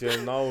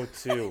 She'll know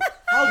too.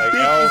 How big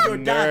is your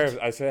dad?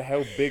 I said,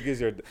 how big is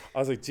your... I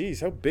was like,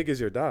 geez, how big is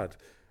your dad?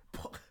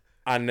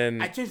 And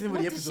then... I changed the episode.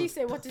 What did she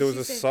say? There was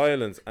a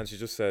silence and she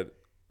just said,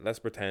 let's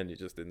pretend you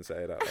just didn't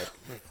say that. Like,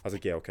 I was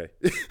like, yeah, okay.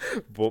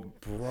 But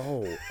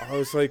bro, I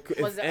was like,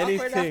 was if it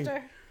anything... awkward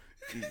after?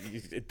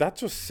 That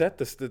just set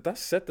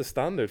the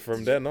standard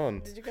from then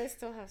on. Did you guys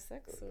still have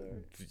sex?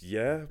 Or?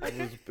 Yeah,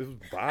 it was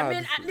bad. I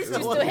mean, at least you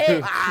still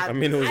hit. I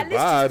mean, it was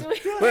bad.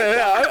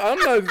 I'm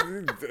not.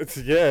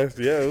 Yeah,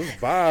 it was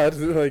bad.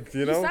 Like,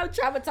 you know. You sound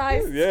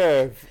traumatized.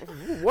 Yeah.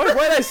 Why did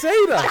I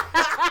say that?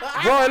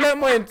 Bro,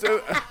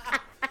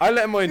 I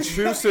let my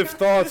intrusive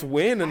thoughts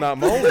win in that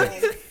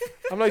moment.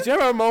 I'm like, do you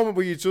ever have a moment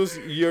where you're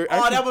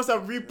actually... that must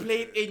have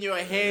replayed in your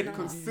head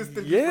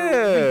consistently.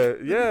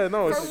 Yeah,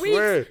 no, I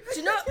swear. Do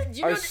you know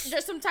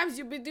there's sometimes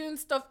you'll be doing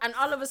stuff and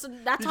all of a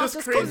sudden that thought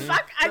just comes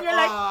back and you're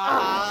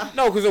like,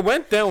 No, because it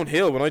went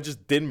downhill when I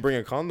just didn't bring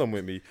a condom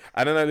with me.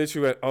 And then I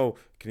literally went, oh,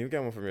 can you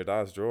get one from your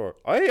dad's drawer?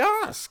 I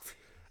asked.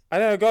 I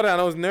then I got it and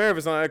I was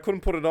nervous and I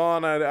couldn't put it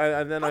on.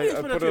 And then How do you I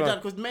explain that put to it your on.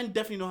 dad? Because men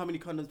definitely know how many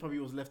condoms probably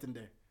was left in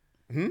there.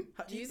 Do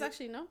you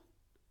actually know?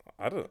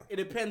 I don't know. It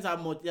depends how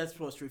much. That's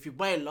for true. If you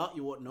buy a lot,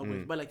 you won't know. But if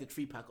you buy like the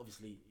 3-pack,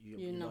 obviously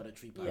you know the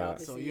 3-pack. Yeah,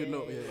 So obviously, you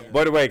know. yeah. Yeah.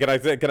 By the way, can I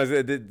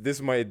say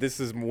this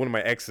is one of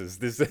my exes.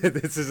 This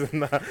is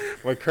not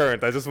my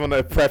current. I just want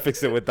to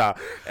prefix it with that.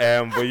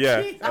 But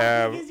yeah,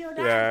 How big is your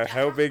dad? yeah.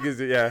 How big is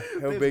it? Yeah,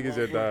 how big is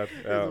your dad?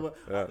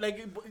 Yeah.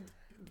 Like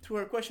to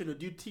her question,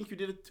 do you think you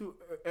did it too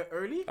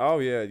early? Oh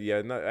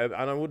yeah. No, and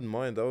I wouldn't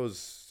mind. I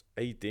was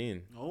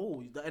 18.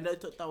 Oh, and I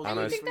thought that was. And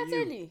You I think for that's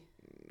you. early?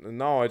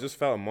 No, I just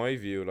felt in my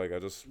view like I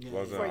just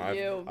wasn't. For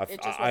you, I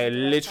it just I wasn't the right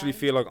literally time.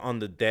 feel like on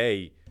the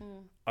day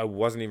I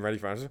wasn't even ready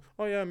for it. I was like,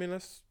 oh yeah, I mean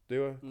let's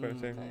do it kind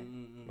of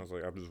thing. I was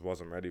like, I just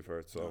wasn't ready for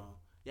it. So No.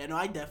 Yeah, no,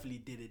 I definitely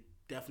did it.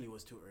 Definitely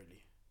was too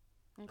early.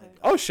 Okay.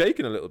 I was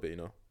shaking a little bit, you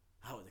know.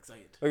 I was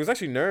excited. Like, I was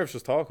actually nervous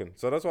just talking,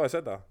 so that's why I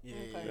said that. Yeah,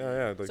 Okay.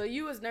 Yeah. Like, So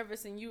you was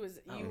nervous and you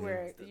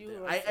were.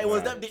 I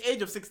was that the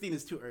age of 16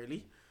 is too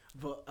early,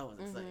 but I was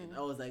excited.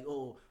 I was like,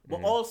 oh,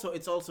 but also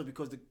it's also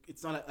because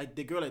it's not like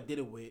the girl I did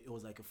it with. It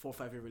was like a 4 or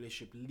 5 year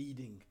relationship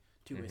leading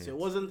to it, so it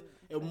wasn't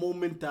a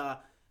moment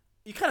that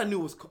you kind of knew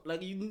was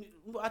like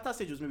at that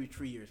stage it was maybe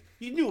 3 years.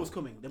 You knew it was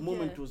coming. The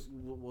moment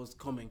was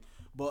coming,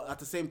 but at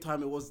the same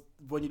time it was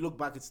when you look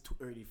back, it's too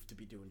early to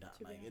be doing that.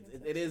 Like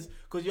it is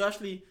because you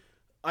actually.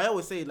 I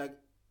always say, like,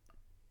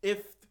 if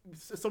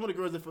some of the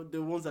girls,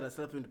 the ones that I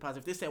slept with in the past,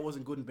 if they say I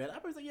wasn't good in bed,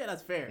 I'm like, yeah,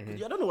 that's fair.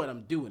 Because I don't know what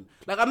I'm doing.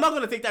 Like, I'm not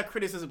going to take that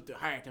criticism to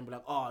heart and be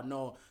like, oh,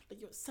 no.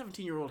 Like, you're a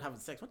 17-year-old having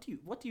sex.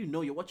 What do you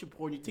know? You're watching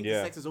porn. You think the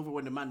sex is over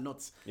when the man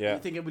nuts. Yeah. You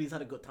think everybody's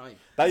had a good time.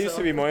 that used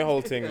to be my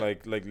whole thing.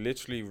 Like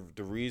literally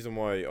the reason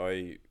why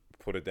I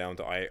put it down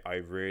to I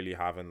really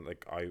haven't,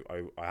 like, I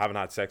haven't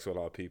had sex with a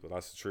lot of people.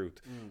 That's the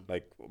truth.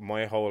 Like,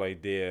 my whole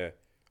idea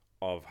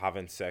of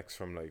having sex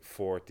from, like,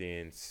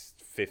 14,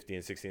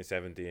 15, 16,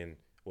 17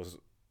 was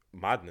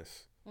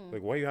madness.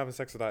 Like, why are you having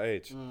sex at that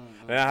age?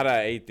 Then I had it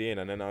at 18,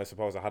 and then I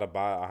suppose I had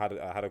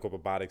a couple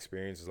of bad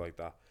experiences like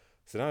that.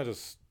 So then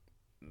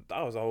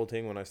that was the whole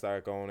thing when I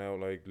started going out,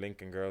 like,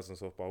 linking girls and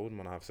stuff, but I wouldn't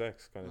want to have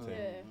sex kind of thing.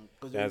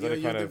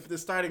 Because the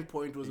starting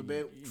point was a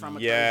bit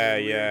traumatizing.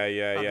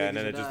 Yeah, and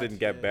then it just didn't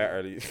get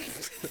better.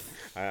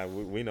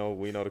 We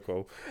know the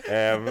quote.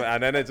 And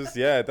then it just,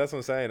 that's what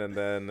I'm saying. And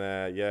then,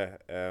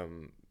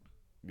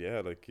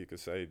 like you could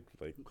say,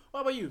 like.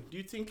 What about you? Do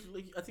you think,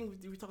 like, I think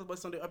we talked about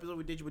Sunday episode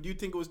with Deji, but do you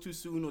think it was too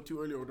soon or too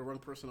early or the wrong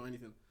person or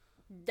anything?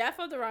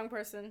 Definitely the wrong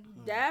person.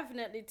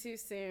 Definitely too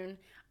soon.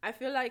 I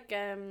feel like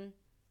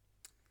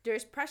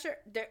there's pressure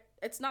there.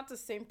 It's not the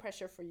same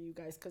pressure for you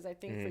guys, because I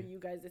think for you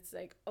guys it's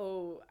like,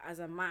 oh, as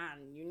a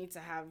man you need to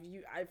have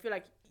I feel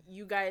like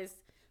you guys,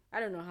 I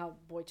don't know how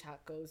boy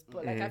chat goes,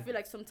 but like I feel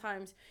like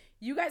sometimes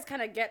you guys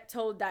kind of get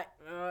told that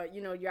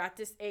you're at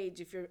this age,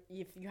 if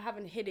you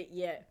haven't hit it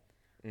yet,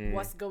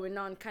 what's going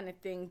on kind of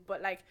thing.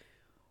 But like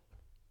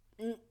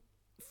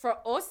for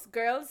us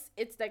girls,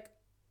 it's like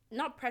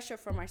not pressure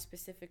from our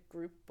specific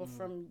group, but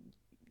from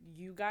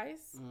you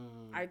guys,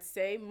 I'd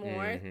say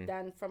more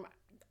than from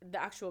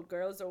the actual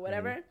girls or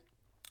whatever.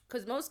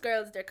 Because most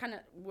girls,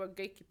 we're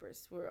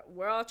gatekeepers.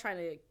 We're all trying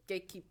to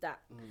gatekeep that.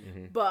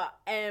 But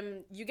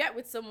you get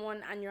with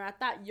someone and you're at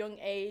that young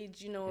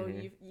age,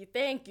 you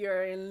think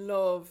you're in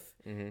love.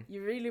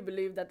 You really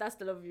believe that that's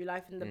the love of your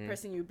life and the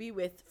person you'll be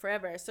with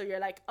forever. So you're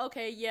like,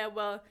 okay, yeah,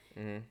 well,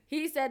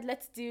 he said,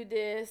 let's do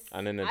this.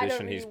 And in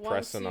addition, he's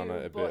pressing on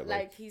it a but bit.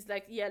 Like, he's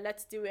like, yeah,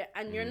 let's do it.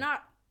 And you're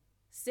not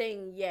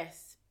saying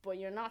yes, but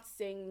you're not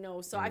saying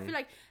no. So I feel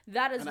like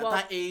that as well.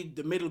 At that age,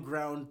 the middle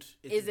ground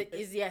is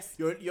yes.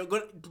 You're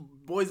good.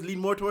 Boys lean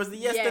more towards the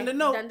yes than the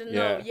no.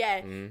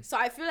 So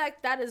I feel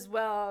like that as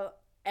well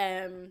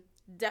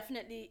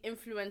definitely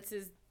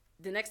influences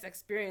the next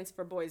experience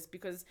for boys,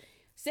 because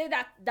say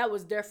that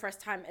was their first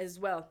time as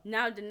well.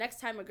 Now the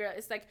next time a girl,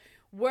 it's like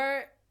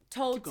we're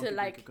told to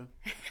like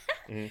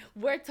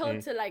we're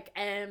told to like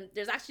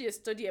there's actually a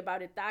study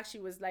about it that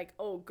actually was like,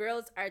 oh,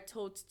 girls are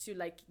told to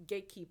like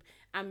gatekeep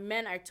and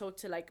men are told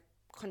to like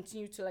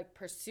continue to like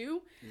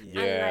pursue.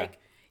 And like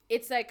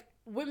it's like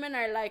women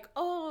are like,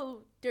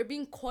 oh, they're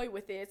being coy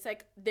with it. It's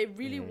like they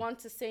really want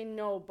to say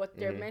no, but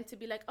they're meant to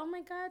be like, oh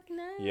my god,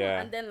 no.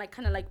 And then like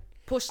kind of like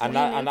push and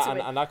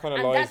that kind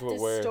of lies with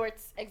where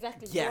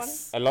exactly.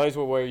 Yes. It lies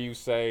with where you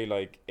say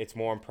like it's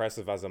more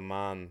impressive as a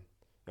man,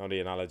 you know, the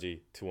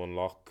analogy, to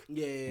unlock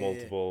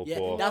multiple.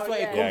 But that's where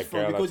it comes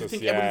from, because you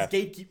think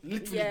everybody's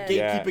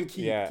gatekeeping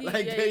key.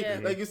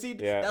 Like you see,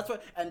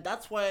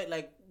 that's why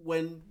like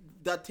when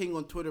that thing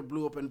on Twitter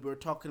blew up and we were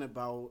talking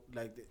about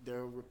like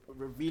they're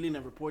revealing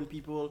and reporting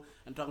people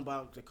and talking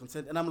about the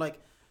consent, and I'm like,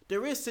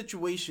 there is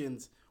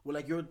situations where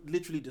like you're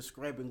literally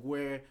describing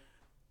where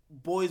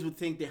boys would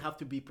think they have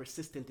to be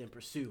persistent and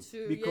pursue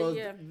because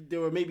they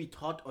were maybe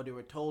taught or they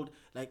were told.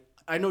 Like,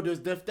 I know there's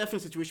definitely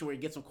a situation where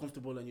it gets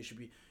uncomfortable and you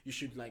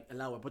should like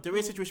allow it, but there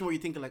is a situation where you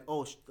think like,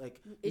 oh,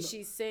 is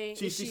she saying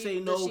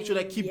no? Should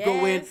I keep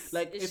going?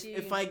 Like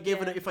if I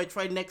give it, if I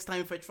try next time,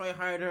 if I try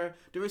harder,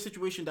 there is a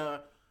situation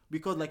that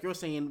because like you're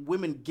saying,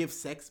 women give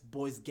sex,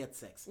 boys get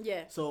sex.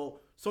 Yeah. So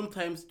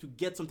sometimes to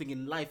get something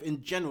in life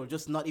in general,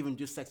 just not even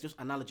just sex, just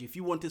analogy. If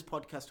you want this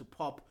podcast to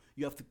pop,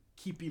 you have to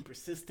keep being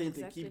persistent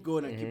and keep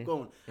going and keep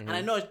going. And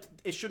I know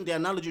it shouldn't. The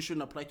analogy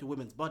shouldn't apply to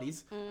women's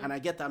bodies. And I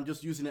get that. I'm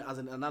just using it as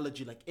an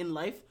analogy. Like in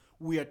life,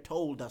 we are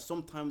told that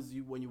sometimes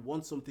when you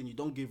want something, you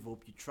don't give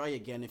up. You try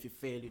again. If you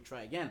fail, you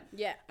try again.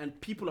 Yeah. And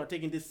people are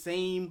taking this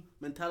same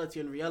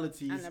mentality and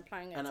realities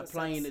And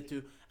applying it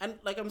to sex. And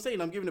like I'm saying,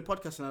 I'm giving a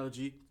podcast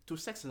analogy to a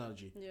sex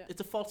analogy. Yeah.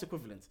 It's a false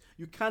equivalence.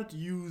 You can't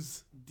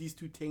use these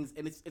two things,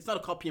 and it's not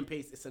a copy and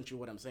paste. Essentially,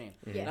 what I'm saying.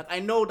 Yeah. Like I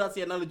know that's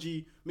the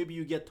analogy. Maybe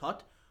you get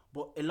taught.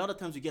 But a lot of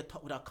times you get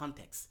taught without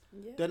context.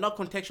 Yeah. They're not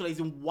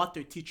contextualizing what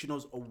they're teaching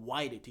us or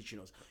why they're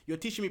teaching us. You're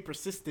teaching me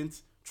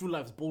persistence. True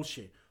life's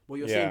bullshit. But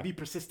you're saying be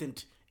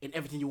persistent in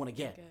everything you want to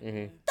get.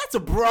 That's a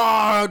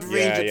broad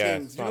range of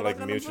things. It's not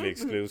like mutually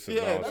exclusive.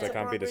 No, so it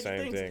can't be the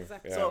same thing.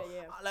 Exactly. Yeah. So,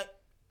 like,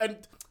 and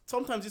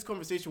sometimes this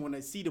conversation, when I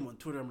see them on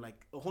Twitter, I'm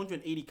like,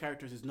 180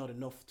 characters is not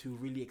enough to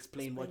really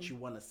explain what you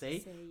want to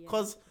say.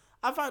 Because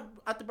I've had,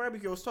 at the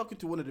barbecue, I was talking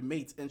to one of the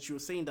mates, and she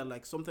was saying that,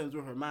 like, sometimes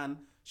with her man,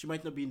 she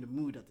might not be in the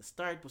mood at the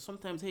start, but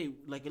sometimes, hey,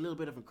 like a little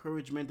bit of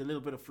encouragement, a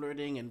little bit of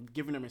flirting, and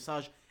giving her a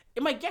massage,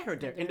 it might get her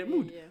there in the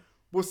mood. Yeah.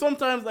 But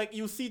sometimes, like,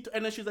 you see,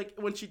 and then she's like,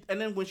 when she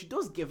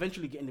does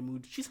eventually get in the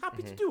mood, she's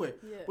happy to do it.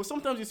 Yeah. But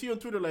sometimes you see on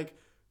Twitter, like,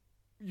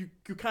 you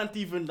can't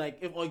even, like,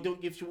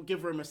 if you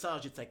give her a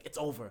massage, it's like, it's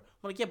over.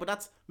 I'm like, yeah, but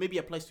that's maybe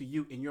applies to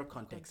you in your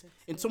context.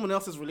 In someone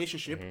else's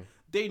relationship,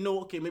 they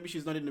know, okay, maybe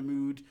she's not in the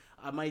mood.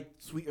 I might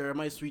sweet her, I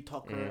might sweet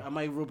talk her, I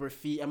might rub her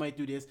feet, I might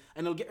do this,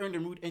 and it'll get her in the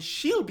mood, and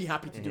she'll be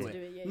happy to do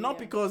it. Not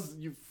because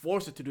you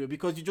force her to do it,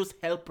 because you just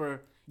help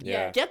her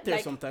get there.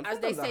 Like, sometimes. As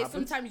they say,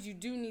 sometimes you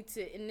do need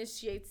to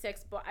initiate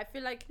sex, but I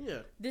feel like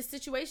the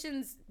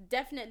situations,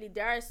 definitely,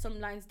 there are some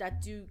lines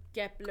that do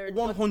get blurred.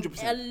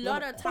 100%.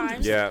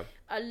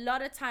 A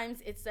lot of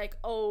times, it's like,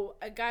 oh,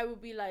 a guy will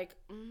be like,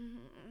 I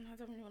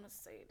don't really want to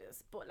say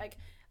this, but like,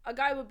 a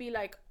guy would be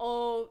like,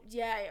 oh,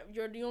 yeah,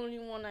 you're the only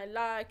one I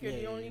like, you're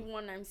the only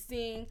one I'm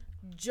seeing,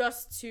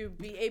 just to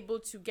be able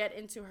to get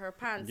into her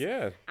pants.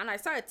 Yeah. And I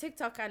saw a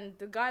TikTok, and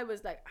the guy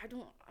was like,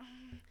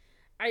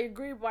 I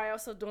agree, but I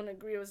also don't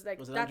agree. It was like,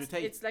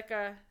 it's like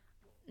a,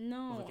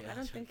 no, I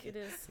don't think it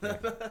is.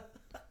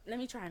 Let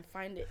me try and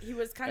find it. He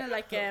was kind of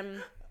like,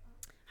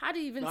 how do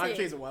you even say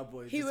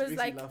it? He was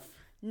like,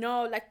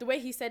 no, like the way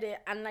he said it,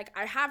 and like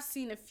I have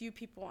seen a few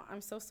people, I'm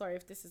so sorry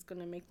if this is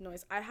gonna make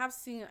noise, I have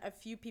seen a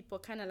few people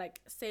kind of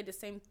like say the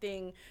same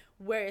thing,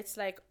 where it's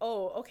like,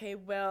 oh, okay,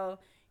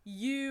 well,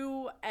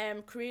 you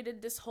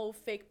created this whole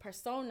fake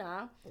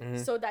persona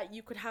so that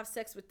you could have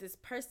sex with this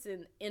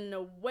person. In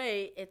a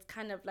way, it's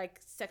kind of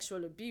like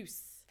sexual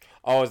abuse.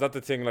 Oh, is that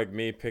the thing, like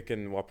me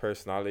picking what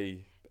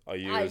personality I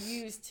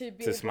use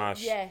to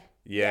smash? Yeah.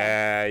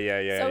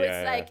 So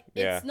it's like,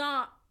 it's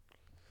not,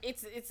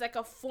 it's like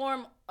a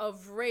form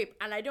of rape,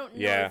 and I don't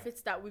know if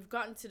it's that we've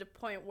gotten to the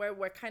point where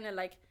we're kind of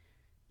like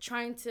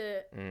trying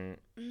to.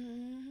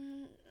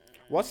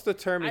 What's the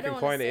term you can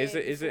coin it?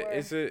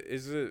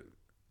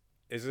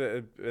 Is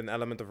it an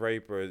element of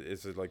rape, or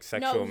is it like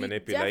sexual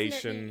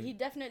manipulation? He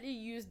definitely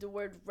used the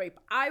word rape.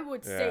 I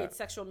would say it's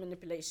sexual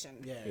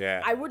manipulation.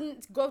 Yeah. I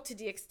wouldn't go to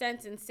the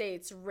extent and say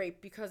it's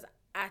rape, because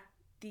at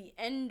the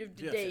end of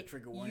the day,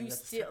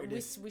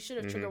 we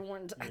should have trigger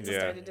warned at the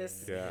start of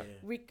this. Yeah.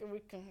 We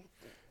can.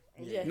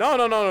 Yeah.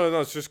 No.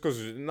 It's just because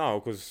we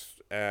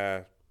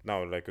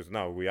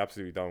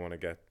absolutely don't want to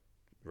get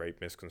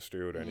rape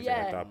misconstrued or anything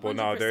like that. But 100%.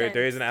 No,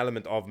 there is an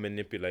element of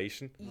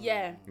manipulation.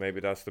 Yeah. Maybe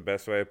that's the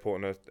best way of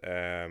putting it.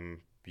 I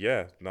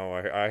hear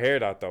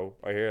that though.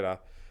 I hear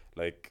that.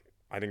 Like,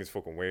 I think it's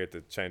fucking weird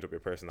to change up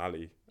your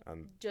personality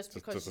and just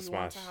because you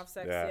want to have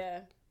sex. Yeah.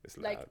 It's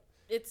like,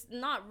 it's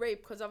not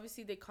rape, because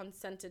obviously they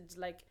consented.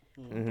 Like,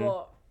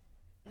 but.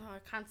 No, I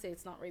can't say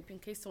it's not rape in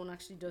case someone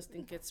actually does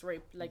think it's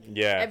rape. Like,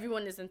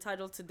 everyone is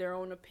entitled to their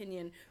own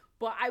opinion.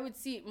 But I would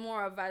see it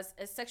more of as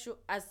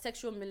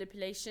sexual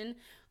manipulation,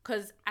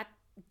 because at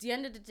the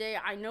end of the day,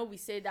 I know we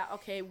say that,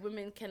 okay,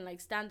 women can like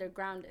stand their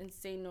ground and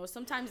say no.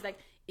 Sometimes like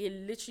it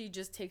literally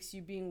just takes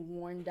you being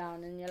worn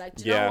down, and you're like,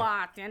 do you know what?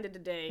 At the end of the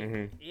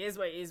day, it is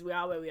what it is. We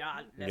are where we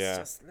are.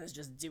 Let's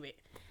just do it.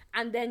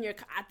 And then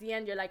at the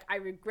end, you're like, I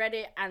regret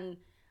it, and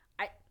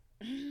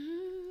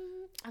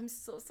I'm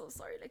so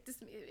sorry. Like this,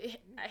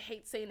 I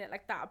hate saying it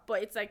like that,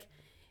 but it's like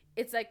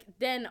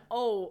then,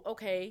 oh,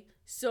 okay,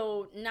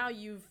 so now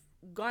you've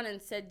gone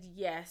and said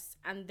yes,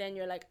 and then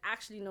you're like,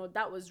 actually no,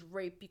 that was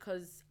rape,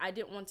 because I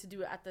didn't want to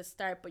do it at the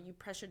start, but you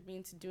pressured me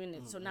into doing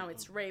it, so now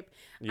it's rape.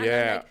 And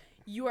then, like,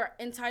 you are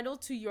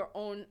entitled to your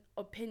own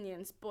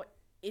opinions, but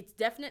it's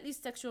definitely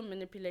sexual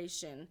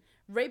manipulation.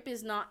 Rape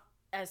is not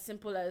as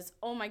simple as,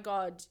 oh my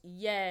god,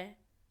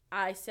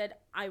 I said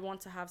I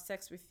want to have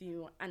sex with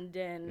you, and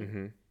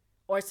then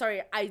or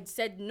sorry, I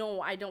said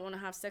no, I don't want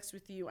to have sex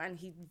with you, and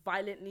he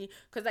violently,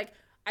 because like,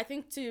 I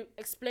think to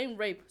explain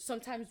rape,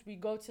 sometimes we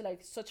go to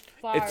like such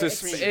far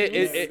extremes.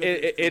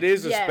 It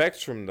is a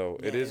spectrum though.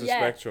 It is a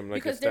spectrum.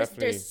 Like, because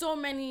there's so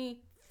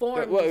many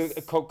forms.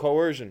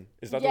 Coercion,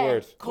 is that the Yeah,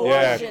 word?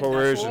 coercion, Yeah,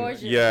 coercion.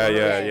 coercion.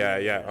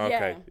 Yeah.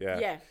 Okay,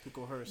 yeah. To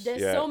coerce.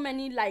 There's Yeah. so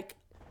many like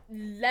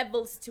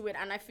levels to it,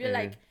 and I feel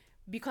like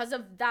because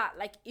of that,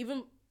 like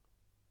even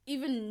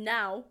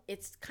now,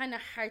 it's kind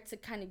of hard to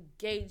kind of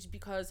gauge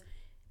because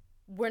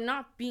we're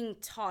not being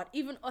taught.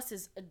 Even us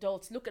as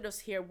adults, look at us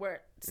here.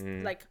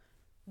 Like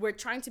we're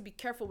trying to be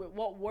careful with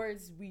what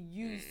words we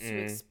use to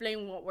explain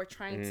what we're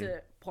trying to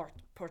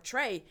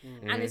portray,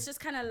 and it's just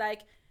kind of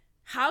like,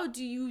 how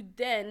do you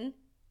then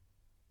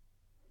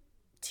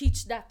teach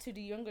that to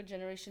the younger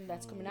generation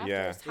that's coming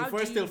after us? How if we're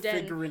do still you then,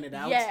 figuring it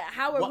out,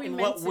 how are we in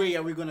meant what way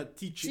are we gonna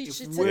teach it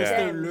teach if it we're to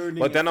still them? learning?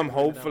 But then and I'm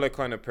figuring hopeful it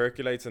kind of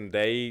percolates and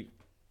they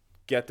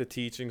get the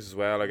teachings as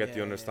well. I get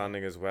the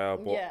understanding as well.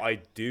 But I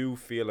do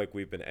feel like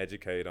we've been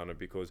educated on it,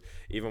 because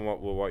even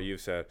what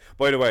you've said.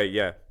 By the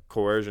way,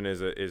 coercion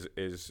is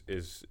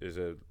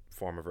a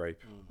form of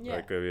rape.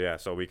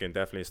 So we can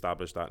definitely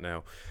establish that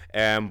now.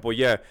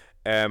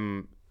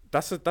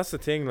 That's the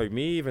thing. Like,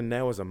 me, even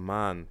now as a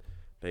man,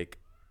 like,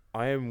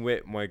 I am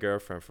with my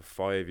girlfriend for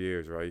 5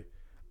 years, right?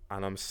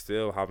 And I'm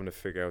still having to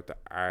figure out the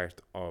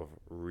art of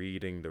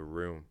reading the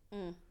room.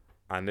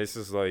 And this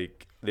is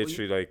like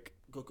literally like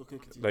Go,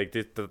 like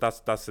this,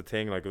 that's the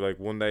thing. Like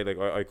one day, like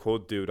I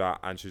could do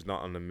that, and she's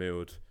not in the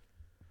mood.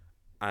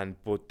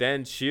 But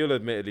then she'll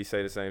admittedly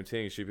say the same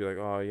thing. She'll be like,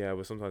 "Oh yeah,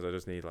 well sometimes I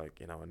just need, like,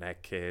 you know, a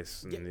neck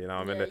kiss, and you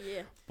know,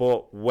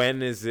 But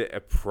when is it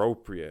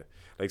appropriate?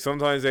 Like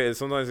sometimes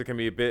it can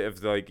be a bit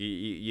of like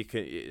you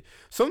can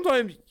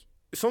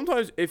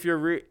sometimes if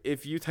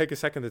you take a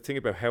second to think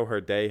about how her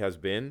day has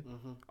been,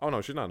 oh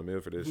no, she's not in the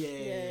mood for this. Yeah. Do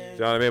you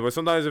know what I mean? But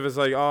sometimes if it's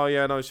like, oh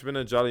yeah, no, she's been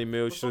in a jolly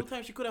mood. But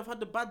sometimes she could have had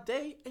a bad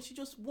day and she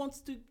just wants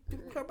to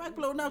her back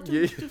blown out.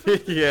 Yeah. Do you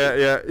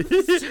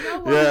know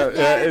what?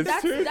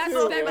 It's true. That's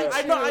too. very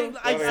I true. know.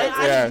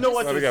 I know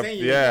what you're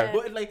saying. Yeah.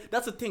 But like,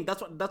 that's the thing.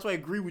 That's why I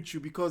agree with you,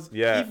 because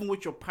even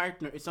with your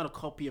partner, it's not a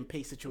copy and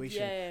paste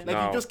situation.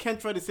 Like, you just can't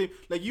try the same.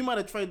 Like, you might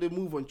have tried the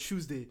move on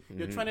Tuesday.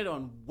 You're trying it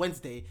on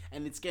Wednesday,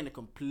 and it's getting a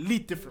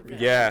complete different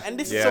reaction. And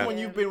this is someone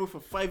you've been with for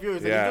 5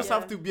 years, and you just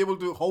have to be able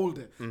to hold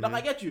it. Like,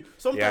 I get you.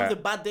 Sometimes a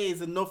bad day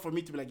is enough for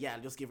me to be like,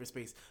 I'll just give her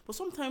space. But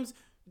sometimes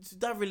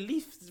that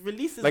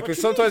releases. Like, what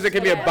sometimes you it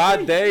can be a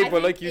bad day,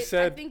 but like you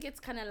said, I think it's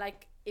kind of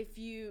like,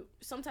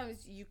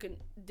 sometimes you can,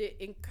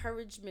 the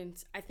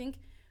encouragement, I think,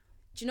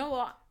 do you know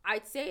what?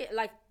 I'd say it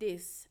like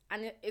this,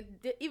 and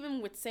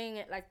even with saying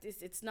it like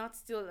this, it's not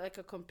still like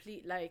a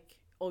complete, like,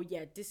 oh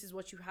yeah, this is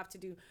what you have to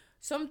do.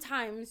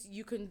 Sometimes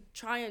you can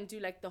try and do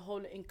like the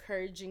whole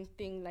encouraging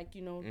thing, like,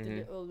 you know, the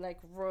little like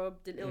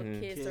rub, the little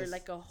kiss, or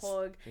like a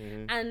hug.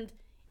 And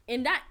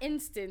in that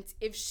instance,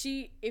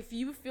 if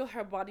you feel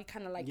her body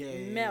kind of like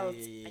melt,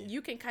 and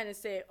you can kind of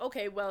say,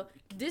 okay, well,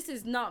 this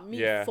is not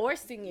me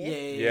forcing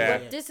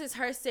it, but this is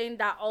her saying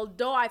that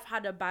although I've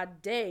had a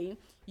bad day,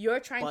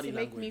 you're trying Body to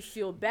make language. me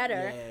feel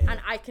better, and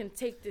I can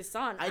take this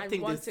on. I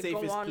think the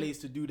safest place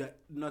to do that,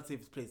 not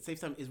safest place, safe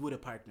time is with a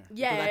partner.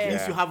 Because at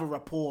least you have a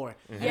rapport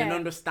and an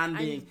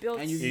understanding,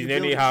 and you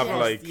then you have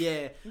like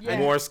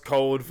Morse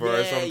code for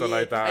her, something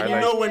like that. And you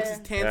like, know when she's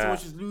tense and when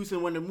she's loose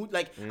and when the mood,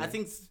 like, I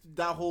think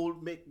that whole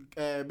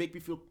make me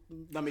feel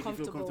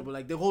comfortable.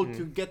 Like, the whole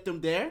to get them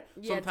there.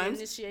 Sometimes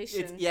the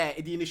initiation.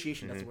 The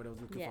initiation. That's what I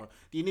was looking for.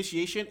 The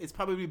initiation is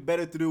probably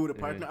better to do with a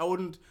partner. I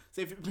wouldn't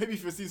say maybe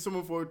if you're seeing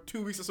someone for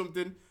 2 weeks or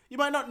something, you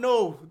might not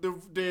know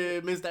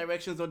the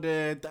misdirections or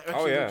the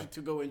direction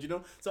to go in, you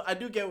know? So I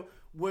do get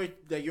where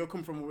that you're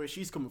coming from, where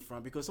she's coming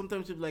from, because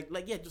sometimes you're like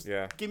just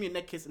give me a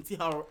neck kiss and see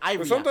how I react.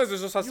 But sometimes it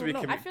just has to be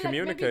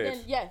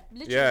communicated.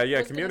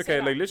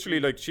 Communicate. Like, literally,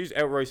 like, she's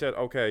outright said,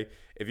 okay,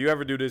 if you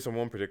ever do this on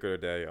one particular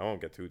day, I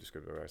won't get too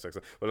descriptive about sex,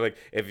 but like,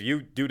 if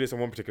you do this on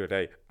one particular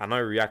day and I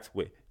react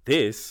with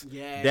this,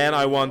 then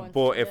I want.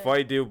 But if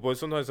I do, but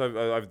sometimes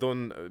I've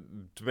done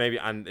maybe,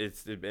 and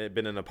it's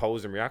been an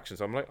opposing reaction.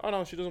 So I'm like, oh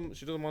no, she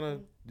doesn't want to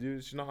do.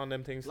 She's not on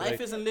them things. Life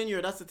like, isn't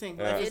linear. That's the thing.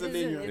 Life isn't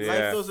linear.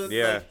 Life doesn't.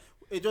 Like,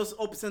 it just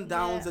ups and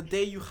downs. The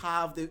day you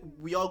have,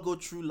 we all go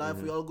through life.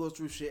 We all go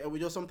through shit, and we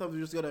just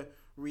gotta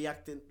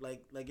react in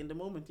like in the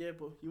moment.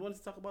 But you wanted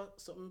to talk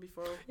about something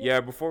before?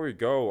 Before we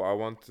go, I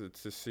wanted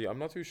to see. I'm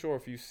not too sure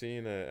if you've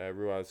seen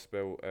Wura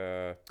spell.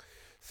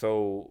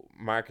 So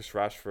Marcus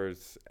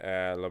Rashford's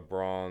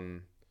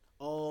LeBron,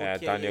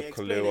 Daniel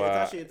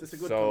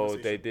Kaluuya. So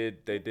they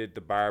did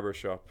the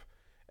barbershop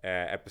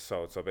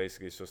episode. So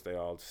basically, it's just they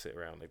all sit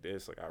around like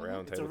this, like a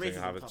round table thing,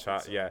 and have a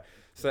chat.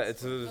 So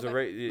it's no,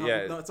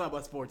 it's not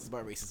about sports. It's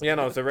about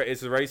racism.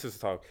 It's a racist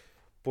talk.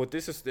 But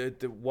this is the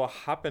what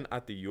happened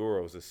at the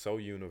Euros is so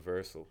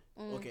universal.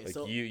 Okay, like,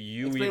 so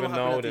you even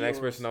know, the next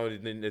person knows.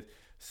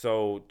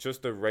 So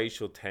just the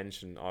racial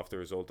tension after the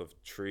result of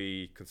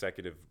 3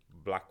 consecutive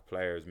black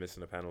players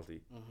missing a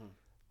penalty.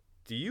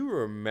 Do you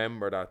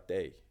remember that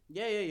day?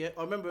 Yeah.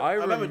 I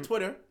remember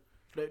Twitter.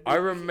 I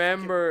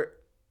remember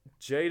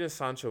Jadon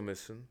Sancho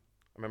missing.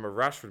 I remember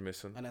Rashford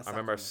missing. I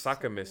remember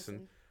Saka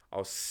missing. I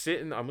must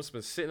have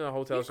been sitting in a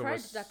hotel. He cried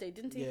that day,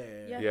 didn't he?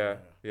 Yeah.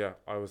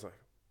 I was like,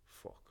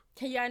 fuck.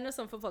 Yeah, I know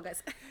some football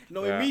guys.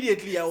 No, Yeah.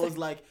 immediately I was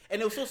like,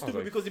 and it was so stupid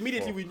like, because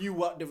immediately fuck. we knew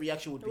what the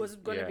reaction would It be. was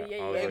gonna be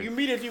I was Like, like,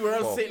 immediately we were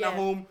all fuck. sitting at Yeah.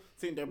 home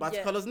saying they're about to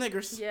Yeah. call us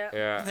niggers. Yeah.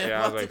 Yeah, They're yeah. I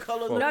was about to like,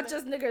 call us fuck. Not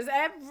just niggers,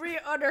 every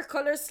other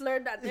color slur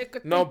that they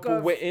could No, think but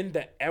of. within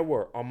the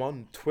hour, I'm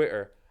on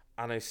Twitter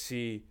and I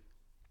see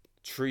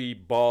 3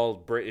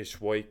 bald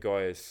British white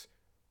guys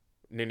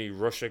nearly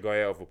rush a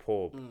guy out of a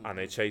pub and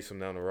they chase him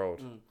down the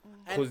road.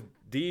 Because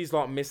these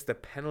lot missed the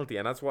penalty,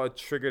 and that's what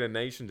triggered a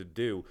nation to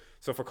do.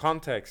 So for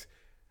context,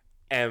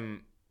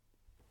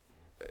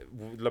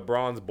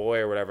 LeBron's boy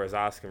or whatever is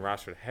asking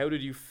Rashford, how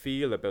did you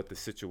feel about the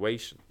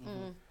situation?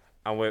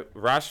 And with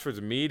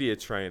Rashford's media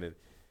training,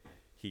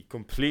 he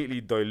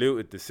completely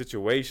diluted the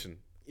situation.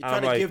 He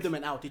tried to give them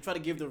an out. He tried to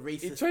give the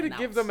racists He tried to an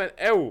give out. them an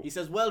out. He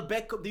says, well,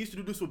 Beckham, they used to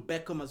do this with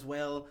Beckham as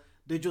well.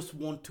 They just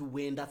want to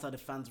win. That's how the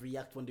fans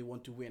react when they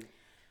want to win.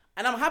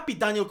 And I'm happy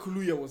Daniel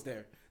Kaluuya was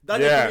there.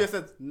 Daniel Kaluuya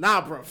said,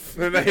 nah, bro.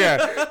 Yeah,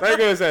 that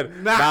guy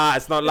said, nah,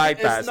 it's not like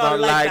that. It's not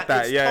like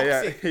that. It's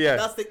Yeah, toxic. yeah.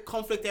 That's the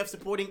conflict they have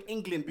supporting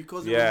England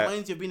because it Yeah.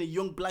 reminds you of being a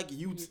young black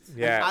youth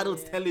Yeah. and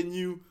adults telling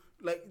you,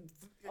 like,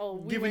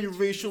 We giving you went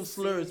through racial this,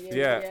 slurs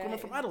Yeah. coming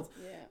from adults.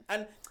 Yeah.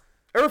 And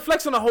It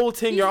reflects on the whole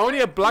thing. You're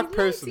only a black He's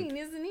person. 19,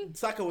 isn't he?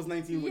 Saka was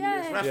 19 when Yeah.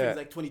 he was. Rashford Yeah. was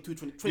like 22,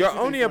 22 You're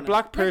only a 24 now.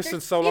 black Like, person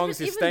there's- so long even- as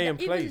you even stay tha- in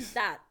place.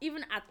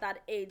 Even at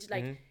that age,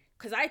 like,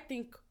 because I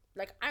think,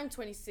 like, I'm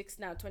 26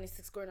 now,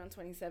 26 going on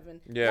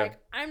 27. Yeah. Like,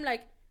 I'm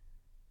like,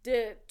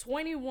 the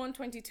 21,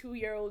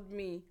 22-year-old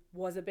me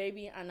was a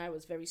baby and I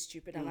was very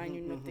stupid and I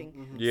knew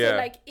nothing. Yeah. So,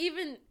 like,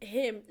 even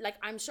him, like,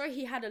 I'm sure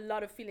he had a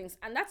lot of feelings.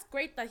 And that's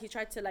great that he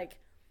tried to, what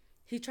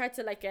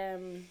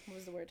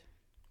was the word?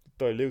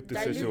 Dilute the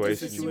Dilute the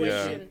situation.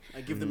 situation.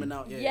 I give them an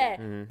out. Yeah.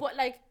 But,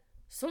 like,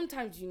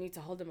 sometimes you need to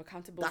hold them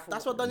accountable for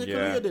That's what Daniel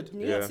Yeah. Kaluuya did.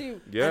 Me Yeah.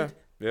 too. Yeah. And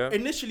Yeah.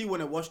 Initially, when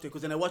I watched it,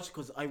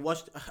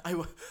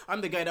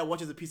 I'm the guy that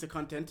watches a piece of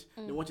content,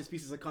 then watches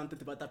pieces of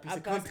content about that piece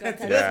of content.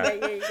 Yeah. Yeah.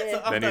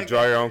 So Then you after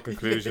draw your own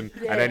conclusion,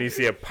 Yeah. and then you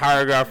see a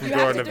paragraph from You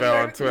have Jordan to do Bell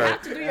your- on you Twitter.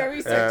 have to do your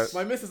research.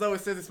 My missus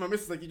always says this. My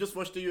missus is like, you just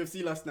watched the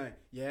UFC last night,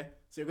 yeah?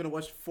 So you're gonna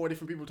watch 4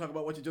 different people talk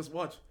about what you just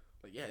watched.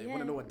 Like, yeah, you want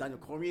to know what Daniel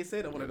Cormier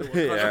said? I want to know what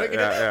Yeah, Conor McGregor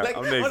yeah. Like,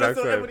 I'm the I wanna exact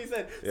know same. everybody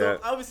said. So Yeah.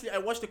 obviously, I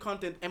watched the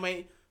content, and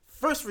my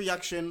first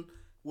reaction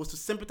was to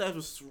sympathize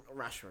with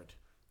Rashford.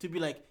 To be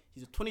like,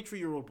 he's a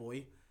 23-year-old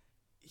boy.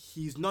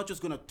 He's not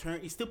just gonna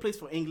turn. He still plays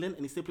for England,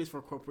 and he still plays for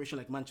a corporation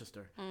like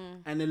Manchester.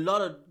 And a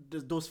lot of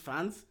those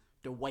fans,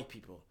 they're white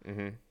people.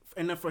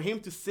 And then for him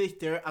to sit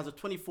there as a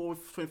 24,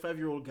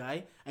 25-year-old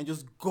guy and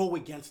just go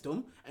against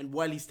them, and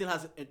while he still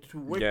has to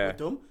work Yeah. with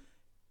them,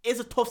 is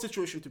a tough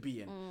situation to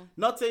be in.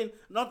 Not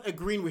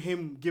agreeing with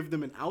him, give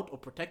them an out or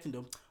protecting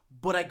them,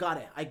 but I got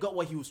it. I got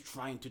what he was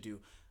trying to do.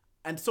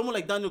 And someone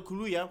like Daniel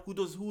Kaluuya, who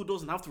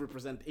doesn't have to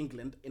represent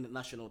England in the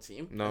national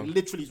team, No. and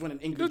literally is running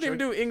English. Doesn't even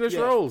shirt. do English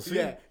roles.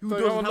 Yeah, who Don't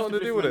doesn't have have nothing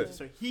to do with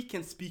represent it. so he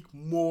can speak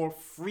more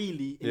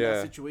freely in Yeah.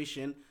 that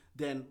situation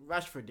than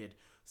Rashford did.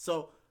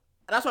 So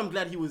that's why I'm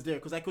glad he was there,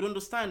 because I could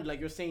understand,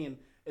 like you're saying,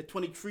 at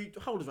 23,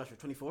 how old is Rashford?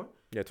 24?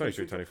 Yeah,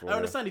 23, 24. I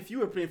understand if you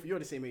were playing for, you're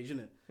the same age, isn't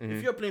it? Mm-hmm.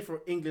 If you're playing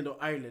for England or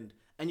Ireland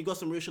and you got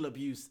some racial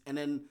abuse, and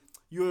then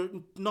you're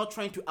not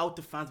trying to out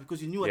the fans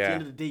because you knew at the Yeah.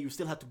 end of the day you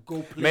still had to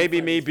go play. Maybe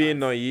for me these being fans.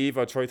 naive,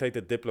 I'll try to take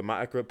the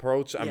diplomatic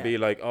approach and Yeah. be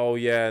like, oh,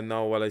 yeah,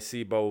 no, well, I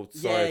see both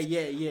sides.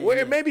 Yeah.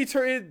 Where maybe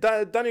Daniel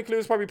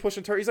Kaluuya's probably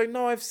pushing 30. He's like,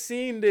 no, I've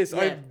seen this.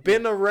 Yeah. I've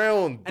been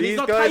around. And he's These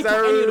not guys tied to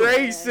are any of them.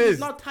 racist. He's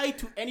not tied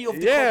to any of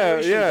the Yeah,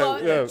 corporations.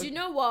 yeah. But do you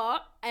know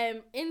what?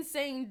 In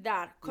saying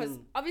that, because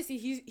obviously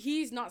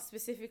he's not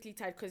specifically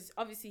tied, because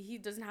obviously he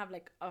doesn't have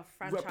like a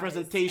franchise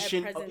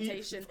Representation.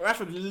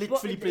 Rashford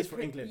literally plays for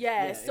England.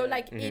 Yeah, so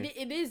like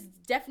it is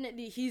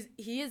definitely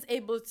he is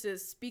able to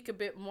speak a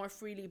bit more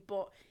freely,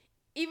 but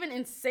even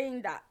in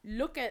saying that,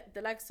 look at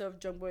the likes of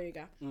John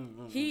Boyega.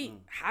 He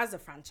has a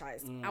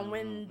franchise, and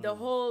when the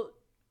whole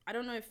I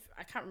don't know if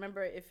I can't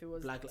remember if it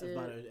was Black Lives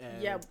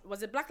Matter.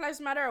 was it Black Lives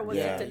Matter or was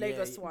Yeah, it the yeah,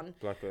 Lagos yeah. one?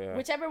 Yeah.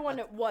 Whichever one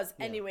it was.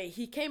 Anyway,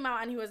 he came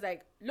out and he was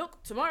like,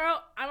 "Look, tomorrow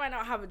I might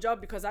not have a job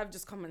because I've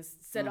just come and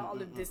said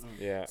all of this."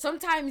 Yeah.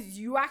 Sometimes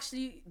you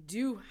actually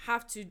do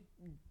have to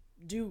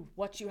do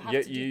what you have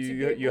Yeah, to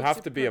do. you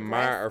have to be a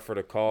progress. martyr for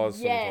the cause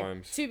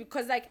sometimes. Too,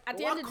 because like at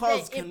the What end of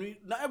cause the day, can we?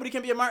 Not everybody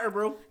can be a martyr,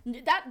 bro.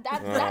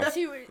 that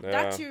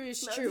too Yeah.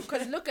 is true.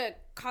 Because look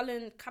at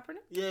Colin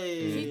Kaepernick.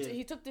 Yeah.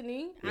 He took the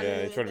knee. And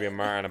Yeah, he's trying to be a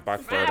martyr and a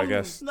backfired, I Fam.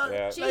 guess. No,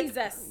 Yeah. like-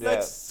 Jesus. Yeah.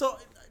 Like, so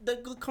the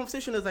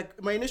conversation is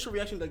like, my initial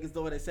reaction, like, is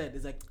what I said,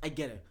 is like, I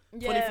get it.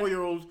 Yeah.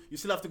 24-year-old, you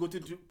still have to go to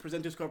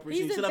present this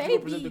corporation, He's you still a have to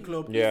go present the baby.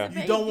 club. Yeah. He's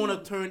a You don't baby.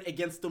 want to turn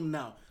against them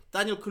now.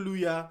 Daniel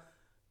Kaluuya,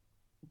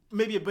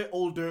 maybe a bit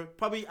older,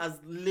 probably has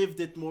lived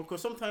it more,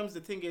 because sometimes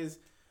the thing is,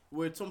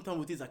 sometimes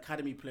with these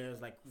academy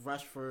players like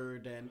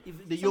Rashford and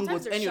even the young Sometimes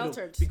ones, they're any of them,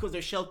 sheltered. because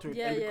they're sheltered,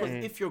 Yeah, and yeah.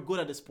 because if you're good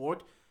at the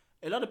sport,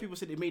 a lot of people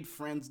say they made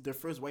friends. Their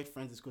first white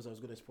friends is because I was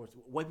good at sports.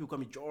 White people call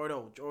me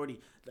Jordy,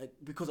 like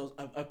because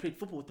I played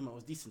football with them. I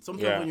was decent.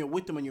 Sometimes Yeah. when you're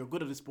with them and you're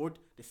good at the sport,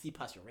 they see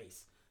past your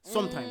race.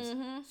 Sometimes,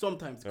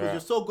 because Yeah. you're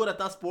so good at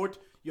that sport,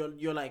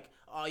 you're like,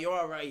 oh, you're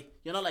all right.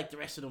 You're not like the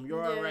rest of them.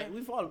 You're all Yeah. right.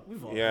 We've all Yeah,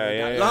 heard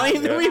yeah, that yeah.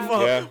 line.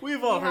 Yeah.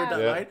 We've all heard that,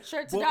 Yeah. right?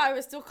 Sure, today I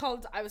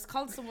was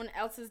called someone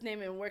else's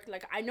name in work.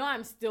 Like, I know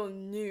I'm still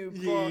new,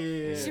 but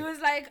Yeah. she was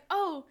like,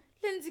 oh,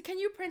 Lindsay, can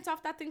you print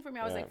off that thing for me?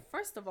 I was Yeah. like,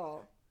 first of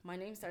all, my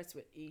name starts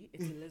with E.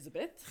 It's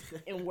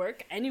Elizabeth in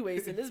work.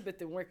 Anyways,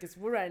 Elizabeth in work is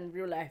Wura in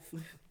real life.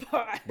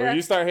 But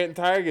you start hitting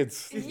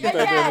targets. You start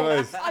Yeah. doing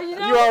nice. Oh, you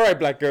know- You all right,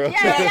 black girl?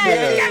 Yeah. You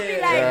can't be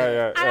like,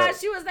 Yeah. and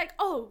she was like,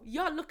 oh,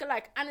 y'all look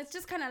alike. And it's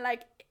just kind of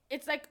like,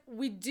 it's like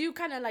we do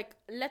kind of like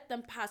let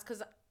them pass.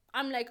 Because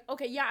I'm like,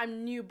 okay, yeah,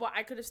 I'm new, but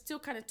I could have still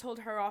kind of told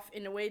her off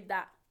in a way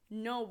that,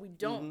 no, we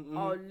don't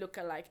all look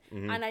alike.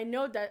 And I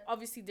know that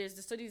obviously there's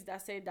the studies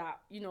that say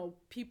that, you know,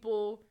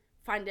 people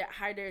find it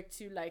harder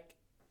to like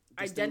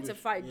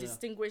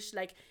distinguish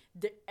like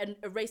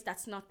a race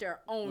that's not their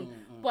own.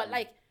 But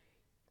like,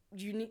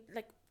 you need,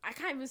 like, I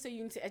can't even say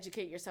you need to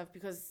educate yourself,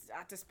 because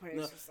at this point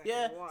it's just like,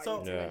 what are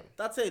you doing?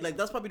 That's it. Like,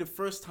 that's probably the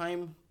first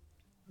time.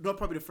 Not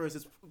probably the first.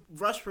 It's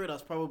Rashford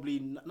has probably.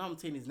 Now I'm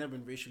saying he's never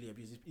been racially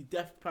abused. He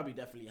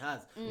definitely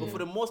has. But for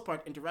the most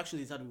part,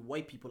 interactions he's had with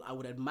white people, I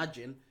would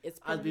imagine,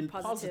 has been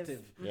positive.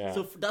 Yeah.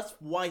 So that's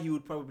why he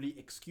would probably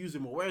excuse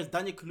him more. Whereas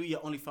Daniel Kaluuya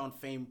only found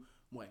fame,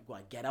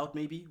 Get Out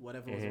maybe,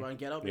 whatever was around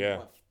Get Out,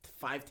 maybe,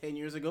 5-10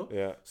 years ago.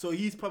 Yeah. So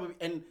he's probably,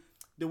 and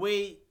the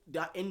way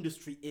that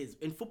industry is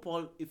in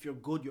football, if you're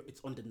good,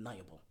 it's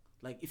undeniable.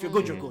 Like, if you're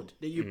good, you're good.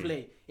 Then you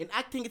play. In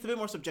acting, it's a bit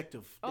more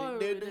subjective.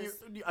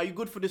 Are you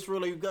good for this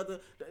role? Are you got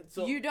the?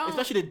 So You don't-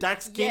 especially the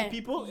dark skinned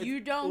people. You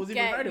it don't was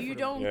even harder get for you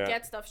them. don't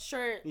get stuff.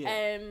 Sure.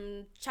 Yeah.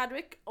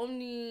 Chadwick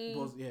only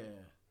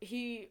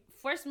he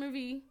first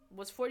movie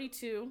was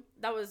 42.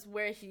 That was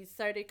where he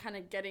started kind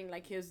of getting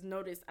like his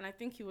notice, and I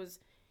think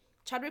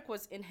Chadwick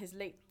was in his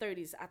late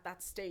 30s at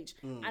that stage.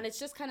 And it's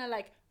just kind of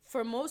like,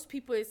 for most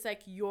people, it's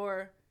like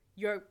you're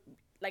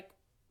like,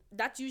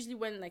 that's usually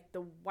when like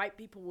the white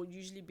people will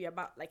usually be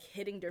about like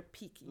hitting their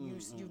peak.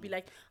 You'll be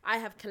like, I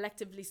have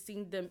collectively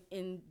seen them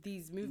in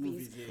these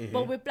movies.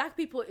 But with black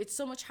people, it's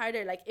so much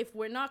harder. Like, if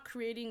we're not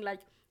creating like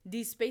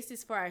these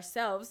spaces for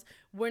ourselves,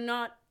 we're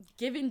not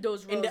giving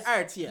those roles. In the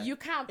arts, You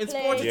can't in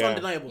play. sports, it's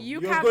undeniable. You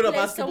You're can't good at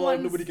play basketball,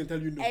 someone's- nobody can tell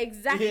you no.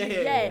 Exactly,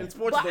 In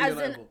sports, But it's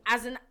undeniable.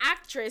 as an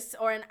actress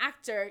or an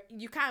actor,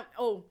 you can't.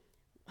 Oh,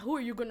 who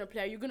are you gonna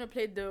play? Are you gonna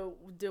play the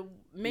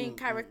main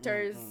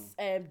character's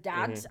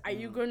dad? Are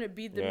you gonna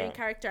be the main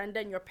character, and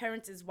then your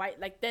parent is white?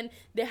 Like, then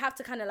they have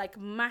to kind of like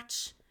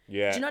match.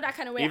 Yeah. Do you know that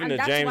kind of way? Even and the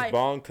that's James why,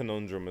 Bond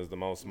conundrum is the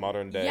most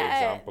modern day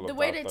example the of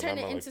way that. they turn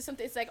it I'm into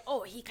something, it's like,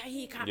 oh, he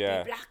can't be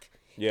Yeah. black.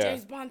 Yeah.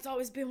 James Bond's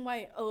always been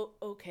white. Oh,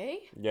 okay.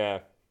 Yeah.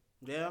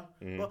 Yeah.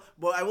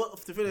 But I will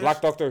to finish.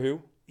 Black Doctor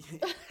Who.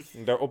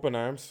 They're up in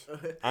arms.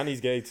 And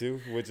he's gay too,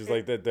 which is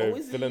like they're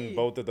is filling he?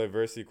 both the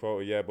diversity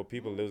quota. Yeah, but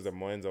people lose their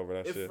minds over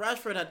that If shit.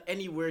 Rashford had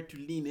anywhere to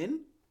lean in,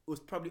 it was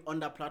probably on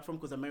that platform,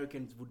 because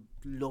Americans would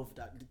love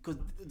that, because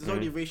there's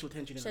already racial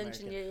tension in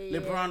America.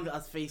 LeBron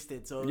has faced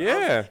it, so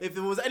Yeah. if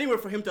there was anywhere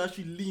for him to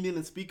actually lean in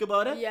and speak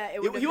about it,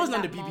 he wasn't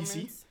on the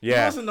BBC. Yeah.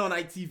 He wasn't on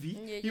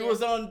ITV. He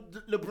was on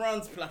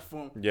LeBron's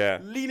platform. Yeah.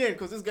 Lean in,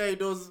 because this guy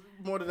does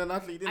more than an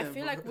athlete. I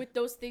feel like with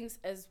those things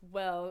as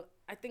well,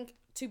 I think,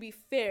 to be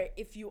fair,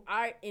 if you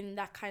are in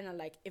that kind of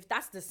like, if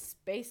that's the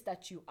space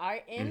that you are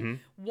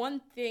in,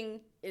 one thing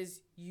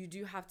is you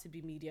do have to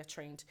be media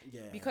trained.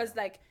 Yeah. Because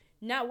like,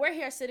 now we're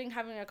here sitting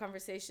having a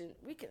conversation,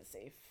 we can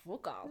say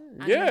fuck all.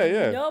 And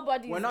Yeah.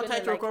 Nobody's We're not gonna,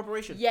 tied to a like,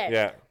 corporation.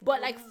 Yeah. But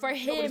like for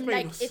him, paying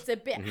like us. it's a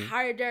bit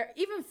harder,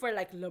 even for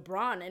like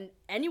LeBron and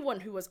anyone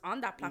who was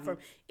on that platform.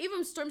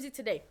 Even Stormzy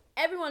today,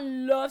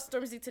 everyone loves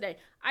Stormzy today.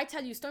 I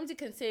tell you, Stormzy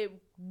can say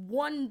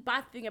one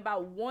bad thing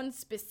about one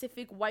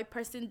specific white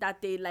person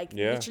that they like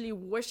literally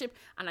worship,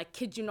 and I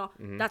kid you not,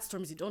 that's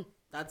Stormzy done.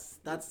 That's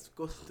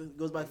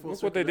goes back full Look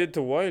circle. what they did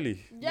to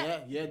Wiley.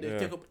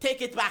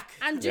 Take it back.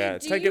 And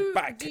take it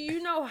back. Do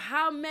you know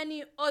how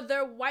many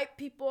other white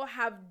people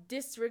have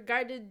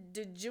disregarded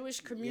the Jewish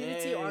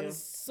community on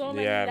so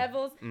many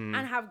levels and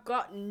have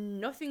got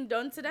nothing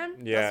done to them?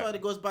 Yeah. That's why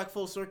it goes back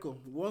full circle.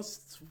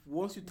 Once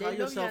you tie love you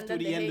yourself and to then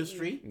the they hate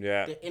industry,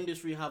 the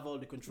industry have all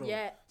the control.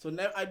 Yeah. So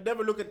I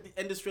never look at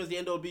the industry as the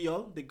end all be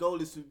all. The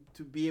goal is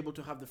to be able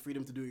to have the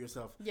freedom to do it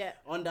yourself. Yeah.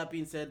 On that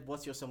being said,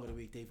 what's your song of the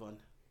week, Davon?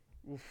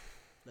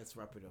 Let's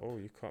wrap it up. Oh,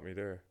 you caught me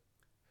there.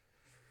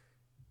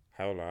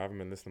 Howler, I haven't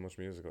been listening to much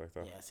music like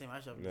that. Yeah, same.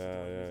 Actually, I've Yeah,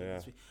 listened to yeah, music yeah.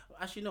 this week.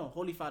 Actually, no.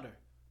 Holy Father.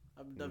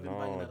 I've been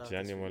banging that out.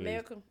 Genuinely.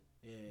 Miracle.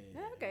 Yeah.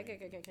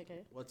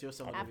 Okay. What's your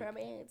song of the week?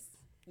 Afrobeats.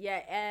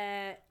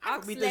 Yeah,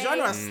 Afrobeat, the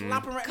genre is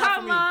slapping right now for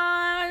Come me.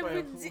 on.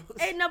 Right.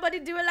 Ain't nobody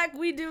do it like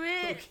we do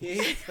it.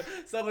 Okay.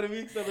 Song of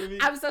the week.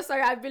 I'm so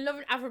sorry. I've been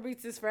loving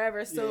Afrobeats since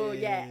forever. So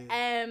Yeah.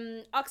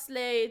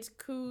 Oxlade,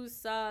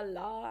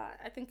 Kusala.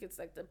 I think it's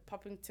like the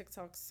popping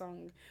TikTok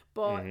song.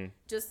 But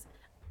just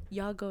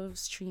y'all go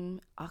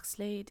stream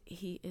Oxlade.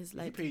 He is He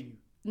like paid you.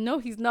 no,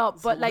 he's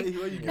not. But So like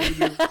what you gonna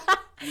do?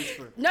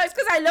 Whisper. no, it's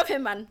because I love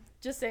him, man.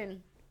 Just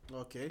saying.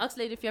 Okay.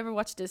 Oxlade, if you ever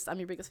watch this, I'm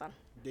your biggest fan.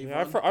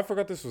 Yeah, I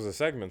forgot this was a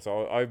segment,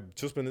 so I've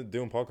just been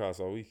doing podcasts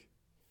all week.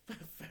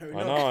 Fair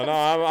I enough.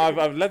 know.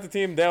 I've let the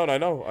team down. I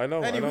know.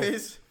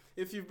 Anyways,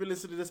 if you've been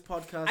listening to this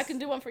podcast, I can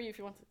do one for you if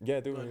you want. Yeah,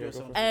 do Go it. for Go it.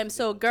 for it.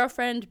 So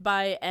Girlfriend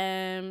by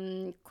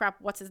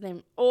crap, what's his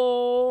name?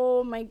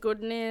 Oh my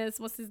goodness,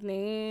 what's his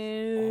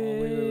name?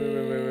 Oh,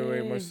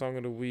 wait. My song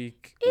of the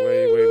week.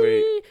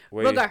 Wait.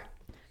 Rugger.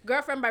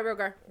 Girlfriend by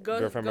Rugger.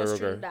 Girlfriend by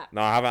stream Rugger. that.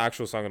 No, I have an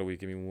actual song of the week.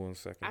 Give me 1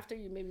 second. After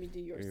you made me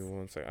do yours. Give me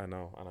 1 second. I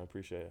know, and I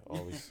appreciate it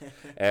always.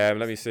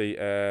 Let me see.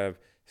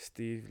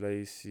 Steve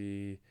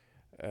Lacy,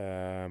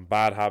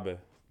 Bad Habit.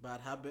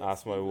 Bad Habit.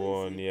 That's my Steve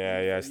one. Lacy.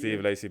 Yeah. For Steve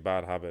you. Lacy,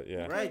 Bad Habit.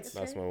 Yeah. Right.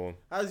 That's my one.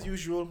 As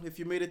usual, if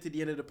you made it to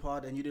the end of the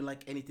pod and you didn't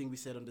like anything we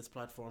said on this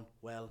platform,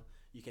 well,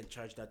 you can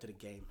charge that to the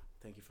game.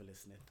 Thank you for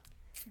listening.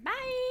 Bye.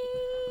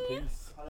 Peace.